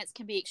transplants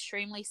can be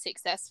extremely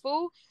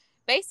successful,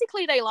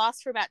 basically they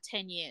last for about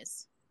 10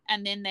 years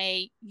and then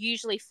they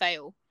usually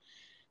fail.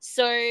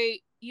 So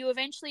you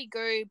eventually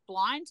go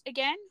blind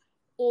again,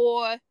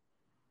 or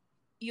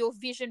your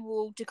vision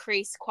will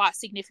decrease quite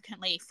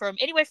significantly, from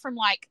anywhere from,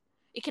 like,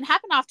 it can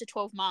happen after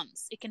 12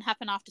 months, it can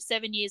happen after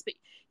 7 years, but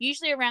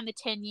usually around the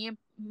 10-year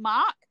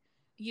mark,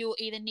 you'll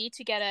either need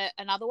to get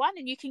another one,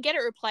 and you can get it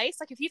replaced.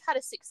 Like, if you've had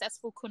a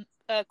successful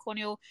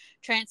corneal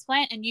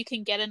transplant and you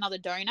can get another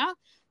donor,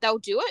 they'll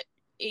do it,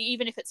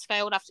 even if it's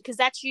failed after, because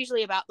that's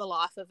usually about the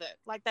life of it.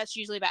 Like, that's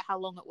usually about how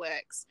long it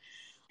works.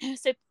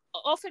 So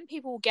often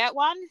people will get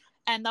one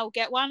and they'll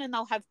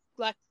have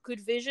like good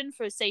vision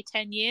for, say,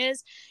 10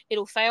 years.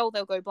 It'll fail,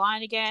 they'll go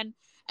blind again,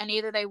 and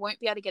either they won't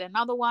be able to get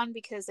another one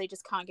because they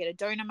just can't get a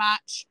donor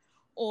match,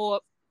 or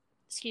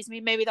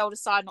maybe they'll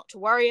decide not to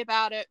worry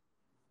about it,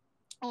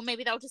 or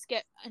maybe they'll just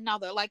get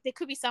another. Like, there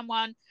could be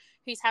someone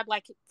who's had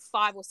like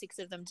 5 or 6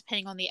 of them,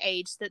 depending on the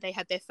age that they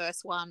had their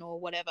first one or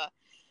whatever.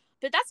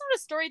 But that's not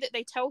a story that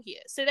they tell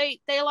here. So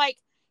they're like,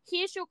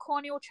 here's your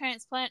corneal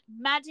transplant,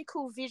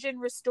 magical vision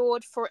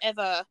restored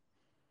forever.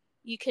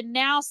 You can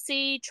now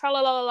see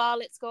tra-la-la-la-la,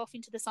 let's go off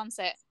into the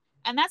sunset.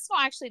 And that's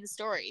not actually the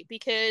story,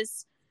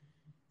 because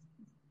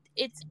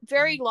it's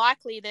very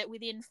likely that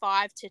within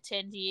 5 to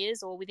 10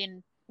 years, or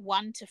within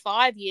 1 to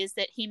 5 years,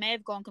 that he may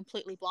have gone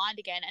completely blind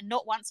again, and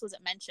not once was it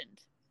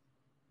mentioned.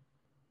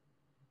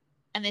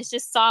 And there's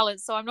just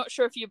silence, so I'm not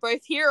sure if you're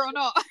both here or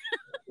not.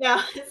 No,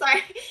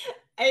 sorry.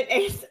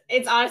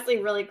 It's honestly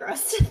really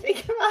gross to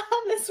think about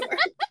how this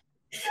works.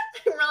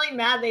 I'm really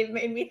mad they've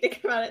made me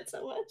think about it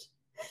so much.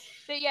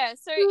 But yeah,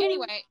 so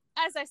anyway,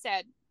 as I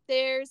said,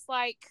 there's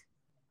like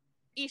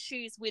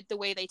issues with the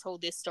way they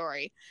told this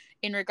story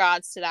in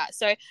regards to that.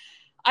 So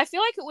I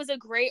feel like it was a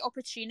great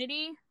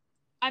opportunity.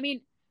 I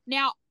mean,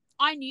 now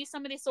I knew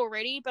some of this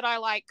already, but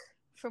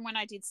from when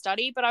I did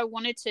study, but I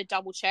wanted to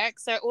double check.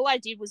 So all I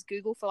did was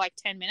Google for like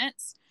 10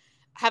 minutes,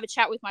 have a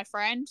chat with my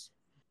friend,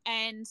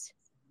 and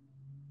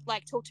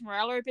like talk to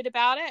Morella a bit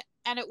about it.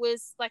 And it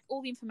was like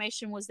all the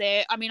information was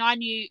there. I mean, I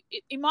knew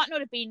it might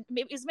not have been,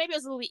 maybe it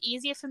was a little bit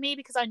easier for me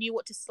because I knew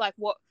what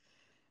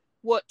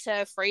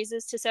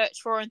phrases to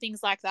search for and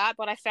things like that,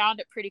 but I found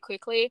it pretty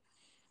quickly.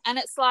 And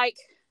it's like,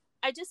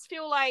 I just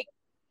feel like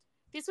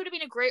this would have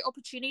been a great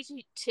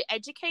opportunity to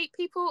educate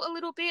people a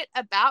little bit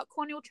about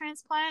corneal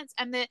transplants,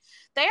 and that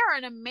they are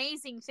an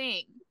amazing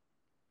thing.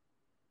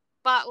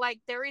 But like,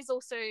 they're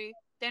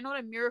not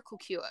a miracle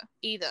cure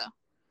either.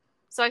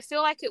 So I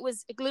feel like it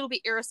was a little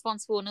bit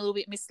irresponsible and a little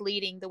bit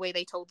misleading the way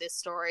they told this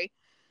story.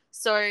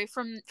 So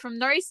from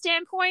those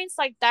standpoints,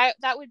 like that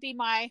would be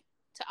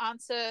to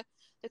answer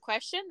the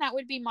question, that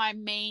would be my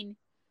main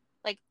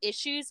like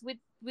issues with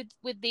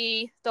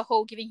the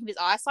whole giving him his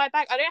eyesight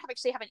back. I don't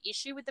actually have an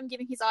issue with them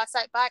giving his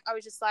eyesight back. I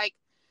was just like,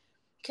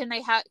 can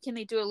they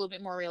do it a little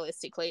bit more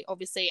realistically,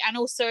 obviously, and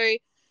also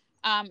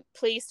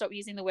please stop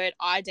using the word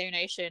eye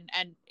donation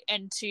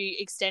and to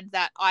extend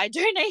that eye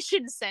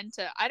donation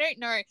center. I don't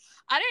know.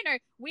 I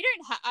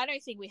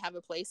don't think we have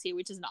a place here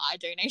which is an eye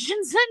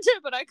donation center,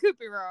 but I could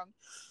be wrong.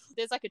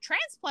 There's like a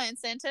transplant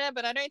center,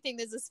 but I don't think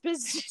there's a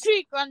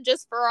specific one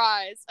just for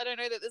eyes. I don't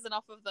know that there's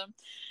enough of them.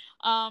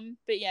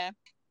 But yeah.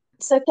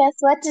 So, Kess,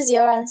 what is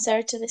your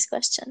answer to this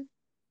question?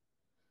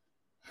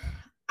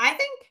 I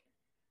think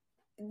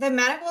the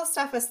medical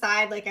stuff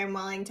aside, like, I'm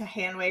willing to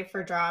hand wave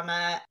for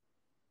drama.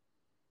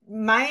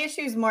 My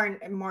issue is more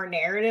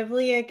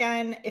narratively,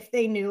 again, if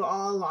they knew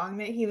all along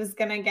that he was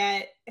going to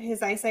get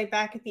his eyesight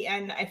back at the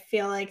end, I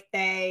feel like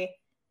they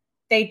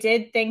they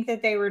did think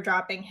that they were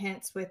dropping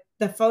hints with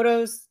the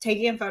photos.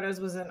 Taking photos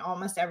was in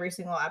almost every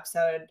single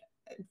episode.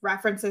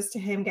 References to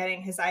him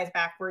getting his eyes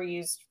back were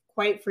used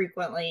quite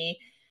frequently.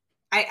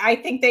 I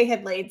think they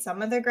had laid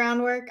some of the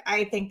groundwork.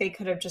 I think they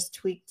could have just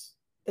tweaked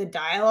the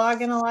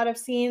dialogue in a lot of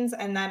scenes,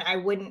 and then I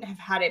wouldn't have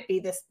had it be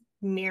this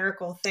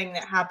miracle thing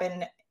that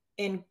happened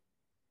in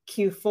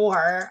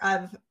Q4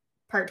 of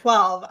part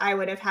 12. I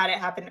would have had it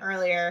happen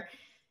earlier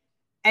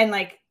and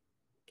like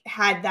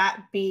had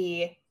that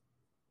be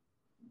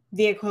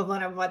the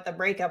equivalent of what the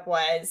breakup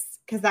was,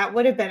 because that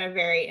would have been a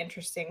very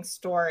interesting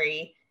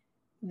story,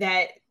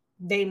 that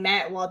they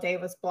met while Day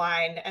was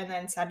blind, and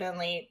then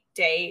suddenly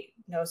Day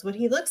knows what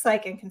he looks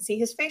like and can see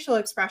his facial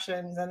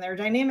expressions, and their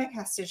dynamic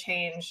has to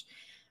change.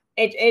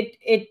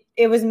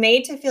 It was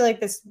made to feel like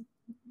this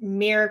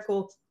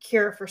miracle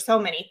cure for so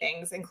many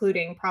things,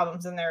 including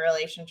problems in their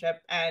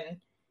relationship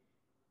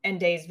and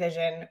Day's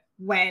vision,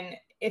 when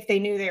if they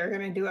knew they were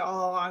going to do it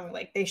all along,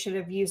 like they should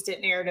have used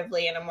it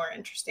narratively in a more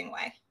interesting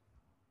way.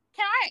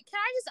 Can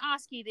I just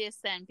ask you this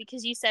then?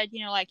 Because you said,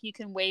 you know, like you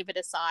can wave it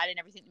aside and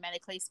everything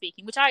medically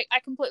speaking, which I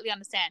completely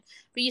understand.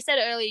 But you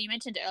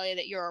mentioned earlier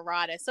that you're a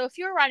writer. So if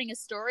you're writing a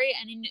story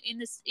and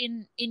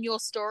in your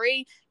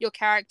story, your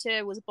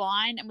character was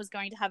blind and was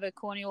going to have a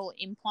corneal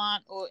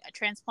implant, or a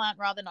transplant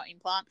rather, not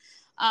implant,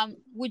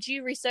 would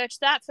you research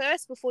that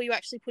first before you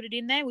actually put it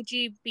in there? Would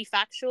you be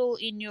factual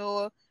in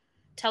your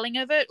telling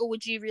of it, or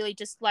would you really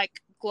just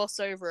like gloss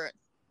over it?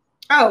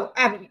 Oh,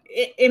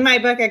 in my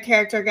book, a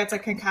character gets a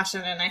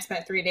concussion, and I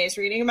spent 3 days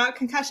reading about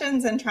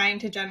concussions and trying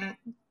to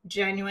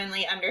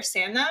genuinely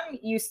understand them.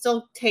 You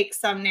still take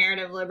some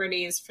narrative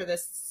liberties for the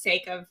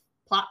sake of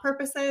plot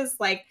purposes.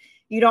 Like,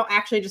 you don't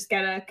actually just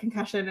get a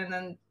concussion and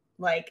then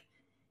like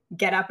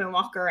get up and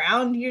walk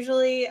around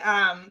usually.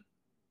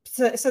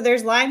 So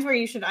there's lines where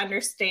you should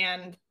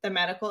understand the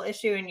medical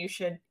issue, and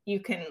you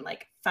can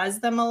like fuzz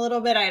them a little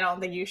bit. I don't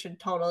think you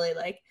should totally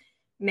like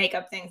make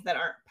up things that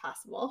aren't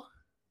possible.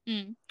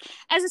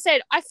 As I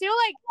said, I feel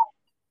like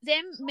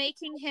them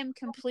making him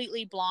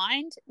completely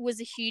blind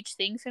was a huge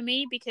thing for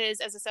me, because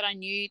as I said, I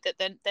knew that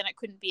then it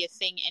couldn't be a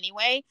thing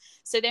anyway.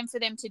 So then for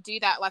them to do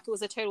that, like, it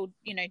was a total,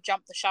 you know,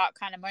 jump the shark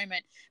kind of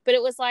moment. But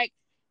it was like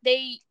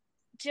they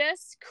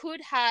just could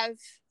have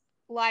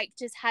like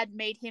just had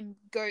made him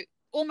go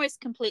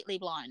almost completely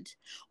blind,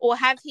 or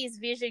have his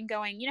vision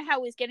going, you know how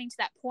it was getting to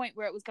that point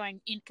where it was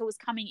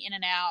coming in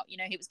and out, you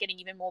know, he was getting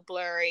even more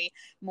blurry,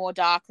 more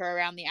darker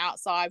around the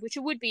outside, which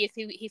it would be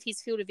if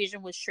his field of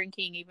vision was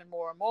shrinking even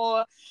more and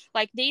more.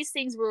 Like, these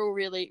things were all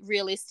really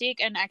realistic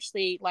and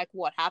actually like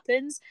what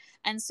happens.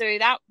 And so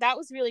that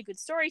was really good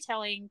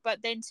storytelling,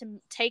 but then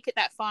to take it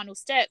that final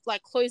step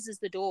like closes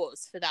the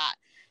doors for that.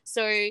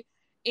 So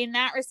in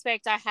that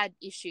respect, I had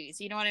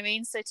issues, you know what I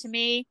mean? So to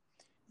me,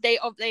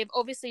 they've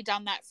obviously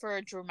done that for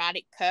a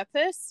dramatic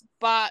purpose,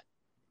 but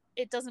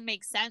it doesn't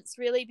make sense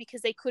really, because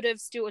they could have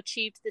still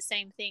achieved the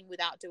same thing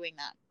without doing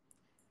that.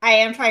 I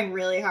am trying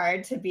really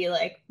hard to be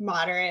like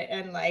moderate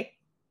and like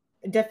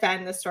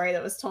defend the story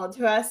that was told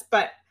to us,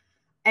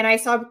 and I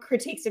saw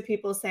critiques of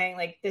people saying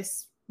like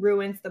this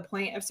ruins the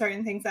point of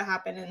certain things that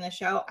happen in the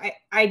show.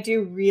 I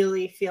do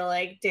really feel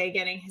like Day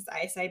getting his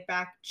eyesight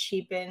back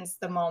cheapens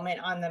the moment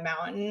on the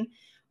mountain,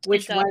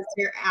 which was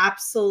your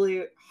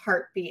absolute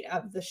heartbeat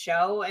of the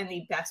show and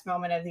the best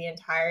moment of the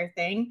entire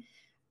thing.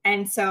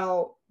 And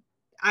so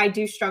I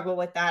do struggle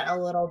with that a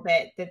little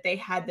bit, that they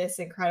had this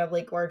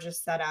incredibly gorgeous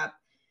setup,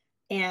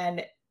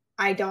 and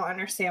I don't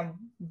understand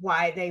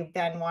why they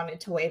then wanted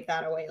to wave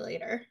that away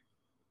later.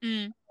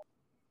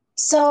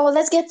 So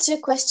let's get to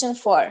question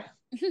 4.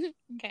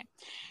 Okay.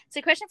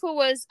 So question 4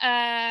 was,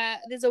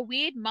 there's a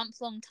weird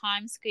month-long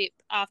time skip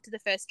after the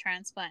first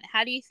transplant.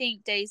 How do you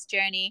think Day's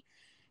journey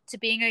to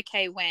being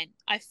okay went?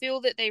 I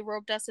feel that they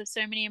robbed us of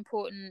so many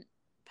important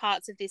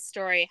parts of this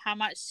story. How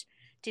much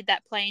did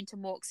that play into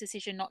Mork's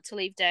decision not to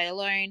leave Day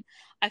alone?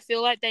 I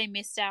feel like they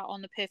missed out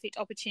on the perfect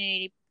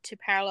opportunity to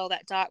parallel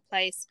that dark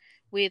place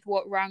with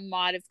what Rung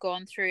might have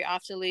gone through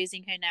after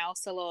losing her nail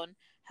salon.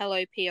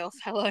 Hello, P.O.F.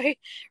 Hello.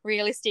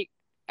 Realistic.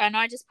 And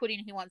I just put in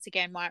here once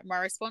again, my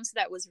response to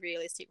that was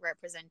realistic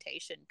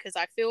representation, because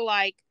I feel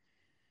like,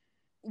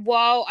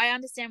 while I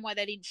understand why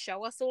they didn't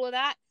show us all of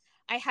that,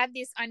 I had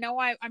this,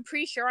 I'm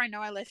pretty sure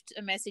I left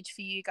a message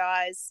for you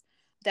guys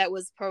that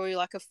was probably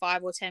like a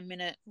 5 or 10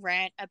 minute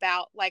rant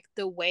about like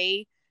the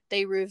way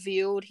they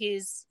revealed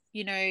his,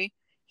 you know,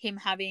 him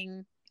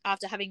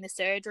after having the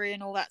surgery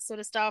and all that sort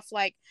of stuff,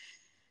 like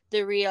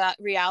the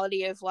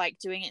reality of like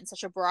doing it in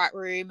such a bright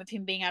room, of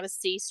him being able to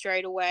see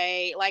straight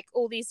away, like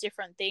all these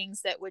different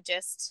things that were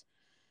just,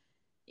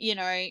 you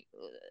know,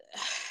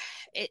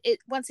 it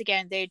once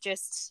again, they're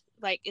just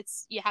like,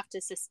 it's, you have to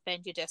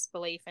suspend your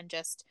disbelief and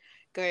just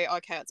go,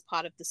 okay, it's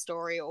part of the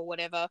story or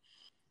whatever.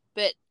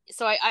 But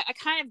so I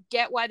kind of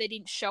get why they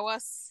didn't show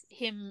us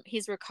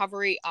his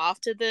recovery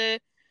after the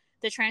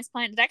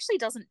transplant. It actually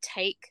doesn't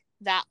take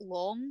that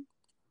long.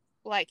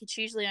 Like, it's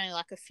usually only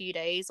like a few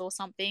days or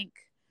something.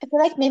 I feel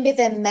like maybe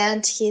they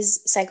meant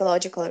his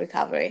psychological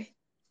recovery.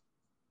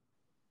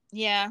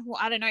 Yeah, well,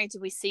 I don't know.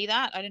 Did we see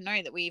that? I didn't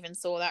know that we even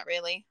saw that,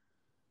 really.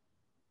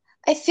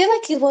 I feel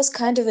like it was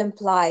kind of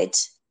implied.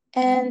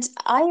 And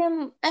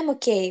I'm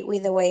okay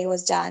with the way it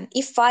was done.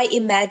 If I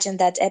imagine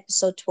that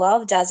episode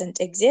 12 doesn't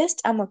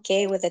exist, I'm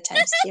okay with the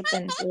time skip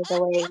and with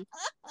the way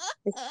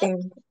this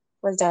thing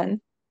was done.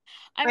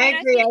 I I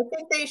agree. I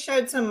think they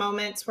showed some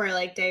moments where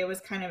like Day was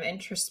kind of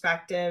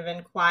introspective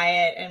and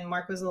quiet, and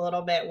Mark was a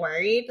little bit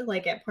worried,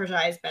 like at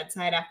Porjai's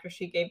bedside after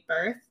she gave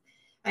birth.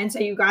 And so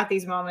you got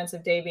these moments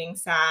of Day being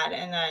sad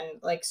and then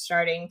like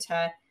starting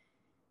to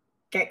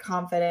get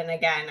confident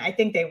again. I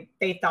think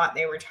they thought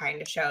they were trying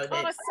to show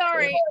that. Oh,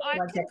 sorry. I've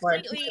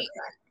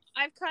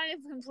kind of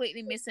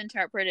completely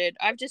misinterpreted.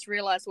 I've just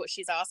realized what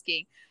she's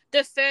asking.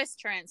 The first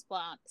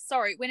transplant.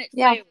 Sorry, when it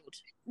failed.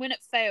 When it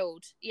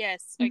failed.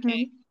 Yes.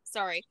 Okay.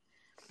 Sorry.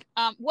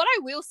 What I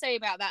will say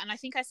about that, and I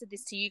think I said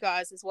this to you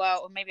guys as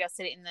well, or maybe I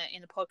said it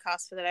in the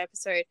podcast for that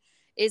episode,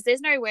 is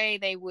there's no way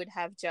they would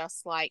have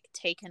just like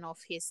taken off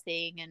his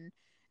thing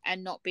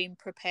and not been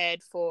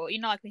prepared for,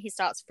 like when he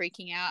starts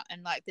freaking out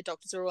and like the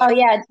doctors are all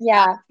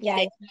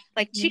like,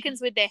 like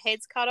chickens with their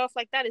heads cut off,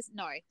 like that is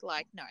no.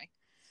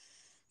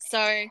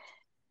 So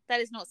that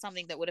is not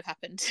something that would have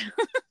happened.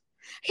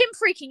 Him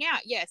freaking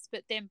out, yes,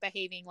 but them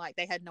behaving like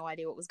they had no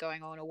idea what was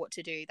going on or what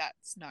to do,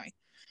 that's no.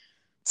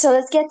 So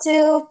let's get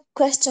to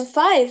question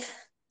 5.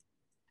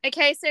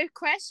 Okay, so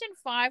question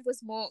 5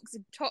 was Mork's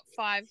top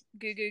 5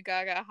 goo goo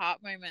gaga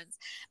heart moments.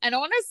 And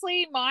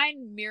honestly,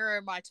 mine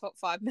mirror my top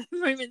 5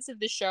 moments of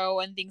the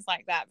show and things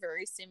like that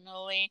very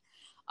similarly.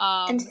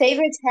 And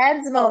favorite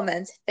hands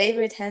moment.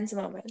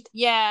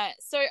 Yeah.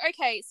 So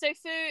okay. So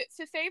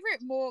for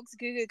favorite Mork's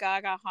goo goo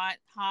gaga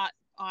heart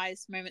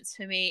eyes moments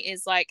for me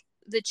is like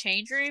the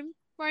change room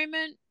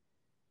moment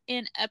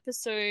in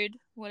episode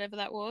whatever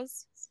that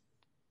was.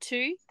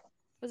 2?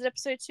 Was it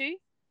episode 2?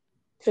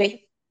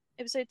 3.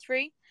 Episode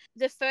 3.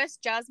 The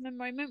first Jasmine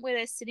moment where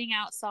they're sitting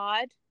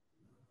outside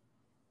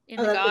in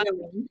the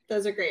garden.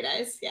 Those are great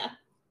eyes. Yeah.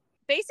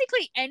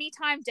 Basically,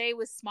 anytime Day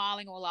was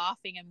smiling or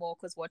laughing and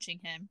Mork was watching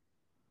him,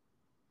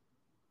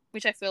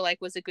 which I feel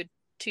like was a good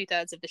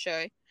 2/3 of the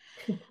show.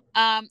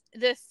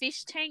 The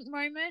fish tank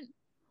moment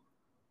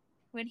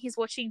when he's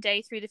watching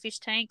Day through the fish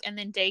tank and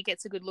then Day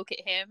gets a good look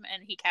at him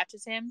and he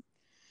catches him.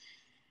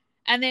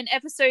 And then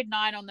episode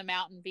 9 on the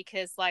mountain,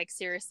 because like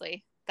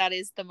seriously, that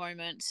is the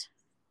moment.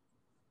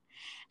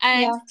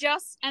 And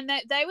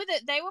they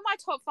were my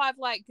top 5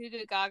 like goo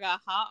goo gaga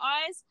heart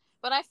eyes,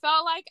 but I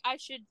felt like I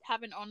should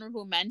have an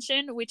honorable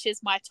mention, which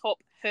is my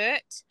top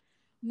hurt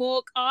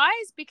Mork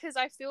eyes, because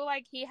I feel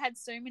like he had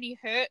so many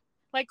hurt,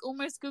 like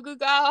almost goo goo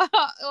gaga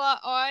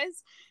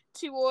eyes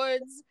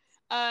towards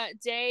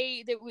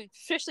Day, that would,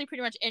 especially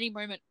pretty much any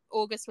moment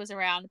August was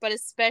around, but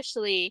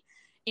especially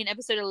in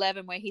episode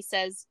 11 where he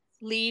says,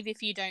 "Leave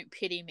if you don't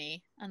pity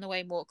me," and the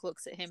way Mork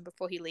looks at him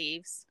before he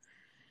leaves.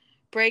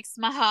 Breaks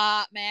my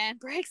heart, man.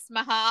 Breaks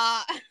my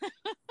heart.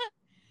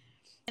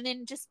 And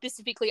then just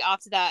specifically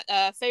after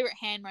that, favorite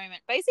hand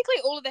moment. Basically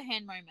all of the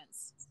hand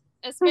moments.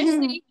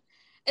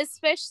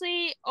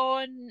 Especially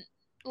on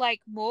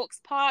like Mork's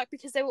part,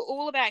 because they were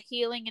all about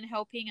healing and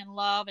helping and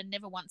love and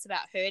never once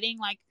about hurting.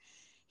 Like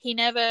he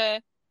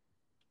never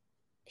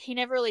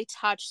really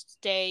touched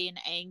Day in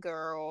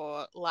anger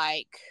or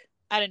like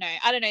I don't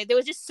know. There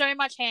was just so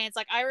much hands.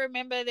 Like I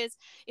remember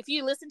if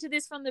you listen to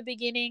this from the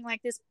beginning,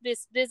 like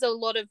there's a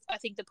lot of, I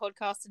think the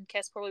podcast, and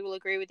Kess probably will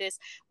agree with this,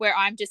 where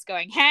I'm just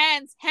going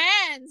hands.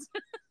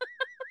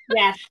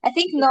 Yeah. I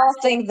think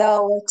nothing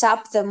though will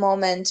top the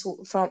moment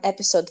from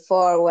episode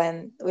 4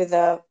 when with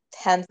the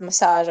hand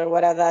massage or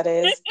whatever that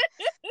is.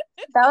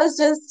 That was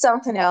just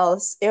something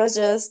else. It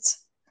was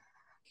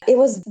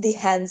the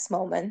hands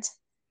moment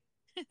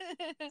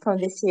from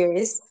the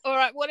series. All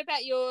right, what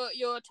about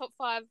your top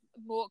 5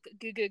 Mork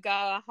goo goo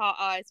gaga heart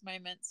eyes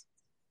moments?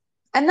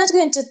 I'm not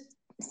going to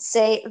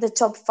say the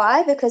top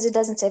 5 because it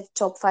doesn't say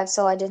top 5,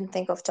 so I didn't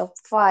think of top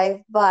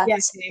 5. But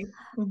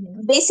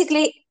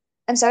basically,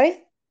 I'm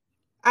sorry.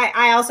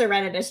 I also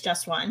read it as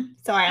just one,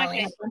 so I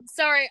only have one.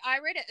 Sorry, I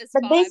read it as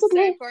 5,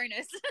 so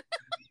bonus.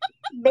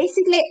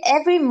 Basically,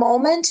 every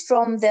moment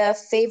from the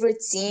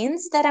favorite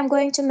scenes that I'm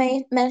going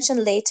to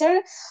mention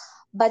later,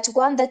 but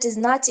one that is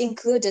not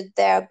included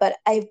there, but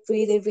I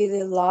really,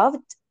 really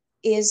loved,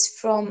 is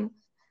from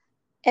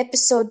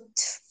episode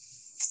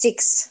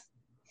 6.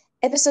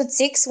 Episode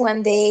 6,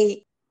 when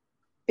he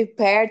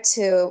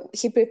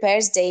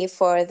prepares Day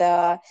for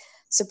the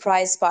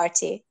surprise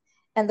party,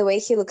 and the way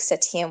he looks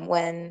at him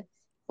when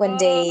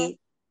Day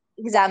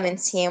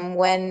examines him,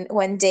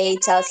 when Day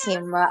tells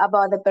him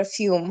about the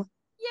perfume.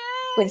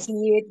 When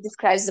he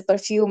describes the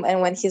perfume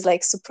and when he's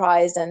like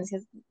surprised, and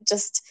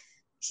just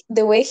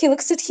the way he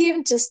looks at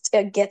him just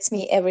gets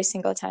me every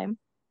single time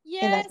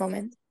in that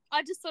moment.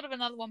 I just thought of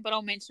another one, but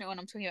I'll mention it when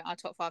I'm talking about our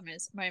top 5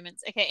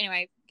 moments. Okay,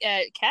 anyway,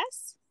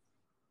 Kess?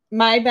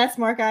 My best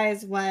Mork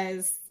eyes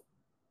was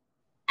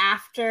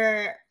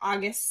after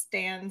August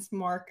stands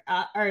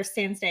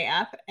Day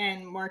up,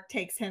 and Mork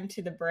takes him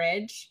to the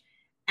bridge,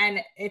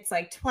 and it's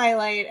like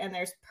Twilight, and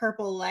there's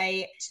purple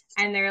light,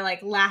 and they're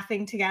like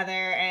laughing together,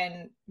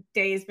 and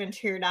Day's been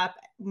cheered up.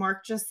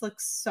 Mork just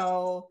looks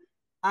so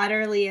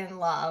utterly in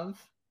love.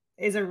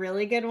 is a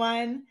really good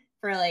one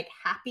for like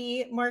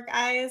happy Mork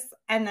eyes.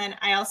 And then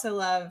I also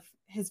love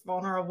his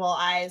vulnerable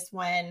eyes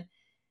when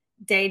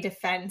Day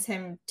defends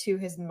him to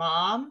his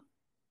mom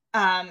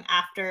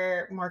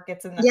after Mork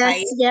gets in the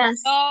fight. Yes.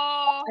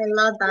 Oh, I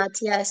love that.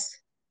 Yes.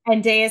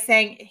 And Day is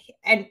saying,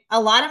 and a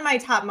lot of my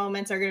top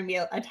moments are going to be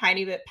a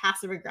tiny bit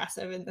passive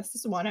aggressive, and this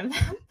is one of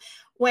them.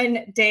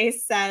 When Day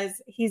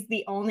says he's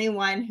the only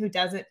one who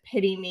doesn't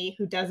pity me,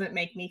 who doesn't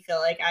make me feel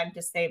like I'm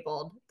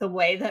disabled. The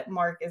way that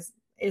Mork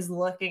is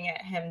looking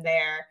at him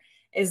there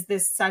is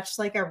this such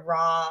like a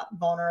raw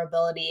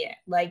vulnerability,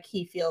 like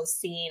he feels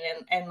seen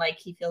and like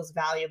he feels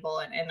valuable,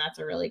 and that's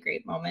a really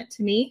great moment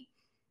to me.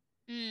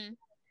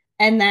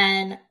 And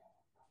then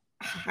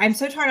I'm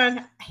so torn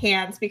on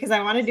hands because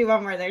I want to do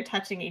one where they're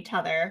touching each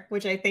other,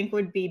 which I think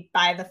would be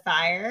by the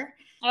fire.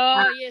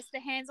 Oh, yes, the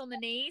hands on the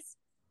knees.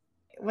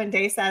 When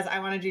Day says, I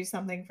want to do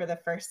something for the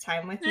first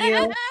time with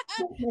you.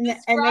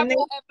 This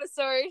Rebel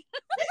episode.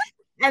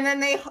 And then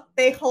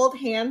they hold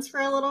hands for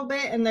a little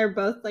bit and they're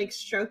both like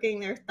stroking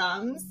their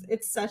thumbs.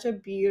 It's such a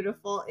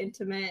beautiful,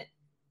 intimate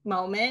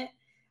moment.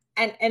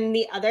 And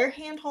the other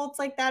handholds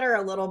like that are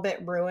a little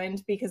bit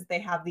ruined because they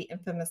have the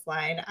infamous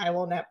line, I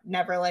will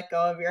never let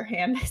go of your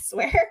hand, I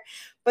swear.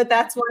 But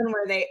that's one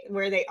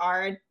where they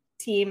are a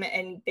team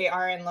and they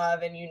are in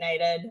love and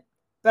united.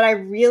 But I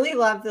really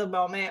love the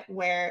moment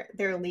where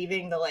they're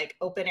leaving the like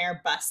open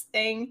air bus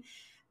thing.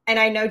 And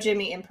I know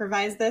Jimmy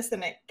improvised this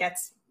and it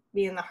gets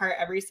me in the heart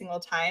every single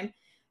time.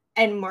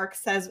 And Mork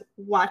says,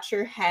 watch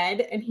your head.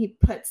 And he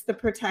puts the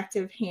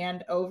protective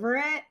hand over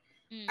it.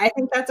 I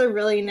think that's a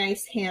really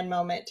nice hand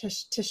moment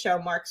to show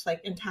Mark's like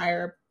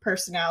entire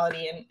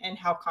personality and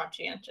how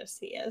conscientious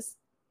he is.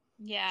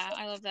 Yeah,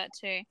 I love that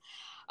too.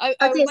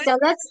 Okay, so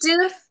let's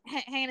do.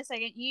 Hang on a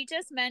second. You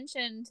just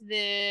mentioned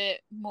the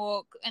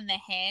Mork and the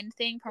hand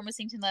thing,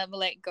 promising to never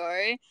let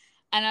go,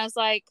 and I was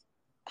like,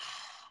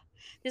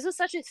 this was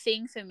such a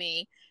thing for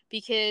me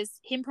because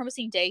him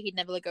promising Day he'd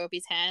never let go of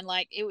his hand,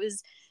 like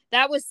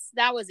that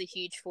was a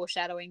huge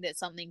foreshadowing that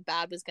something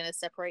bad was going to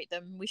separate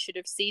them. We should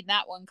have seen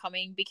that one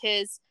coming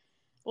because,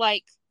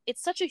 like,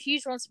 it's such a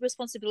huge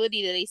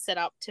responsibility that he set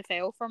up to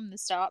fail from the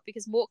start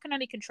because Mork can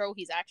only control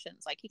his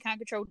actions. Like, he can't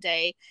control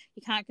Day,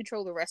 he can't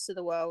control the rest of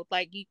the world.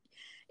 Like,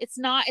 it's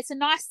a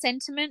nice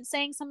sentiment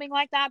saying something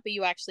like that, but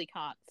you actually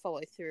can't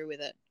follow through with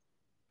it.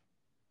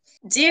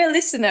 Dear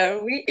listener,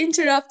 we're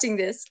interrupting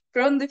this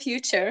from the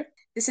future.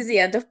 This is the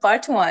end of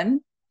part 1.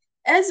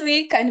 As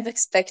we kind of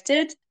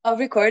expected, our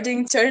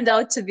recording turned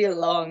out to be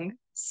long.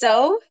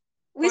 So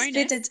we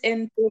split it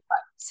in 2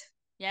 parts.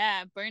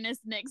 Yeah, bonus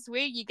next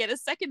week. You get a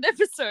second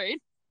episode.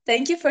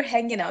 Thank you for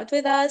hanging out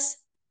with us.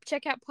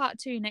 Check out part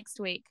 2 next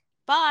week.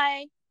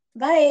 Bye.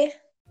 Bye.